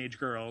 teenage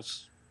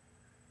girls,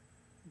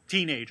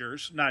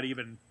 teenagers, not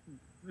even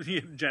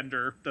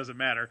gender, doesn't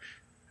matter.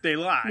 They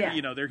lie. Yeah.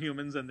 You know, they're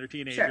humans and they're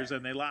teenagers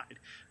and they lied.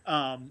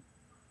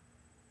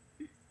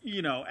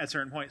 You know, at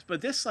certain points.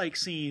 But this, like,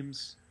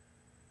 seems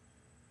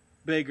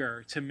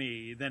bigger to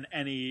me than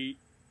any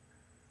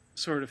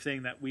sort of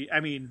thing that I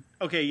mean,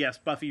 okay, yes,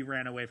 Buffy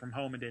ran away from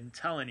home and didn't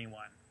tell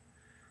anyone.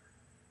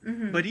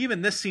 But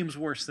even this seems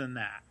worse than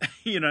that.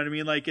 You know what I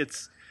mean? Like,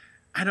 it's,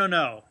 I don't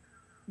know.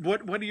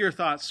 What are your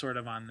thoughts sort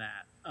of on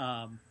that?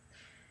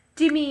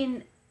 Do you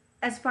mean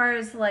as far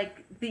as,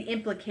 like, the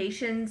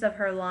implications of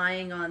her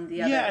lying on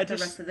the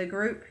rest of the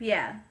group?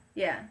 Yeah.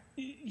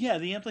 Yeah,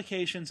 the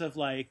implications of,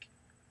 like,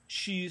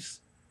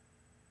 she's,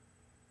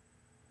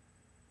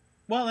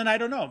 well, and I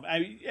don't know,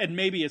 and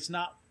maybe it's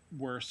not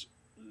worse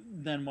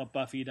than what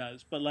Buffy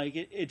does, but, like,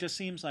 it just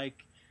seems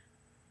like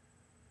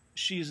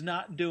she's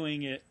not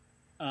doing it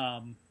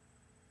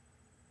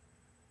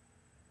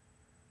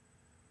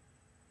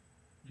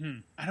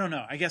I don't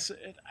know. I guess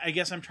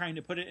I'm trying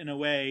to put it in a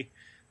way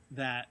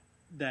that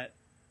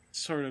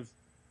sort of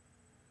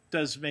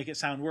does make it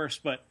sound worse,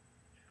 but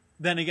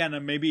then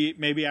again,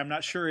 maybe I'm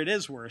not sure it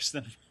is worse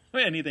than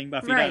anything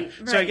Buffy does.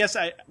 So I guess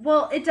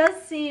well, it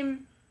does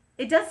seem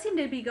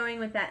to be going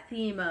with that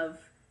theme of,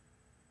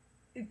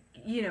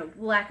 you know,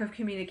 lack of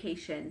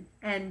communication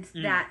and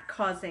that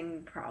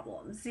causing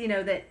problems. You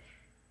know, that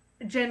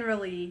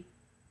generally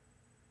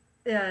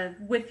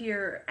with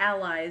your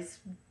allies,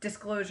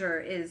 disclosure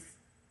is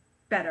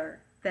better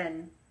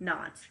than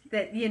not.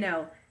 That, you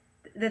know,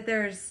 that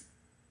there's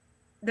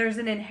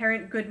an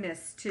inherent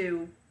goodness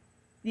to,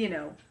 you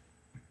know,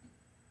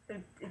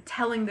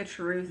 telling the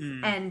truth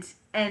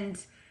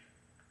and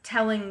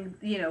telling,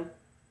 you know,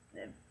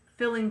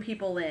 filling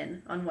people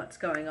in on what's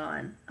going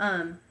on.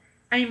 I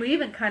mean, we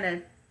even kind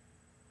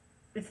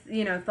of,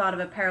 you know, thought of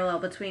a parallel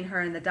between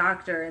her and the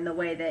Doctor in the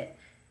way that,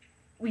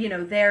 you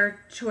know, their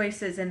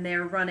choices and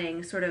their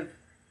running sort of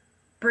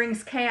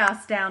brings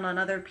chaos down on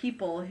other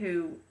people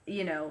who,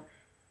 you know,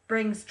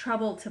 brings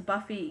trouble to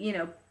Buffy. You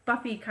know,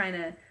 Buffy kind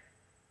of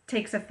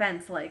takes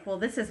offense, like, well,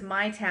 this is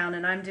my town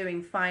and I'm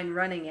doing fine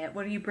running it.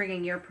 What are you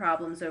bringing your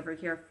problems over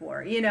here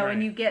for? You know,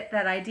 and you get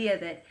that idea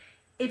that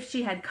if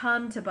she had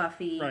come to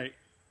Buffy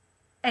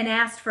and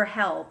asked for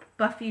help,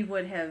 Buffy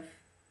would have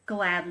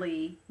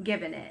gladly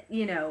given it.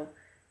 You know,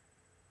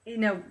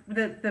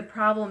 the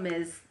problem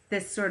is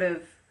this sort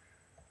of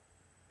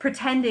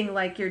pretending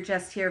like you're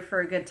just here for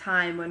a good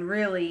time when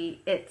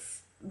really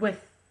it's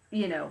with,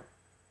 you know,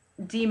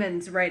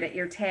 demons right at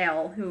your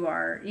tail who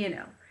are, you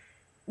know,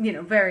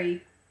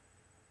 very,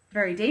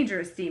 very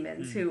dangerous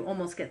demons who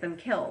almost get them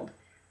killed.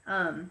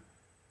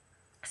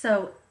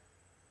 So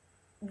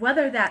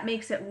whether that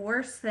makes it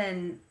worse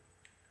than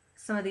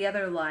some of the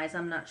other lies,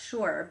 I'm not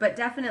sure, but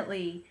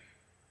definitely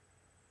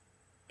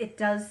it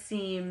does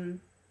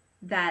seem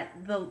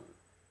that the,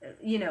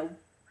 you know,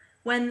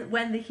 when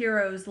the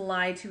heroes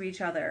lie to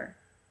each other,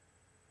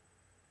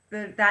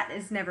 that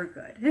is never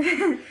good.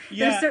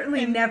 There's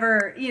certainly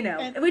never, you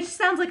know, which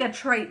sounds like a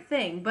trite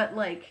thing, but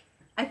like,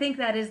 I think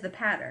that is the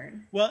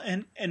pattern. Well,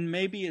 and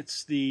maybe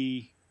it's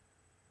the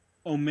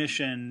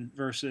omission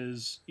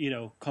versus, you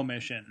know,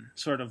 commission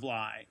sort of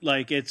lie.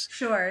 Like it's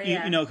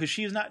you know, because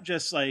she's not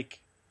just like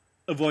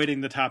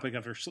avoiding the topic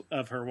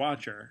of her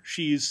watcher.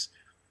 She's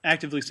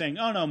actively saying,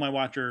 "Oh no, my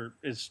watcher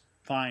is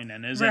fine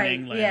and is in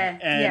England."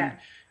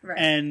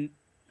 And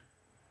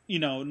you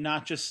know,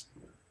 not just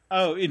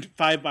in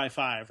 5 by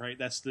 5, right?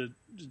 That's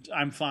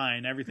I'm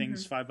fine.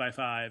 Everything's 5 by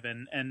 5,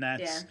 and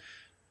that's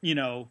you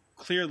know,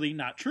 clearly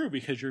not true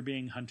because you're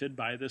being hunted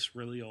by this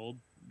really old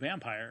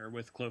vampire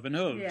with cloven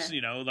hooves.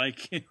 You know,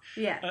 like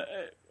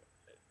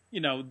you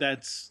know,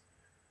 that's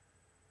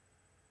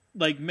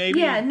like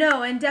maybe and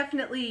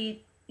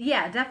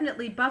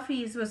definitely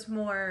Buffy's was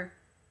more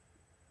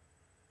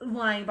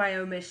lying by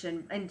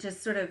omission and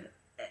just sort of,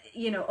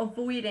 you know,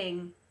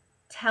 avoiding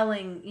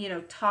telling, you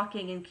know,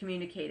 talking and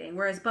communicating,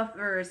 whereas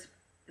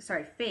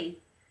Faith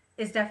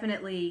is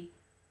definitely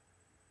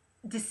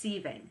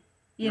deceiving,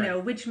 you know,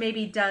 which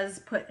maybe does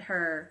put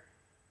her,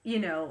 you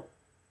know,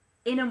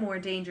 in a more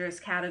dangerous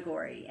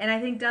category. And I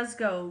think does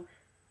go,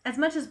 as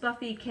much as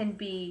Buffy can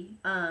be,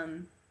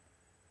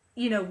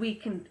 you know, we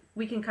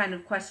can kind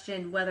of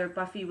question whether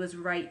Buffy was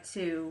right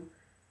to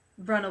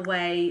run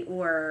away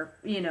or,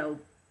 you know,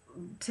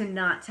 to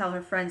not tell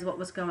her friends what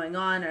was going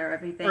on or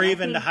everything. Or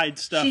even to hide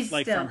stuff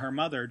like from her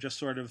mother, just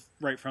sort of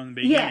right from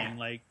the beginning.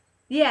 Like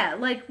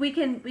we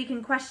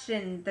can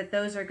question that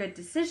those are good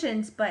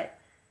decisions, but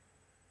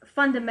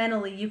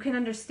fundamentally you can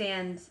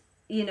understand,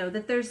 you know,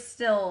 that there's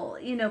still,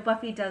 you know,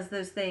 Buffy does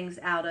those things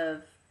out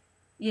of,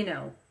 you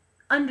know,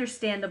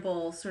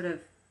 understandable sort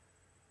of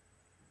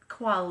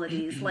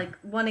qualities, like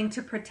wanting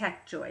to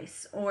protect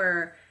Joyce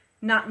or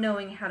not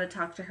knowing how to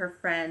talk to her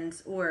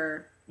friends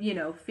or, you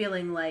know,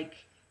 feeling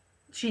like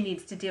she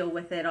needs to deal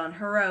with it on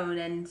her own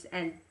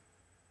and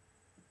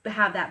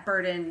have that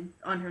burden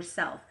on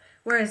herself.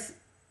 Whereas,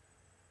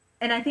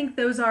 and I think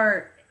those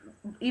are,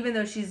 even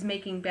though she's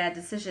making bad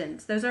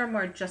decisions, those are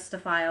more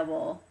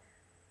justifiable,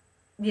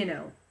 you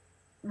know,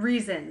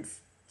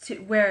 reasons to,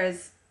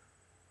 whereas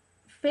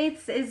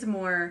Faith's is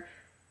more,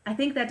 I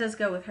think that does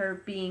go with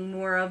her being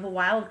more of a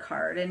wild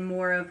card and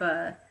more of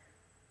a,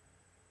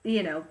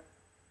 you know,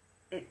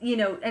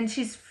 and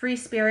she's free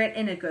spirit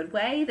in a good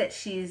way, that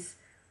she's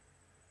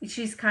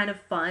kind of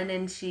fun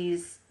and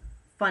she's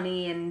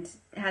funny and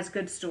has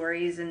good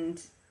stories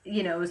and,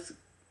 you know, is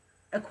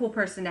a cool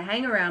person to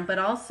hang around, but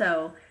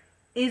also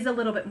is a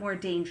little bit more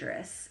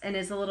dangerous and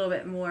is a little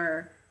bit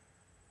more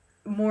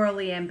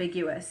morally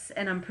ambiguous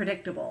and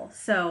unpredictable.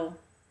 So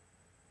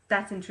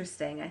that's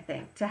interesting, I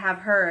think, to have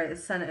her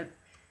as son of,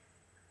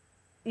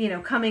 you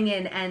know, coming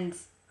in and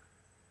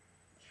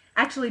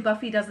actually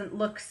Buffy doesn't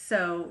look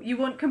so, you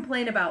won't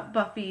complain about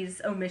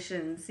Buffy's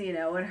omissions, you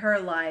know, and her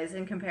lies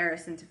in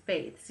comparison to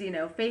Faith's. You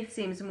know, Faith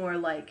seems more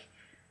like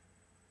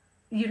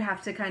you'd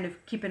have to kind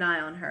of keep an eye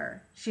on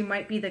her. She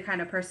might be the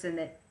kind of person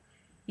that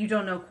you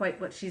don't know quite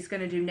what she's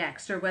going to do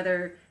next or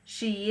whether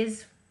she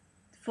is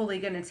fully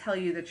going to tell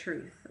you the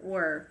truth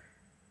or,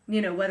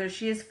 whether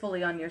she is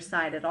fully on your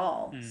side at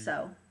all.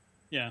 So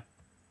Yeah.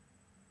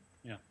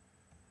 Yeah.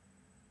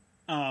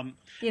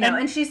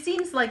 and she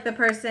seems like the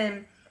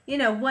person,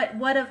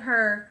 what of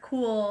her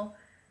cool,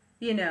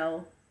 you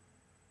know,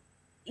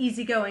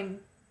 easygoing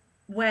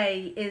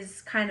way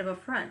is kind of a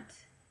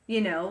front.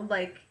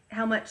 Like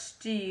how much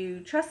do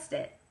you trust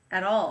it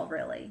at all,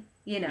 really?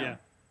 Yeah.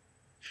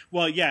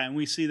 Well, yeah, and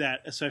we see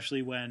that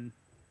especially when,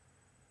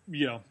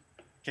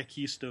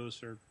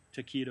 Kakistos or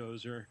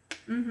Taquitos or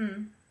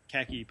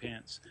khaki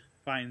pants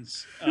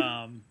finds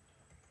her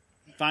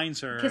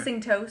kissing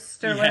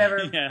toast or whatever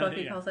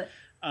Buffy yeah. calls it.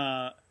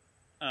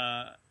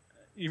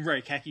 You're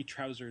right. Khaki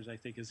trousers, I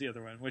think, is the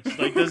other one, which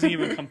like doesn't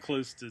even come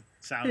close to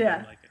sounding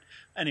like it.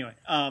 Anyway,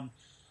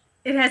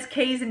 it has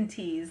K's and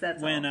T's.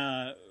 That's when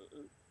all.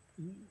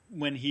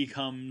 When he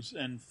comes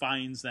and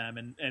finds them,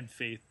 and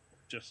Faith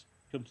just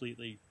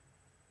completely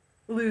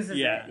loses it.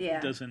 Yeah,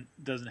 doesn't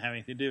have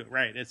anything to do.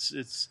 Right.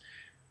 It's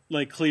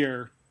like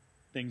clear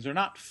things are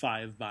not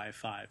 5 by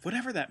 5,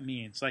 whatever that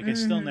means. Like I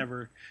still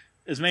never,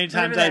 as many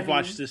times I've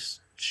watched this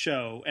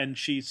show, and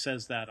she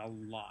says that a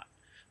lot.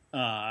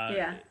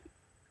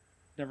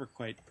 Never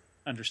quite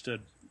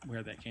understood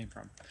where that came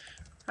from.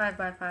 5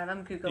 by 5.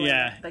 I'm googling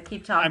it, but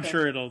keep talking.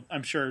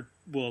 I'm sure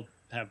we'll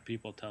have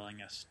people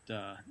telling us,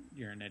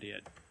 "You're an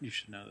idiot. You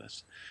should know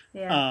this."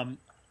 Yeah.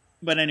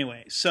 But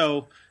anyway,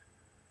 so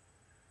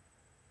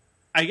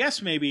I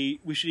guess maybe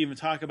we should even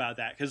talk about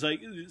that because,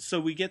 so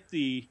we get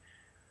the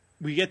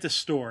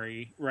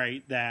story,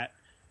 right, that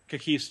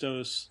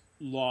Kakistos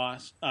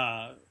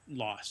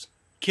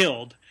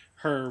killed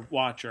her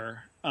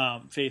watcher,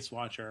 Faith's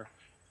watcher,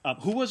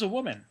 who was a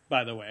woman,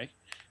 by the way.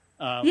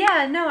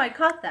 I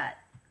caught that.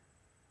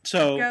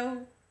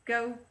 So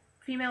go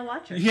female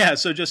watcher. Yeah,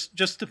 so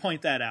just to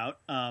point that out,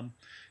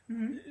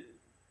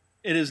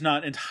 it is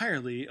not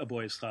entirely a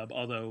boys' club,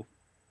 although,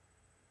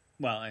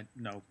 well,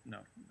 no.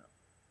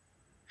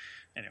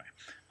 Anyway,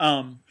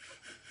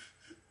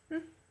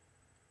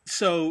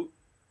 so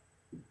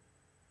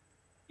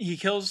he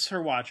kills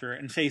her watcher,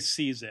 and Faith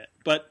sees it,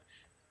 but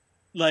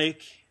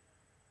like,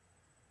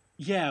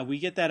 yeah, we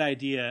get that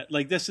idea.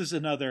 Like, this is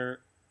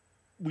another.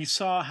 We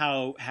saw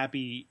how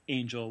happy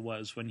Angel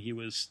was when he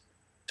was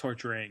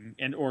torturing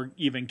or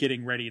even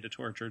getting ready to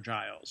torture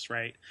Giles,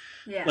 right?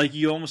 Yeah. Like,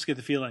 you almost get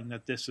the feeling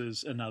that this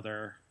is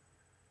another,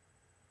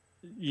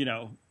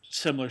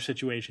 similar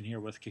situation here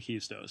with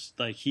Kakistos.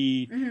 Like,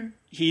 he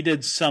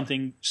did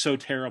something so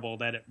terrible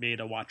that it made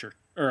a watcher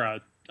or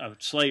a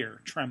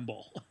slayer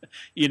tremble,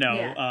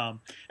 Yeah.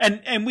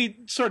 And we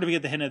sort of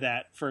get the hint of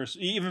that first,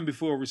 even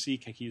before we see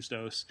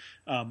Kakistos,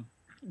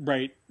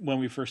 right when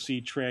we first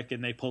see Trick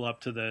and they pull up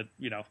to the,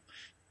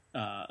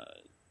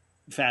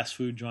 fast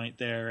food joint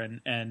there,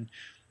 and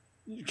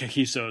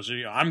Kakistos,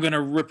 I'm going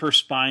to rip her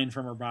spine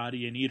from her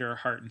body and eat her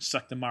heart and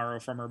suck the marrow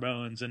from her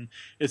bones. And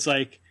it's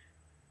like,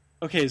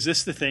 okay, is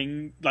this the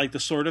thing, like the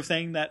sort of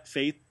thing that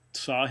Faith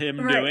saw him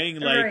doing?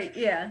 Like,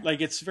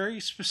 like it's very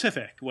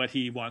specific what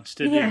he wants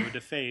to do to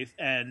Faith.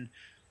 And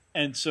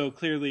so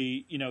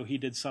clearly, he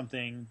did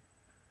something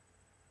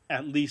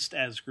at least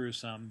as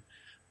gruesome,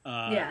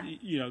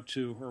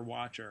 to her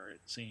watcher,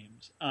 it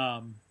seems.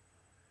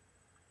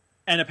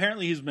 And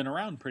apparently he's been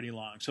around pretty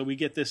long. So we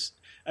get this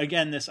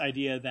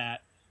idea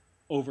that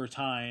over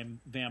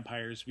time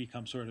vampires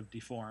become sort of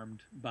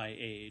deformed by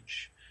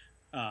age,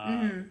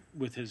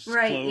 with his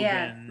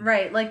clothing.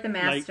 Right, like the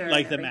Master.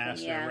 Like the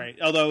Master, right.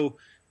 Although,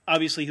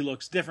 obviously he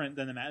looks different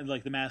than the Master.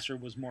 Like the Master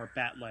was more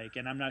bat-like,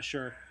 and I'm not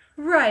sure.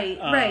 Right.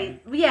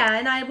 Yeah,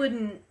 and I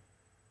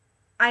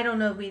don't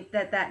know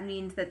that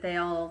means that they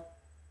all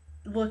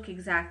look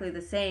exactly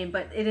the same,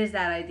 but it is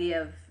that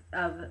idea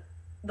of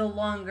the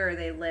longer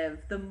they live,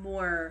 the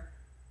more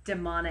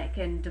demonic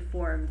and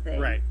deformed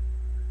they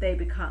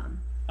become.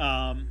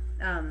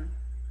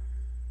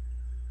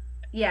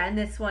 Yeah, and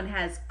this one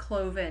has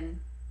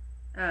cloven,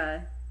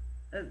 hooved,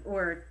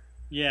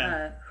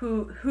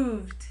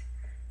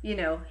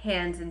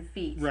 hands and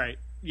feet. Right.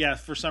 Yeah.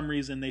 For some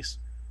reason, they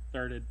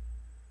started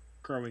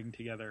growing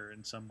together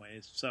in some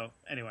ways. So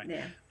anyway.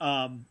 Yeah.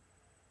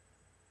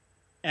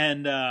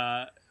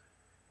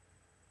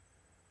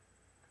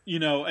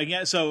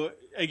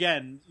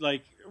 Again,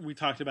 like we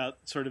talked about,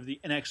 sort of the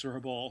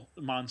inexorable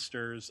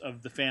monsters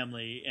of the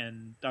family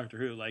in Doctor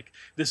Who. Like,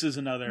 this is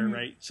another,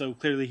 right? So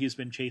clearly he's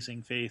been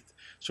chasing Faith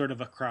sort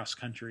of across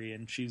country,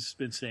 and she's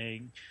been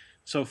staying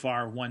so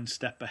far one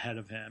step ahead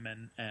of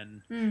him.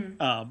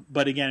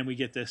 But again, we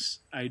get this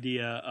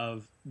idea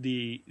of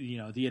the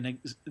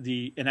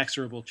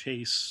inexorable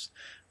chase,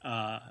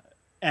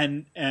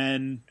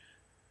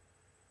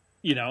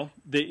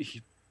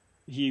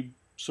 he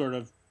sort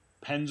of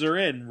pens her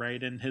in,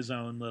 right, in his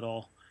own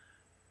little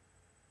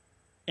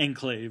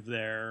enclave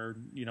there,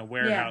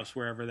 warehouse,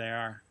 wherever they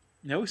are.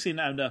 They always seem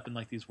to end up in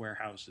like these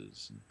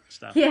warehouses and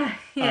stuff. Yeah.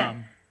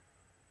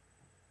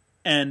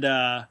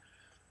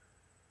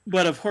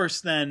 But of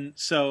course, then,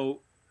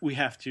 so we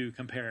have to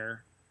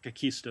compare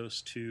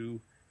Kakistos to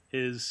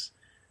his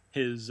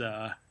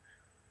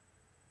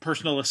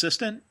personal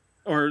assistant,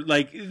 or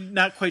like,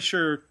 not quite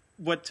sure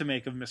what to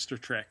make of Mr.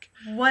 Trick.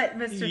 What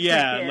Mr.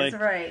 Yeah, Trick is,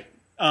 like, right.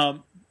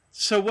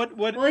 So what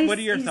Well, what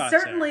are your he's thoughts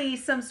certainly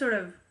some sort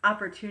of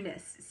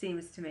opportunist, it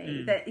seems to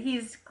me. there? That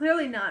he's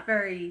clearly not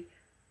very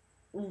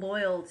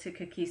loyal to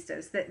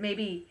Kakistos, that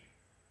maybe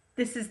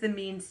this is the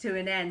means to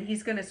an end.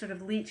 He's going to sort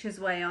of leech his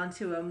way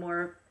onto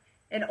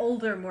an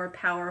older, more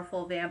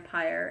powerful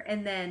vampire,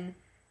 and then,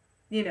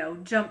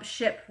 jump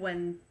ship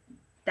when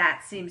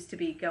that seems to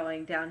be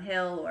going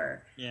downhill,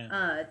 or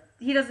Yeah.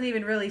 he doesn't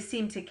even really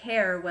seem to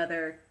care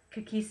whether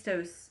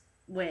Kakistos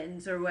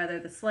wins or whether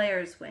the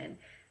Slayers win.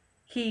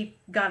 He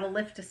got a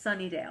lift to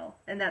Sunnydale,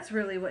 and that's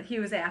really what he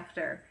was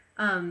after.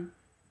 And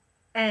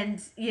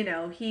it's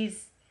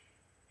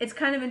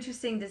kind of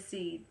interesting to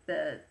see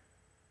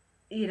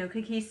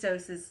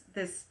Kakistos is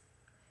this,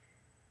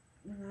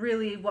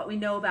 really what we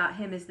know about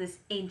him is this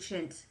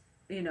ancient,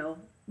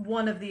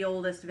 one of the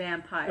oldest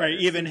vampires. Right,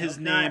 even his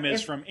name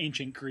is from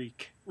ancient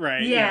Greek,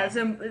 right? Yeah,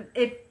 so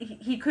if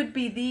he could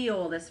be the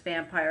oldest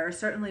vampire, or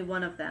certainly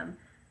one of them.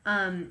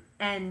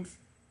 And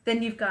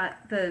then you've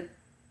got the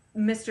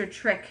Mr.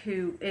 Trick,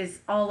 who is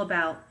all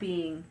about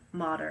being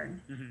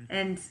modern,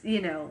 and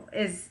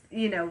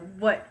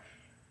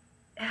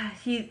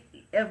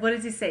what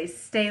does he say?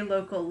 Stay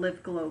local,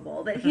 live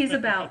global. That he's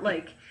about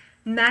like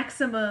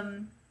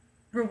maximum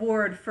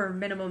reward for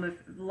minimum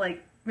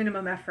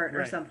effort, or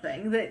Right.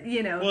 something. That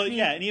Well,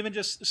 yeah, and even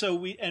just so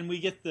we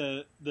get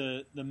the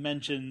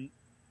mention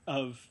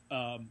of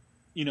how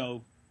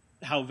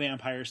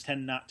vampires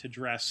tend not to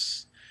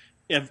dress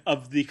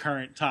of the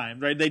current time,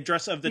 right? They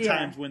dress of the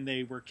times when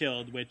they were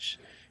killed, which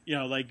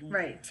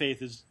Right.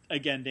 Faith is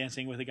again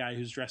dancing with a guy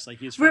who's dressed like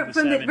he's from the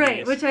 70s.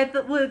 Right, which I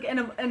thought look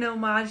an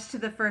homage to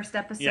the first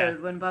episode, Yeah.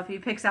 when Buffy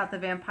picks out the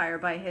vampire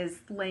by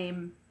his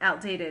lame,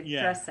 outdated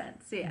dress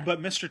sense. Yeah,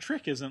 But Mr.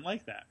 Trick isn't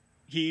like that.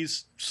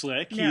 He's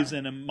slick. No. He's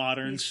in a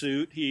modern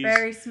suit. He's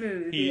very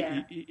smooth.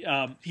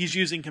 he's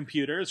using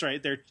computers,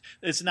 right?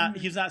 He's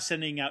not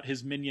sending out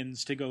his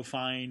minions to go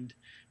find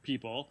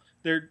people.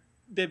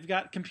 They've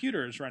got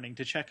computers running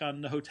to check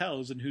on the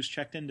hotels and who's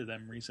checked into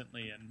them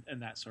recently,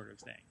 and that sort of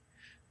thing.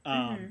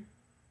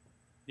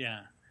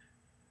 Yeah.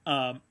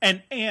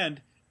 And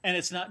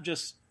it's not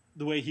just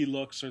the way he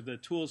looks or the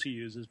tools he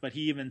uses, but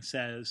he even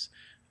says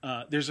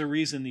there's a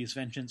reason these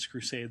vengeance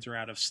crusades are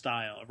out of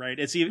style, right?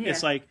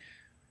 It's like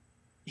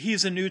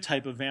he's a new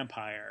type of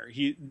vampire.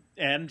 He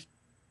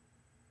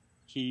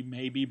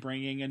may be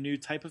bringing a new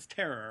type of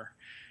terror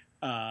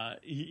to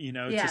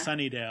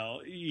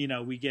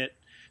Sunnydale. We get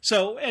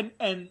so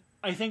and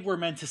I think we're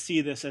meant to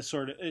see this as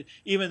sort of,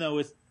 even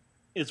though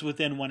it's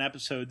within one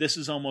episode, this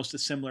is almost a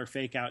similar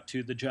fake out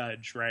to The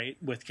Judge, right?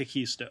 With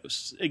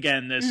Kakistos.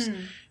 Again, this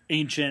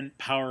ancient,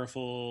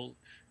 powerful,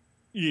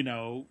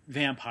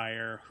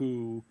 vampire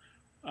who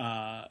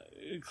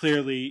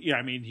clearly,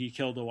 he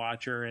killed a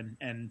Watcher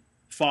and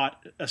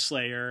fought a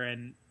Slayer,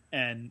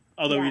 and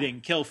although he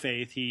didn't kill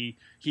Faith, he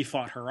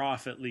fought her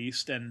off at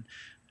least, and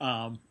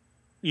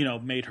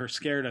made her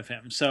scared of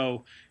him.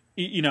 So,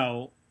 he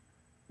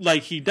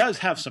does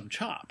have some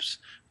chops,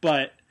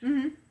 but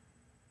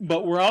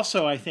we're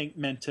also, I think,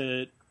 meant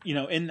to,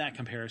 in that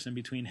comparison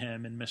between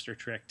him and Mr.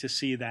 Trick, to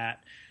see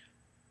that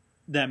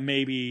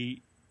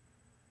maybe,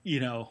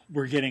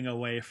 we're getting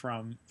away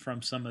from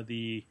some of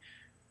the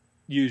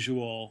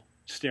usual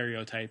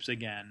stereotypes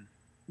again,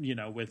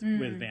 with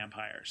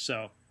vampires.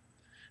 So,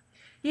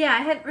 yeah, I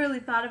hadn't really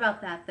thought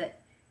about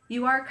that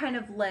you are kind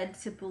of led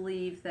to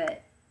believe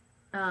that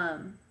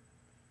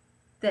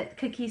that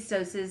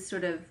Kakistos is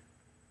sort of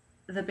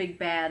the big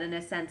bad in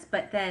a sense,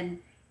 but then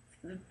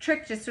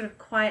Trick just sort of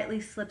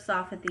quietly slips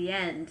off at the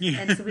end,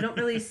 and so we don't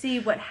really see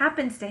what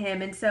happens to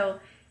him, and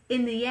so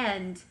in the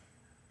end,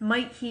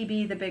 might he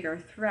be the bigger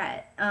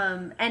threat?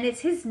 And it's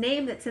his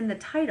name that's in the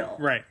title,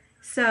 right?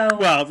 So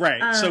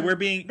so we're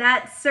being,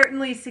 that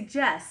certainly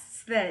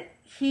suggests that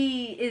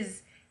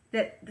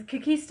that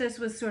Kakistos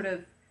was sort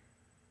of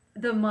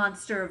the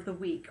monster of the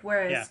week,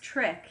 whereas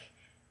Trick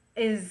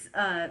is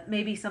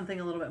maybe something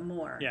a little bit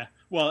more. Yeah,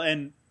 well,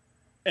 and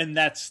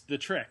that's the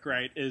trick,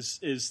 right? Is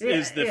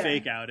the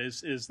fake out?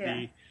 Is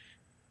the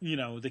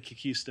the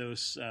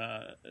Kakistos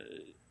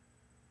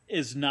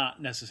is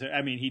not necessary.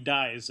 I mean, he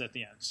dies at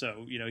the end,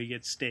 so he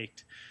gets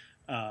staked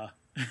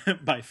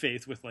by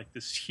Faith with like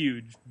this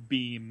huge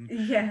beam.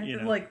 Yeah,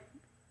 like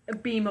a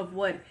beam of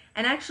wood.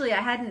 And actually,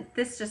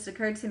 this just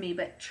occurred to me,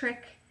 but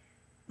Trick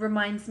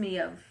reminds me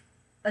of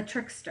a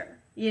trickster,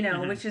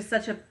 which is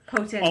such a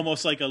potent,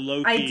 almost like a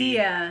Loki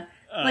idea.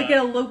 Like a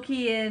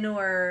Lokian,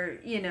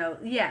 or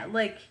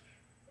like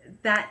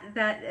that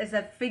as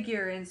a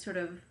figure in sort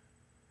of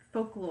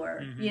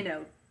folklore,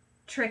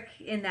 Trick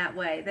in that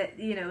way, that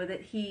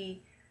that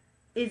he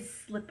is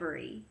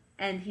slippery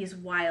and he's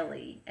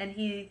wily, and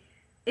he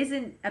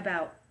isn't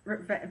about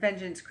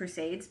vengeance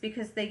crusades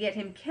because they get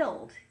him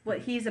killed.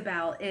 What he's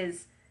about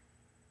is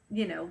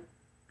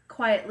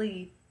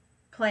quietly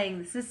playing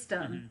the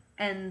system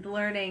and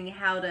learning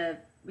how to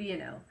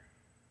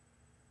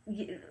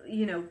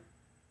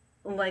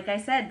like I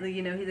said,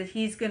 that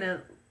he's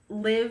gonna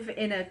live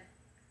in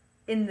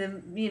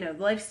the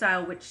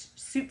lifestyle which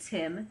suits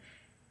him,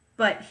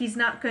 but he's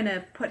not going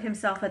to put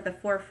himself at the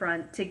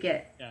forefront to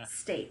get Yeah.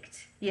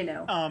 staked, you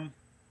know.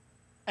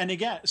 And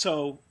again,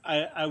 so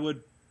I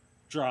would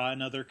draw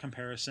another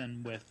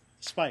comparison with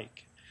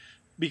Spike,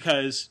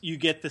 because you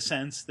get the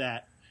sense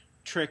that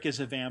Trick is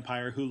a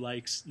vampire who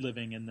likes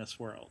living in this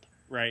world,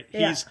 right?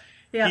 Yeah.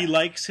 Yeah. He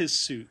likes his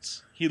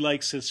suits. He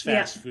likes his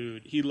fast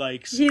food. He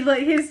likes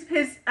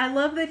his I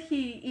love that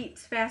he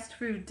eats fast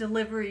food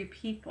delivery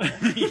people.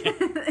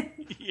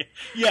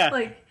 yeah.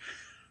 Like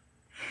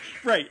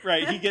right.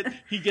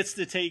 He gets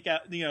to take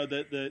out, you know,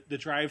 the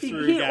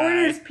drive-through he guy.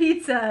 orders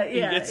pizza.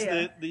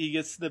 Yeah. He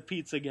gets the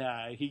pizza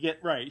guy.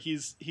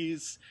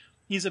 He's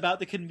about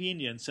the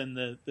convenience and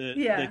the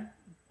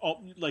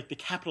like the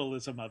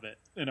capitalism of it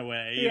in a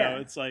way. You know,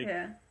 it's like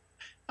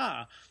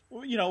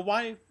you know,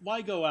 why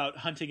go out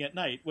hunting at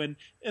night when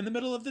in the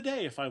middle of the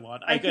day, if I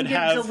want, I can could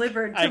get have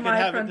delivered I to can my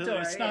have front it.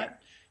 door. It's not.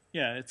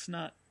 Yeah, it's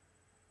not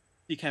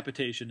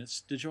decapitation.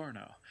 It's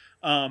DiGiorno.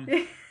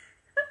 I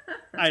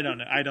don't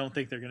know. I don't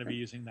think they're going to be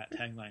using that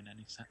tagline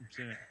anytime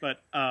soon.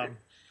 But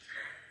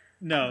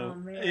no.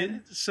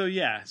 So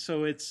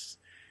it's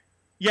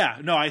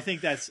no. I think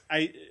that's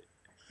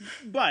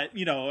But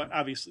you know,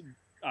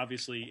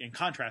 obviously, in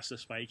contrast to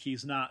Spike,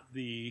 he's not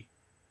the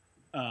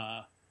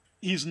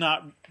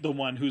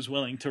one who's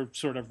willing to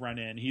sort of run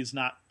in. He's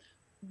not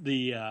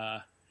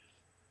the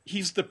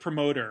he's the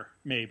promoter,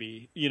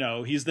 maybe. You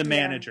know, he's the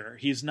manager.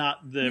 He's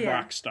not the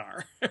rock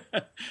star.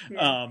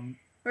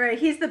 Right,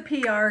 he's the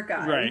PR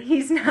guy. Right.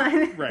 He's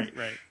not. right.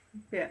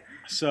 Yeah.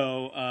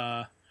 So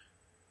I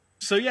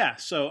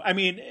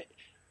mean,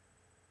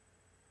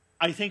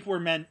 I think we're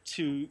meant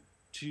to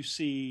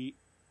see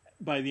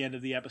by the end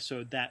of the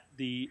episode that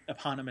the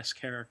eponymous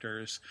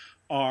characters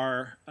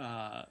are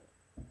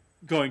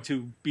going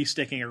to be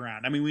sticking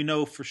around. I mean, we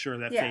know for sure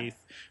that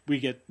Faith, we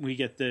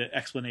get the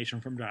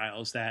explanation from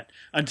Giles that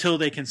until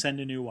they can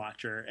send a new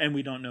Watcher, and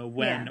we don't know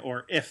when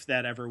or if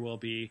that ever will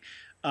be,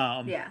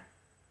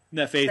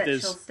 that Faith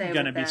is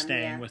going to be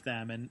staying with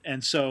them.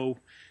 And so,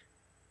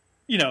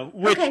 you know,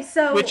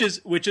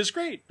 which is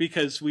great,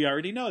 because we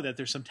already know that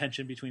there's some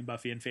tension between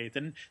Buffy and Faith,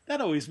 and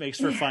that always makes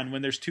for fun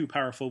when there's two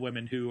powerful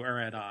women who are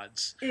at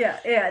odds.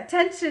 Yeah.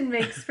 Tension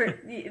makes for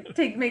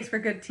makes for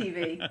good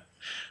TV.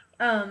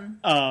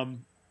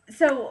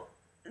 So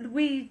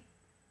we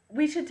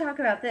should talk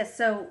about this.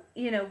 So,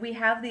 you know, we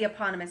have the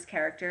eponymous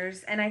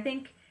characters, and I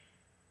think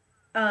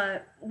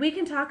we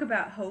can talk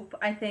about Hope.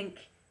 I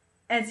think,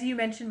 as you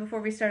mentioned before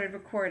we started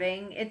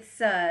recording,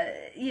 it's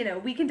you know,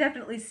 we can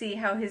definitely see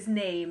how his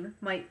name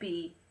might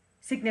be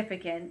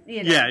significant.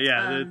 You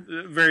know,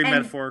 the very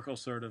metaphorical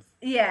sort of.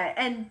 Yeah,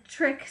 and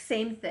Trick,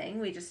 same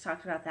thing. We just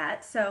talked about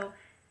that. So,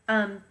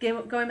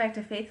 going back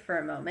to Faith for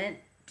a moment,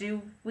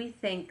 do we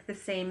think the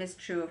same is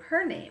true of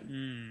her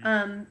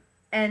name?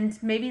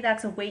 And maybe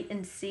that's a wait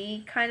and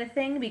see kind of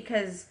thing,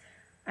 because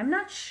I'm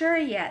not sure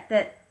yet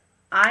that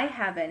I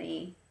have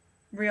any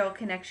real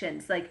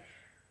connections. Like,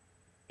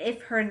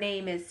 if her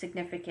name is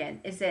significant,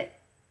 is it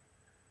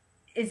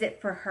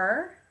for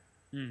her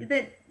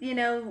that, you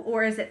know,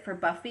 or is it for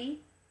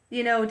Buffy?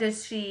 You know,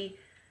 is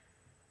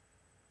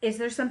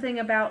there something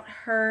about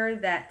her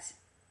that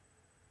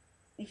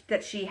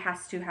she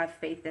has to have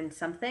faith in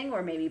something,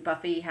 or maybe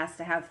Buffy has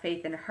to have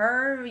faith in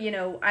her? You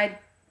know, I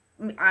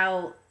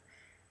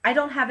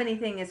don't have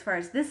anything as far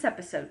as this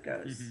episode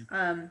goes.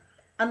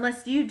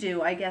 Unless you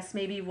do, I guess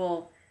maybe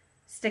we'll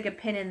stick a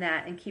pin in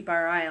that and keep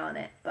our eye on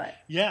it. But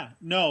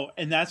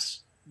and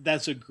that's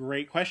a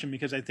great question,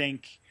 because I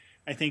think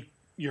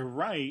you're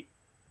right.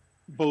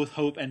 Both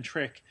Hope and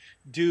Trick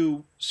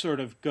do sort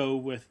of go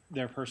with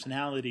their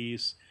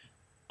personalities,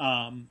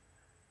 and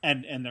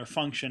their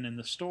function in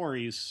the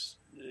stories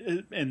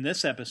in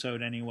this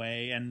episode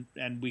anyway.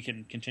 And we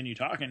can continue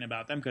talking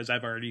about them, because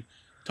I've already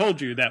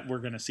told you that we're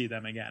going to see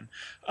them again.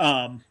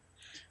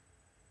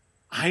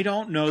 I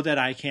don't know that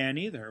I can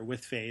either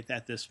with Faith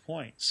at this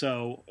point.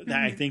 So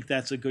I think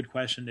that's a good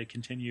question to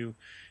continue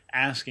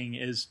asking,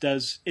 is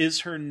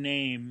her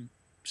name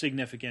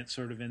significant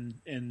sort of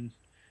in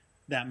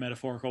that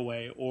metaphorical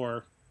way,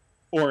 or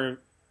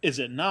is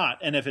it not?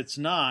 And if it's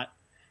not,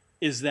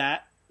 is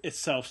that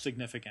itself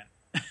significant?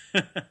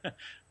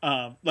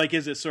 Like,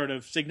 is it sort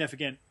of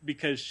significant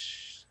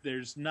because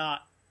there's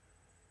not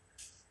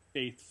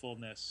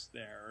faithfulness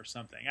there or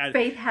something?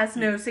 Faith has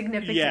no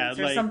significance,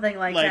 or something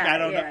like that. I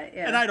don't know.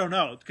 And I don't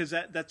know, because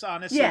that's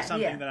honestly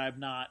something that I've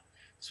not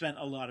spent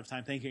a lot of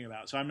time thinking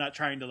about. So I'm not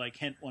trying to like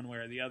hint one way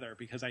or the other,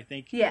 because I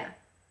think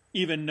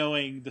even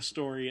knowing the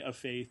story of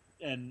Faith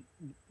and,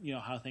 you know,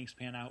 how things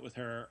pan out with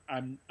her,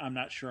 I'm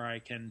not sure I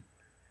can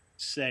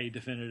say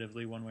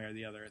definitively one way or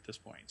the other at this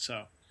point.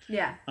 So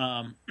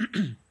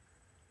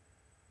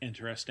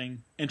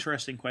interesting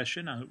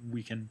question.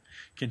 We can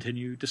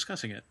continue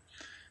discussing it.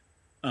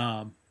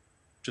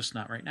 Just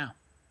not right now.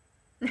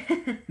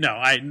 No,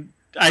 I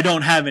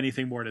don't have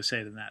anything more to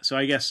say than that. So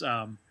I guess,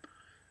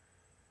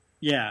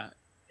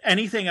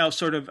 anything else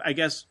sort of, I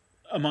guess,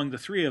 among the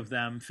three of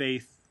them,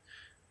 Faith,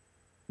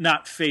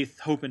 not Faith,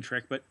 Hope, and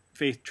Trick, but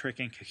Faith, Trick,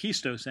 and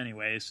Kakistos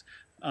anyways.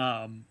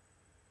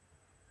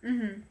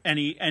 Mm-hmm.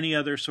 Any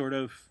other sort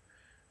of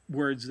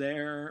words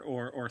there,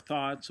 or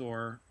thoughts,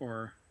 or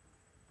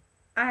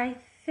I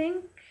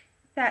think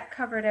that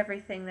covered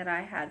everything that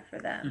I had for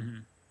them. mm-hmm.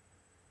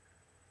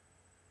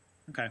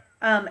 Okay.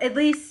 At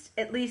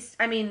least,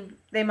 I mean,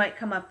 they might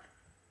come up.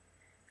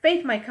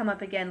 Faith might come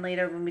up again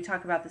later when we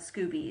talk about the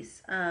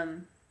Scoobies.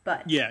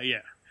 But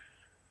Yeah.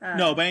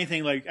 No, but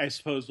anything like, I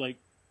suppose, like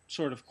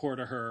sort of core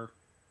to her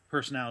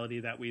personality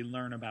that we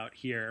learn about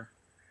here.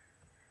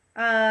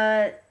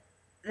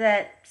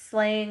 That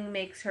slaying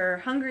makes her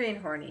hungry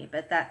and horny,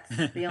 but that's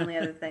the only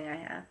other thing I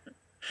have.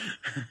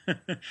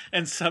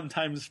 And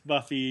sometimes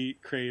Buffy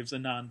craves a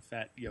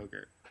non-fat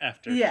yogurt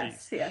after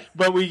Yes.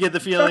 But we get the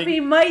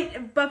feeling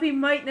Buffy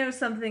might know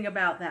something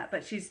about that,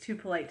 but she's too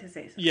polite to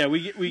say something. Yeah,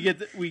 we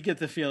get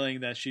the feeling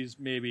that she's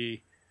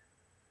maybe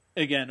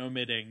again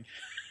omitting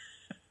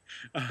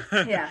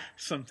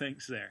some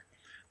things there.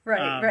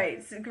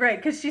 Right,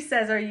 because she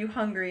says, "Are you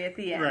hungry?" at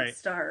the end, right.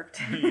 Starved.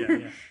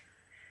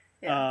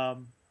 Yeah.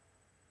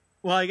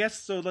 Well, I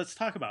guess so. Let's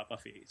talk about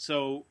Buffy.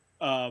 So,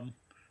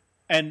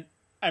 and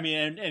I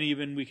mean, and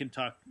even we can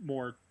talk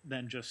more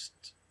than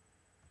just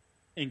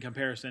in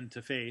comparison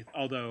to Faith,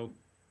 although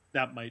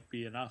that might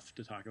be enough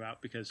to talk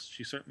about because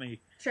she certainly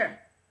sure.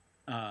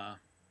 Yeah.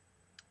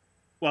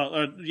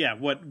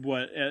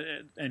 What?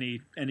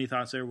 Any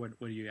thoughts there? What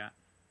do you got?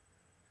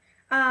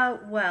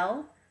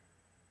 Well,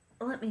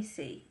 let me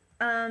see.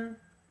 I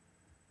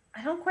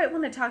don't quite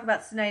want to talk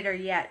about Snyder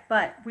yet,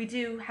 but we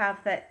do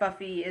have that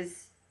Buffy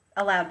is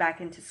allowed back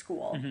into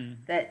school.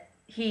 Mm-hmm. That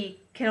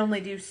he can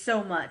only do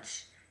so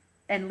much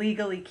and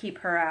legally keep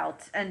her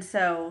out. And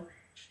so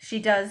she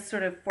does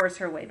sort of force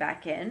her way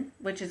back in,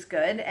 which is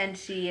good. And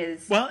she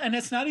is... Well, and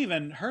it's not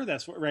even her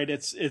that's right.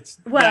 It's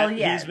well,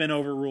 yeah. He's been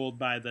overruled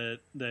by the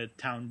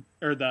town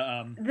or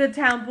the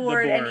town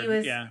board, and he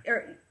was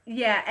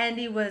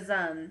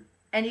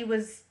and he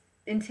was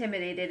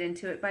intimidated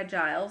into it by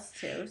Giles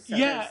too. So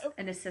there's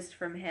an assist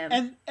from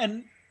him.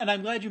 And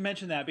I'm glad you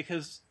mentioned that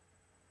because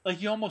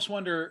like you almost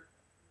wonder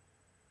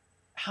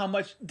how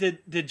much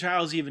did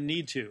Giles even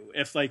need to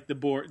if like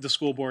the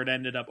school board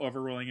ended up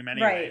overruling him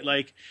anyway. Right.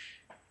 Like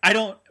I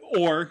don't,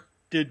 or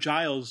did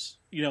Giles,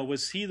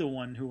 was he the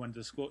one who went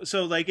to school?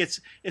 So like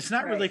it's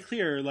not really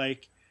clear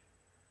like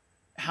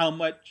how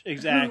much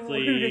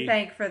exactly who to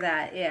thank for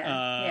that.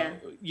 Yeah.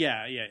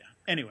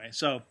 Anyway,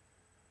 so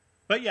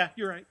but yeah,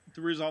 you're right.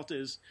 The result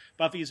is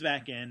Buffy's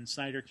back in.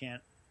 Snyder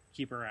can't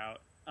keep her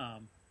out.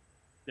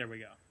 There we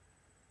go.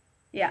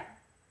 Yeah.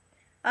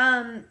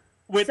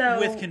 With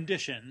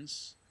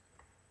conditions,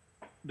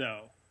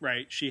 though,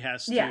 right? She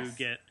has to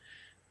get,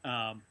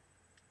 I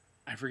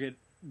forget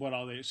what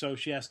all they. So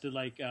she has to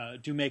like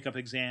do makeup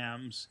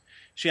exams.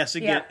 She has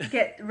to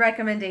get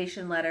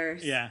recommendation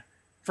letters. Yeah,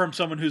 from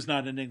someone who's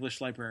not an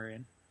English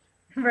librarian.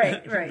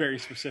 Right. Very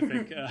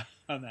specific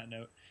on that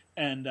note,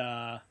 and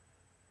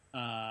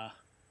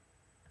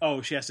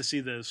she has to see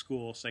the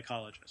school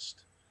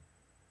psychologist.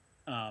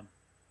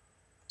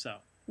 So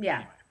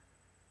yeah.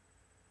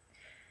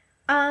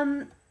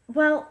 Anyway.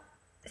 Well,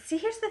 see,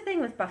 here's the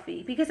thing with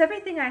Buffy, because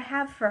everything I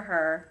have for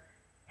her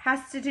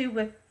has to do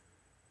with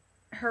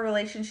her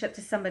relationship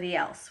to somebody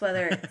else,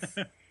 whether it's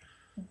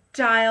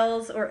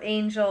Giles or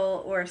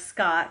Angel or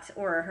Scott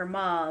or her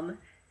mom.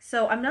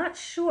 So I'm not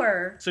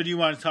sure. So do you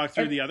want to talk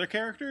through the other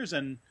characters?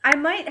 And I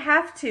might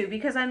have to,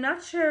 because I'm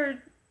not sure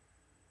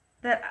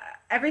that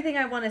everything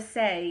I want to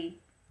say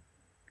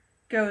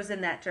goes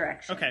in that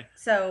direction. Okay.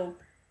 So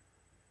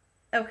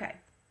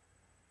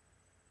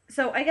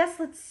I guess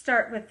let's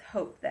start with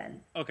Hope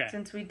then. Okay.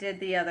 Since we did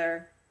the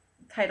other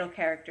title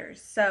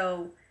characters.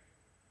 So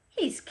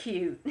he's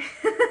cute.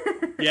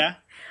 Yeah.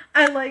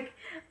 I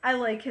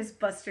like his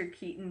Buster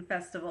Keaton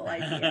festival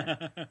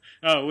idea.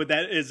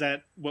 Is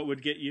that what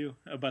would get you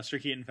a Buster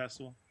Keaton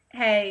festival?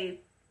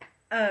 Hey,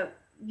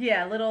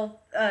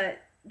 little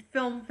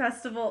film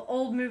festival,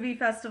 old movie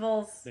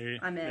festivals.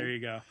 I'm in. There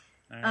you go.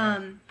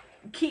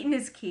 Keaton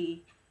is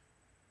key.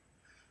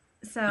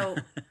 So,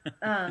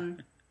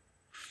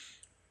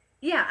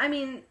 yeah, I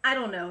mean, I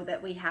don't know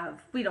that we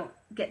don't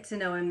get to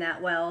know him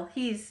that well.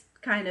 He's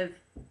kind of,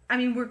 I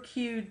mean, we're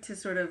cued to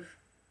sort of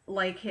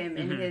like him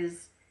in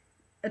his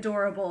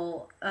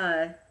adorable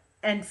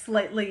and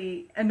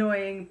slightly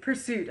annoying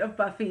pursuit of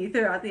Buffy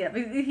throughout the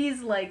episode.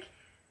 He's like,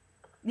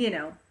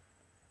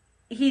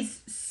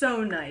 he's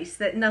so nice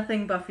that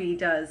nothing Buffy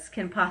does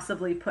can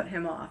possibly put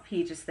him off.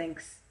 He just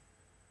thinks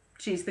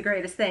she's the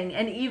greatest thing.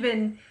 And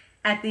even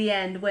at the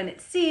end, when it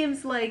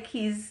seems like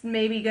he's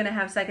maybe going to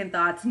have second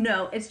thoughts,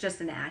 no, it's just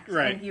an act.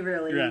 Right. And he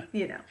really,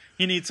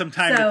 He needs some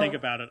time to think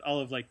about it, all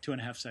of like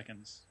 2.5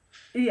 seconds.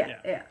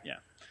 Yeah.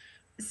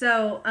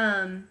 So,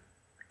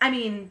 I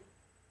mean,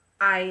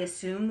 I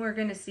assume we're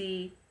going to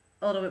see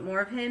a little bit more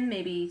of him,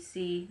 maybe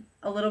see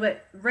a little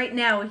bit. Right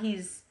now,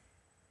 he's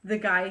the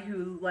guy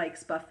who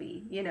likes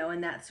Buffy,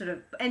 and that sort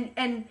of,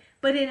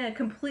 but in a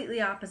completely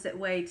opposite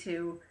way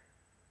to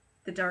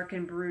the dark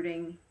and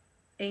brooding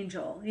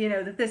Angel,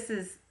 that this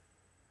is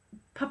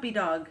puppy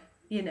dog,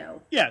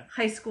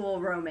 high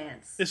school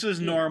romance. This is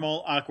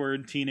normal,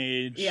 awkward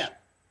teenage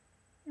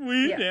Will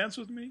you Yeah. dance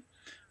with me?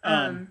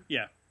 Um,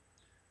 Yeah.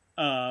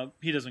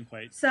 He doesn't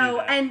quite do so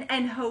that.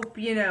 and Hope,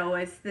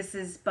 as this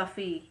is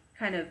Buffy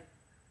kind of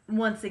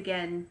once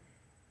again,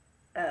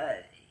 uh,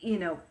 you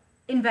know,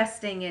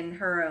 investing in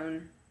her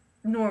own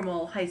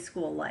normal high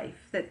school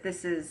life. That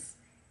this is,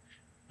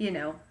 you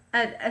know,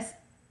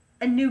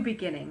 a new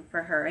beginning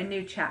for her, a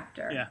new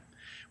chapter, Yeah.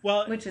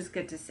 Well, which is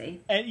good to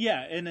see.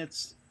 and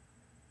it's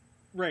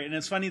right, and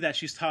it's funny that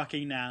she's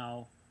talking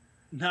now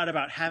not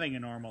about having a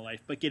normal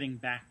life, but getting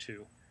back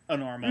to a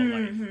normal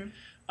life.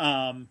 Mm-hmm.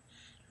 Um,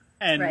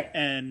 and Right.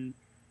 and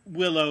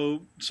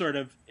Willow sort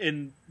of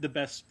in the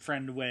best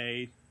friend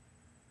way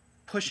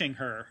pushing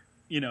her,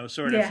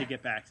 sort of Yeah. to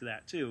get back to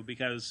that too,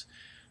 because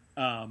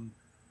um,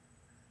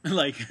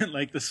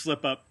 like the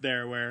slip up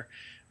there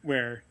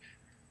where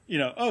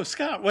oh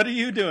Scott, what are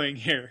you doing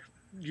here?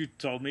 You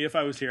told me if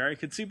I was here I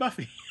could see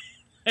Buffy.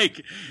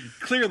 Like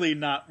clearly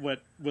not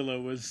what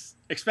Willow was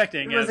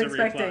expecting as a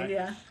reply.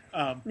 Yeah.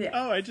 Yeah.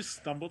 Oh, I just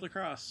stumbled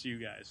across you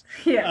guys.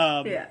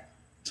 Yeah. Yeah.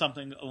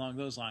 Something along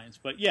those lines.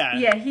 But yeah.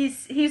 Yeah,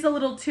 he's a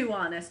little too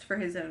honest for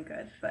his own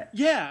good, but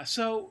Yeah,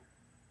 so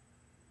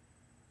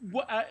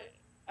what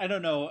I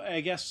don't know, I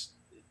guess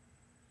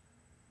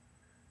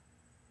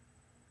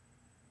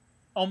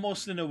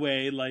almost in a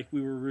way like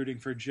we were rooting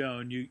for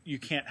Joan, you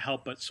can't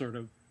help but sort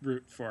of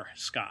root for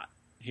Scott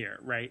here,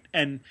 right?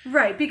 And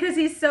right, because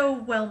he's so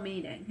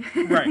well-meaning.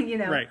 right, you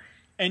know. right.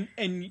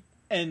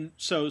 And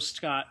so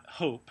Scott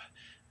Hope,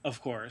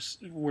 of course,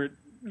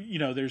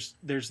 there's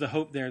the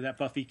hope there that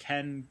Buffy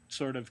can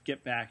sort of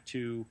get back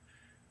to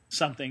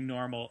something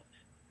normal.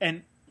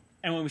 And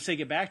when we say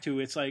get back to,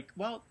 it's like,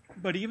 well,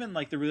 but even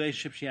like the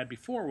relationship she had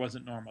before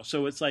wasn't normal.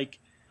 So it's like,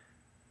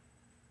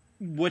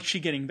 what's she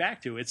getting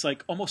back to? It's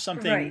like almost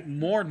something Right.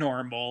 more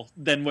normal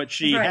than what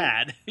she Right.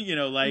 had.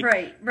 Like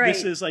Right.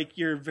 this is like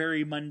your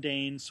very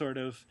mundane sort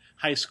of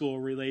high school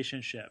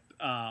relationship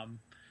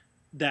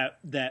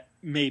that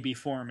may be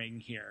forming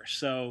here.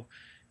 So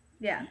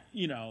Yeah.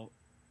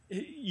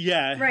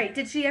 Yeah. Right.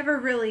 Did she ever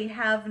really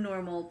have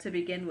normal to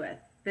begin with?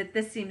 That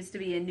this seems to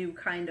be a new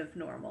kind of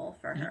normal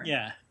for her.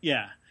 Yeah.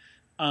 Yeah.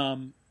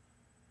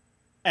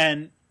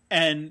 And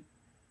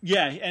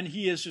yeah, and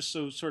he is just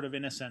so sort of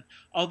innocent.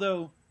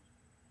 Although,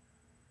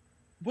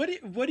 what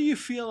do you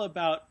feel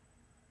about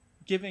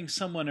giving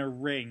someone a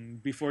ring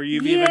before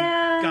you've even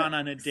gone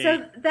on a date?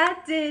 So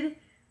that did.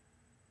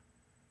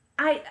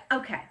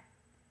 Okay.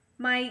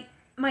 My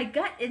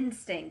gut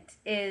instinct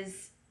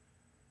is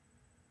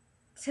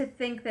to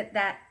think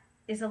that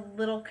is a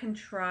little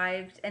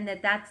contrived and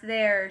that's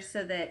there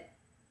so that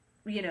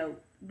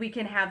we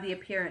can have the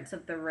appearance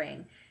of the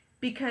ring,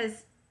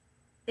 because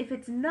if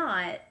it's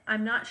not,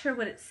 I'm not sure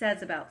what it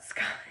says about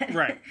Scott.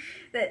 Right.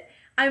 That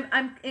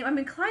I'm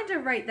inclined to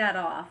write that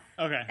off.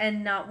 Okay.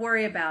 And not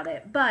worry about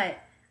it, but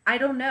I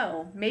don't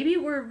know. Maybe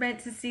we're meant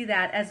to see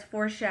that as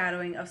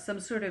foreshadowing of some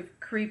sort of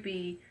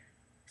creepy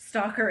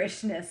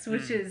stalkerishness,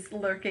 which is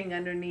lurking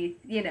underneath.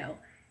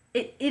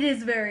 It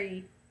is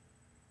very.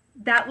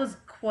 That was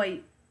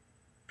quite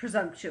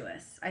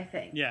presumptuous, I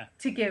think. Yeah.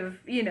 To give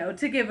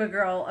a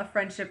girl a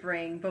friendship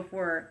ring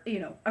before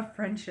a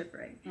friendship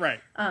ring.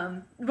 Right.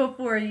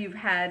 Before you've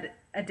had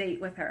a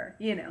date with her.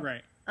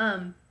 Right.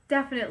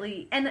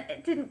 Definitely, and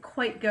it didn't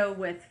quite go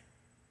with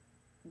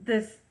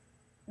the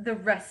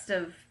rest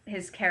of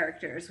his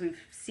characters. We've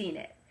seen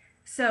it.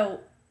 So,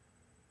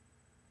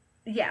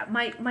 yeah,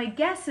 my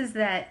guess is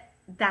that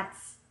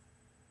that's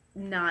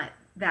not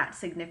that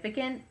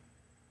significant.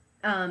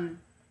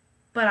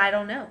 But I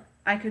don't know.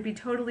 I could be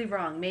totally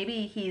wrong.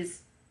 Maybe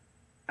he's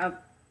a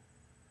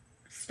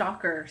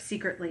stalker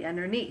secretly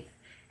underneath,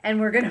 and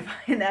we're going to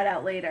find that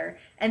out later.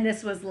 And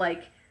this was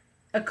like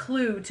a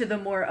clue to the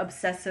more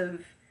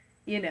obsessive,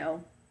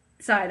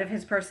 side of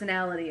his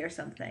personality or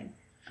something.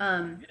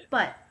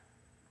 But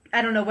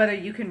I don't know whether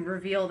you can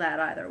reveal that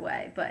either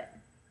way, but.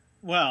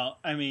 Well,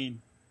 I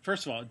mean,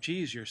 first of all,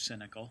 geez, you're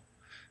cynical.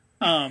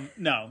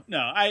 No,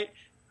 I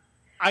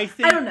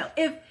think. I don't know.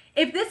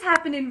 If this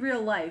happened in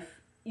real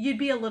life, you'd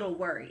be a little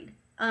worried.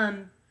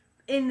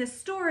 In the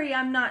story,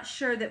 I'm not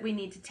sure that we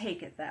need to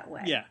take it that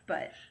way. Yeah.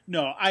 But.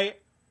 No,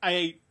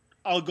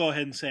 I'll go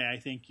ahead and say I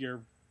think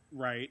you're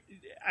right.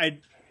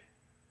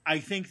 I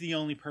think the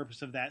only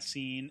purpose of that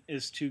scene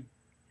is to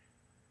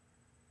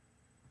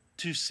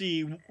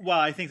see, well,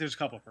 I think there's a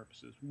couple of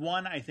purposes.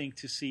 One, I think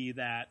to see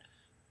that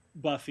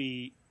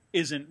Buffy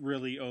isn't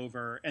really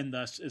over and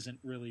thus isn't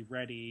really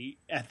ready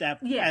at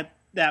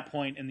that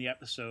point in the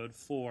episode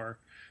for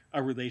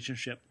a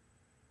relationship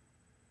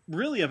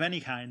really of any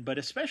kind, but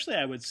especially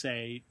I would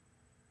say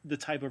the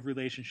type of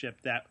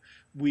relationship that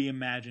we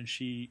imagine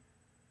she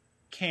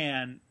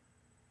can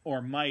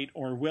or might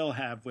or will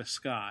have with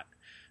Scott.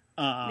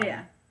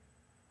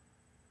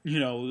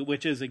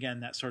 Which is again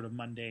that sort of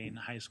mundane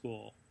high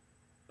school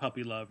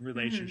puppy love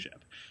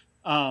relationship.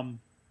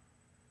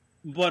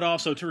 But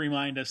also to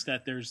remind us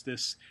that there's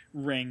this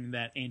ring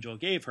that Angel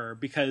gave her,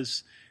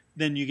 because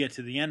then you get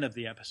to the end of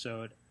the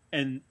episode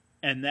and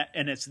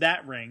it's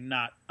that ring,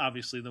 not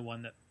obviously the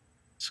one that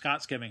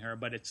Scott's giving her,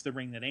 but it's the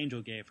ring that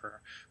Angel gave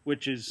her,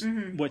 which is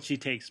Mm-hmm. what she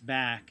takes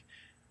back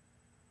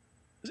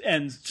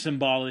and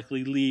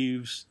symbolically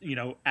leaves,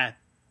 at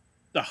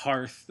the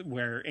hearth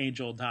where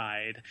Angel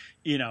died,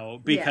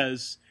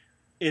 because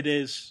it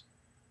is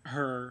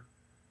her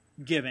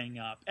giving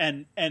up.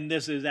 And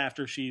this is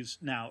after she's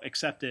now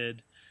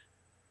accepted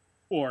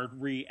or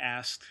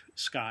re-asked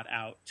Scott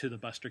out to the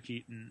Buster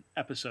Keaton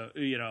episode,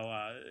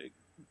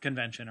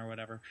 convention or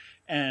whatever,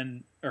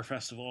 or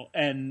festival.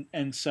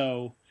 And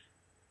so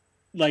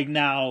like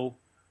now,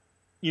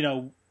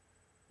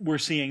 we're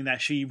seeing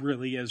that she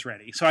really is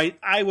ready. So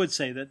I would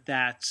say that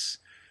that's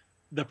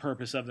the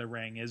purpose of the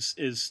ring is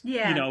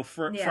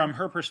from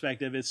her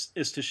perspective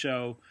is to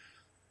show,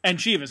 and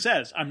she even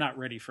says, I'm not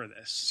ready for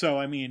this. So,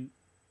 I mean,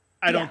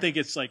 I don't think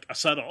it's like a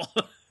subtle,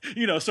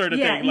 sort of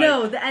thing.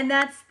 No, and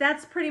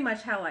that's pretty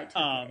much how I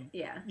took it.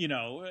 Yeah.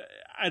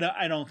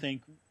 I don't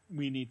think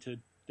we need to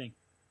think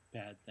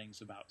bad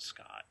things about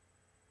Scott.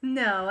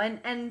 No,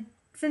 and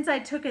since I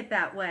took it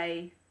that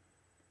way,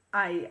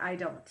 I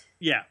don't.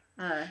 Yeah.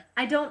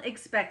 I don't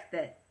expect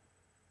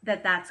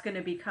that's going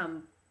to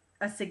become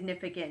a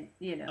significant,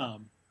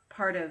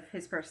 part of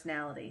his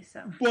personality.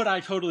 So, but I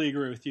totally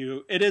agree with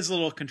you. It is a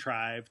little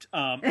contrived,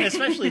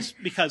 especially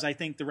because I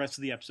think the rest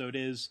of the episode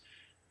is,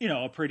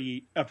 a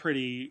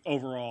pretty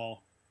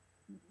overall,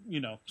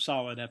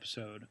 solid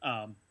episode.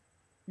 Not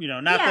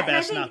the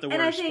best, not the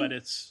worst, but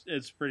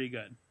it's pretty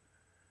good.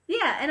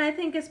 Yeah, and I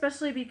think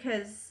especially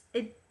because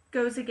it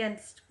goes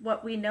against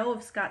what we know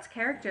of Scott's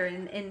character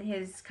in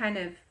his kind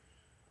of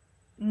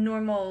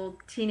normal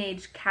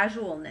teenage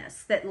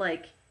casualness, that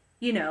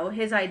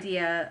his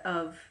idea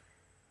of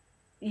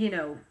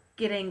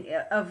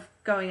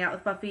going out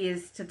with Buffy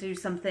is to do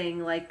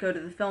something like go to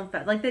the film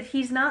fest, like that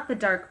he's not the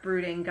dark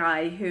brooding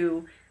guy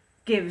who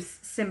gives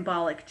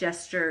symbolic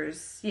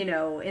gestures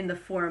in the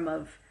form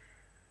of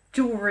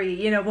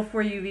jewelry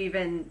before you've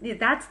even,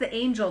 that's the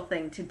Angel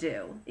thing to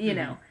do,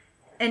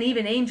 and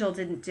even Angel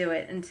didn't do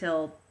it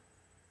until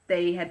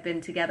they had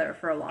been together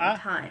for a long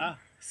time.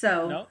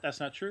 So no, that's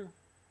not true.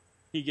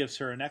 He gives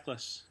her a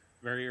necklace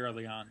very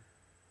early on.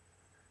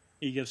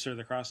 He gives her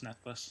the cross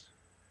necklace.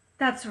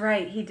 That's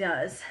right, he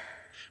does.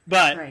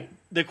 But right.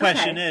 The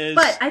question is...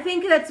 But I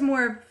think that's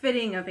more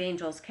fitting of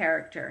Angel's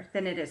character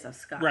than it is of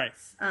Scott's. Right,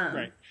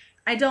 right.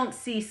 I don't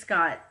see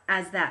Scott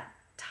as that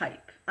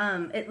type.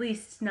 At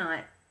least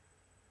not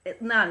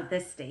at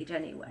this stage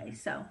anyway,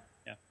 so...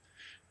 Yeah.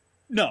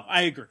 No,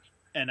 I agree.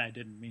 And I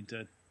didn't mean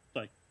to,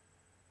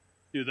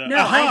 do the,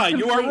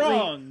 you are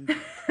wrong!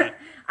 But...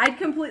 I'd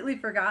completely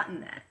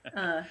forgotten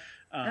that.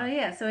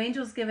 So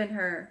Angel's given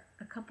her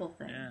a couple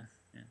things.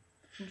 Yeah.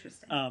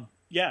 Interesting.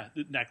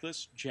 The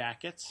necklace,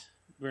 jacket,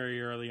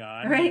 very early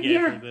on. Right, he gave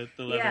her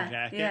the leather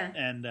jacket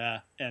and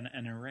a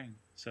ring.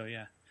 So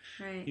yeah.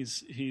 Right.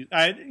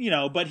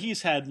 But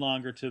he's had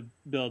longer to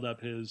build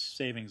up his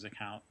savings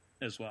account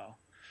as well.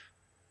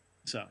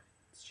 So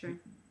it's true.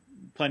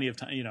 Plenty of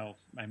time, anyway.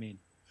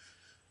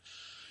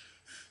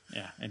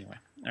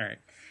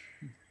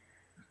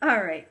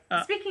 All right.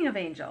 Speaking of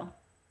Angel,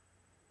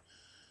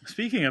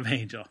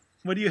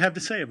 what do you have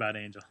to say about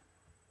Angel?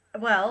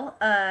 Well,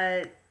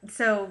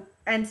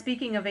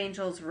 speaking of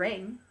Angel's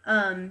ring,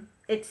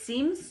 it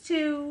seems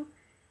to,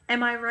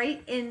 am I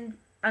right in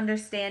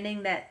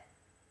understanding that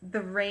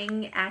the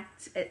ring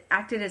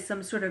acted as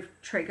some sort of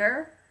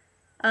trigger?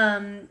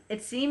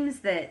 It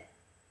seems that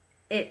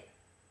it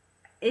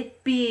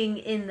being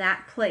in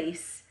that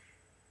place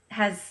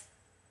has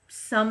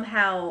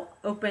somehow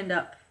opened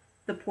up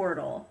the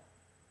portal.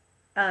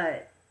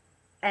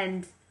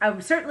 And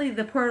certainly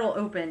the portal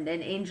opened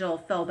and Angel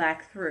fell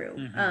back through.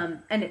 Mm-hmm.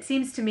 And it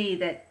seems to me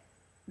that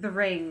the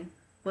ring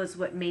was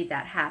what made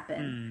that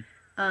happen.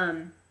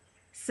 And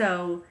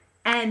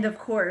of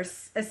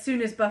course, as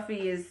soon as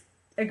Buffy is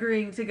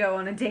agreeing to go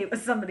on a date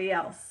with somebody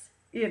else,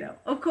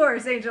 of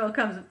course Angel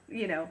comes,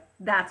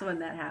 that's when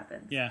that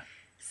happens. Yeah.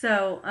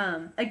 So,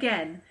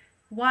 again,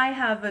 why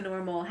have a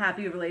normal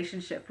happy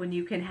relationship when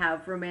you can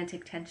have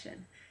romantic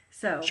tension?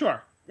 So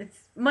sure. It's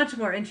much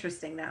more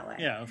interesting that way.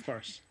 Yeah, of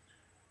course.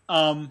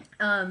 I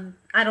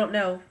don't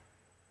know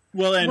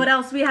what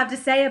else we have to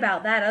say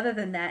about that other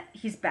than that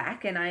he's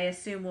back, and I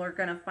assume we're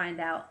going to find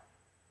out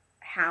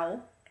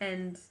how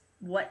and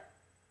what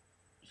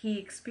he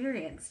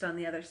experienced on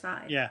the other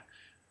side. Yeah.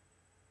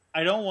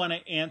 I don't want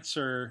to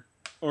answer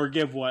or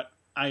give what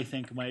I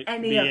think might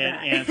be an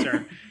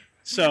answer.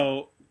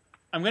 So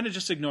I'm going to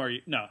just ignore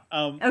you. No.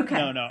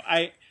 Okay. No.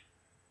 I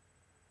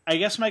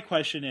guess my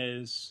question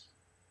is,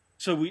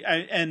 so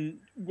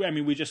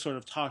we just sort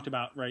of talked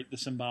about, right, the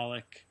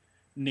symbolic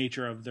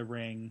nature of the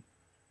ring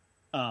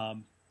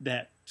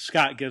that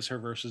Scott gives her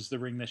versus the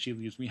ring that she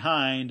leaves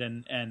behind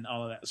and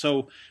all of that.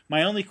 So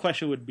my only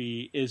question would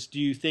be is, do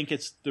you think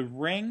it's the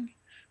ring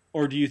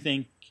or do you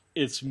think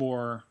it's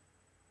more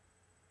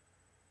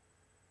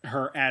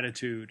her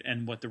attitude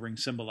and what the ring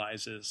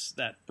symbolizes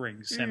that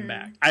brings him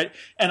back?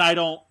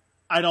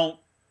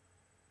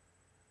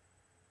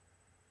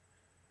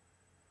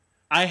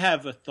 I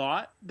have a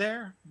thought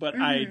there, but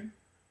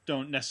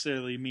don't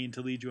necessarily mean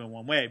to lead you in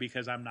one way,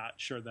 because I'm not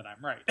sure that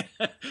I'm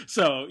right.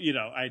 So,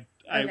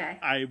 Okay.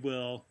 I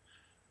will.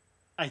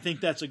 I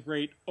think that's a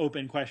great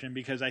open question,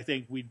 because I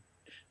think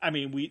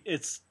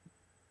it's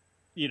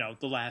the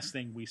last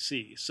thing we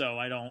see. So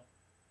I don't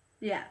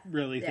Yeah.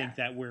 really Yeah. think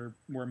that we're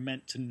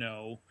meant to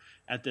know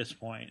at this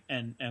point,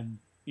 and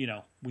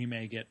we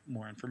may get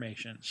more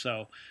information.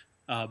 So,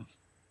 um,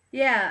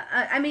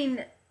 Yeah. I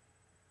mean,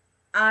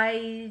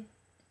 I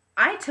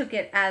I took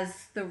it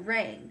as the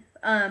ring,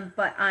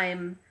 but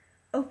I'm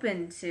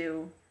open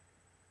to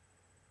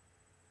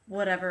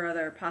whatever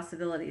other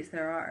possibilities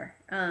there are.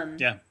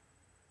 yeah,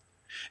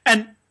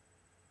 and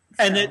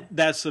So,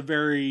 that's a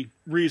very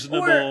or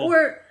reasonable.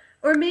 or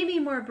or maybe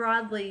more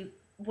broadly,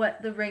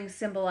 what the ring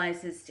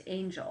symbolizes to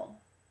Angel.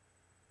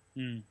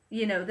 Mm,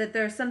 That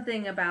there's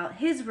something about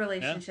his yeah,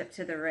 relationship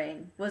to the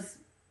ring could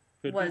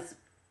be. was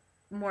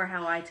more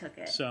how I took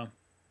it. So,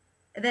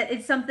 That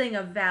it's something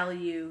of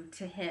value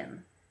to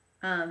him.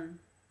 Um,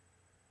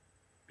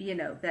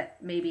 that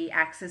maybe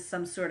acts as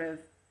some sort of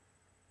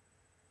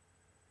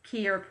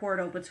key or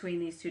portal between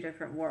these two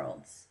different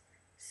worlds.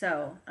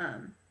 So,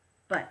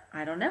 but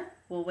I don't know.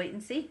 We'll wait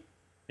and see.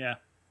 yeah,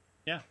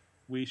 yeah,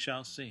 we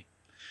shall see.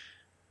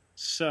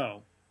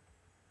 So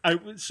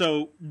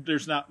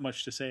there's not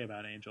much to say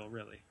about Angel,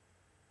 really,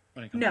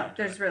 when it comes No, down to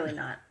there's really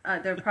not.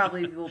 There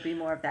probably will be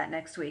more of that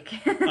next week.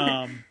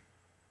 it.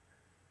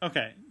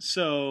 Okay,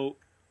 so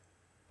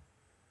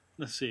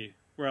let's see.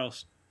 Where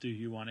else do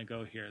you want to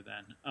go here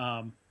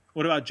then?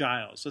 What about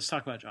Giles? Let's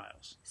talk about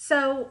Giles.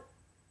 So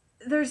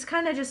there's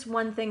kind of just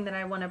one thing that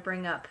I want to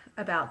bring up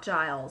about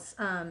Giles.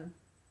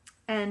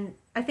 And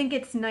I think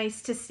it's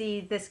nice to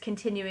see this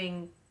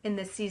continuing in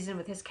this season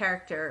with his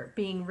character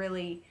being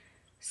really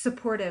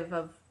supportive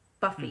of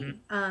Buffy.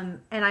 Mm-hmm.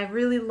 And I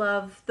really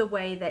love the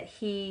way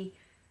that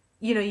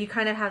you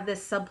kind of have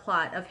this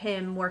subplot of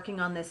him working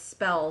on this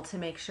spell to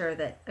make sure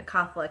that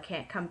Akatha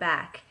can't come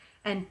back.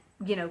 And,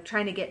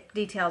 trying to get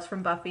details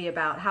from Buffy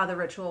about how the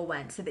ritual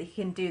went so that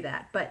he can do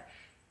that. But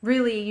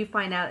really, you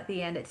find out at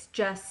the end,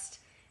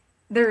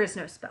 there is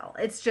no spell.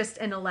 It's just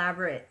an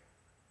elaborate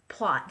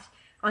plot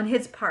on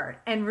his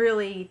part. And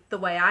really, the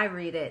way I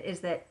read it is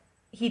that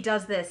he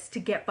does this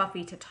to get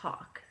Buffy to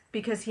talk,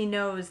 because he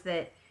knows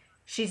that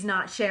she's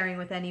not sharing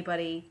with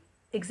anybody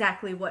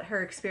exactly what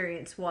her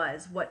experience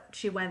was, what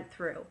she went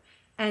through,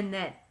 and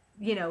that,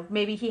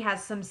 maybe he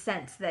has some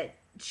sense that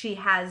she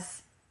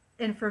has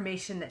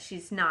information that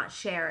she's not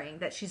sharing,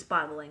 that she's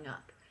bottling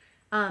up.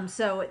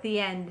 So at the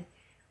end,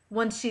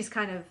 once she's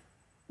kind of,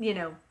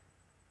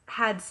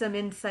 had some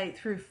insight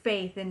through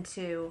Faith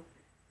into,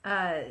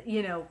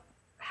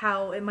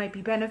 how it might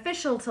be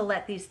beneficial to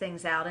let these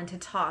things out and to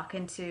talk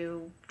and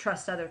to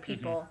trust other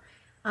people,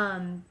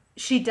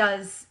 she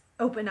does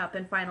open up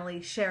and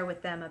finally share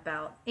with them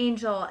about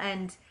Angel.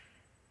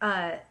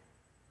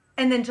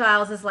 And then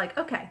Giles is like,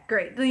 okay,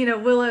 great.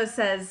 Willow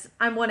says,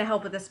 I want to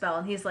help with the spell.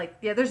 And he's like,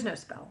 yeah, there's no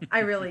spell. I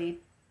really,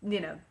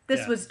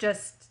 this Yeah. was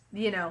just,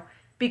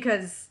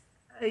 because,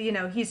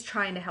 he's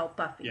trying to help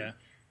Buffy. Yeah.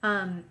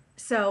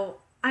 So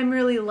I'm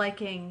really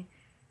liking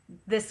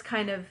this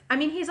kind of,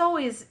 he's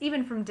always,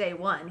 even from day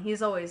one,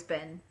 he's always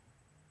been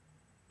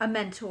a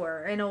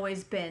mentor and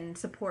always been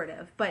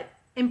supportive. But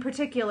in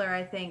particular,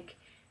 I think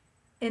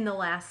in the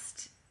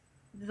last,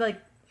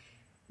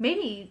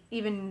 maybe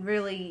even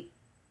really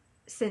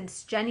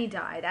since Jenny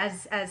died,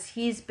 as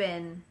he's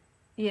been,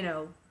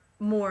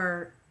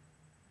 more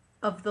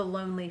of the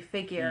lonely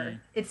figure,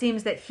 it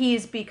seems that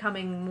he's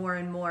becoming more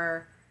and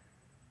more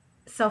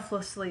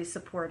selflessly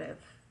supportive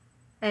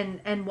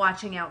and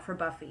watching out for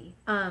Buffy.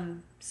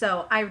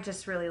 So I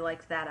just really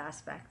liked that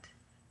aspect.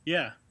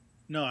 Yeah.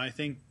 No, I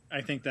think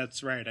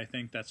that's right. I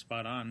think that's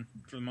spot on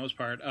for the most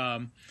part.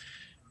 And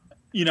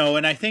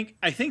I think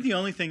the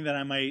only thing that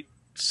I might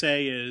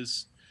say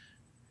is,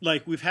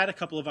 like, we've had a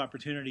couple of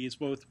opportunities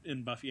both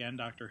in Buffy and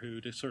Doctor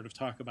Who to sort of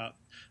talk about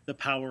the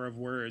power of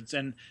words,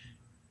 and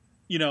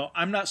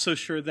I'm not so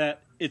sure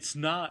that it's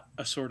not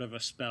a sort of a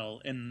spell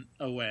in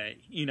a way,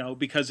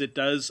 because it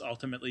does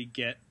ultimately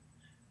get,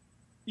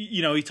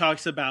 he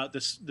talks about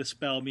this the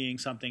spell being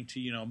something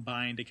to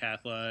bind to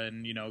Akatha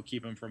and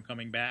keep him from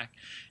coming back.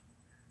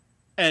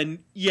 And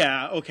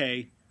yeah,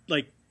 okay,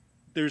 like,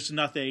 there's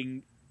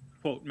nothing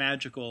quote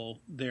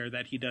magical there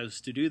that he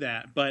does to do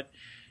that, but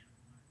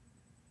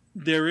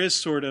there is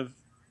sort of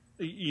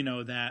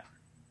that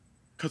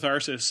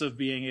catharsis of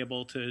being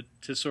able to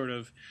sort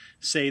of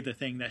say the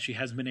thing that she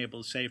hasn't been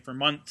able to say for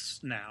months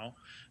now,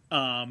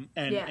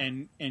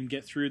 and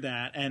get through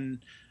that, and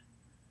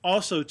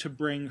also to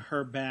bring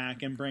her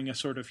back and bring a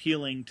sort of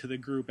healing to the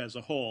group as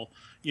a whole.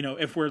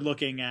 If we're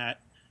looking at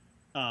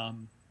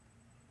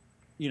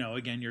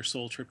again, your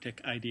soul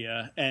triptych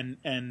idea,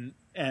 and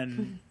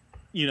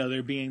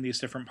there being these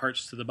different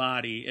parts to the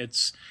body,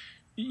 it's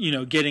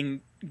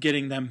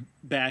getting them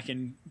back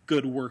in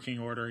good working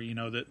order.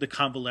 The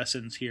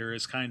convalescence here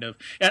is kind of,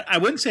 I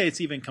wouldn't say it's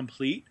even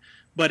complete,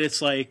 but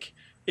it's like,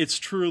 it's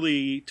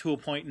truly to a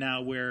point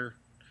now where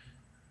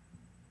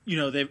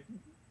they've,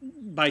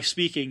 by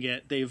speaking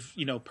it, they've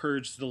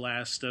purged the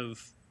last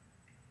of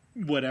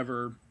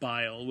whatever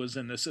bile was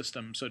in the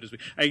system, so to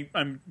speak.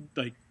 I'm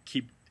like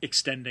keep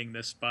extending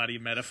this body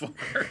metaphor.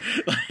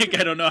 Like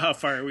I don't know how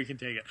far we can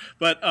take it,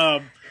 but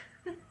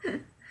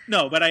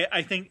no, but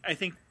I think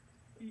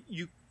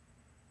you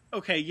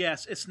okay,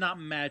 yes, it's not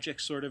magic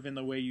sort of in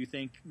the way you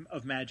think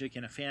of magic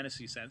in a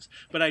fantasy sense,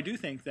 but I do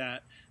think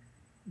that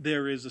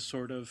there is a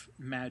sort of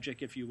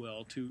magic, if you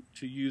will, to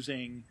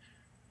using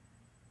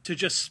to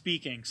just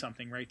speaking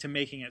something, right? To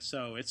making it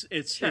so.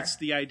 Sure. It's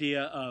the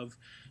idea of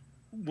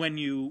when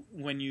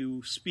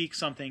you speak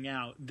something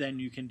out, then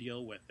you can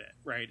deal with it,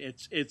 right?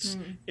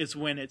 It's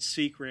when it's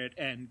secret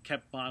and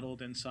kept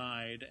bottled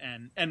inside,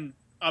 and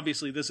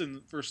obviously this isn't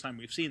the first time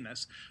we've seen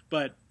this,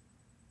 but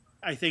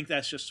I think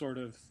that's just sort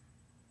of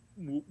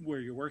where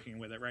you're working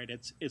with it, right?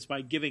 It's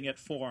by giving it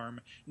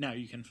form, now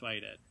you can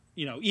fight it,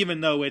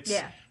 even though it's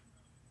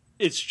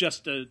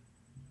just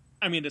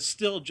it's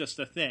still just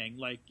a thing.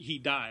 Like he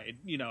died,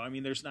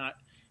 there's not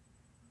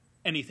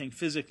anything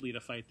physically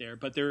to fight there,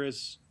 but there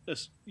is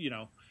this,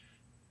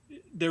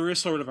 there is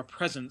sort of a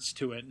presence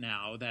to it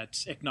now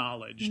that's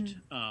acknowledged,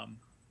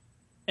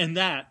 and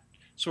that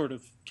sort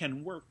of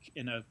can work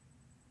in a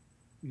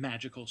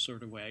magical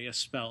sort of way, a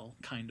spell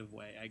kind of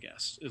way, I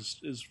guess,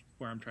 is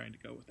where I'm trying to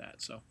go with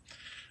that. So,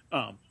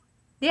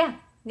 yeah,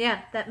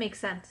 that makes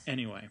sense.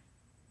 Anyway,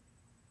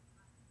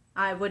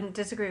 I wouldn't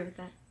disagree with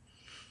that.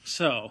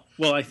 So,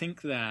 well, I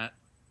think that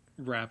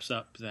wraps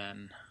up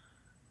then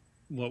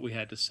what we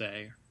had to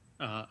say,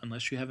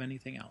 unless you have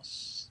anything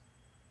else.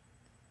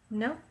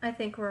 No, I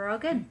think we're all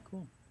good.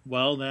 Cool.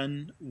 Well,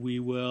 then we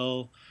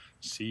will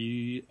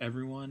see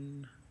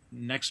everyone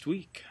next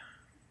week.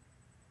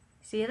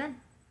 See you then.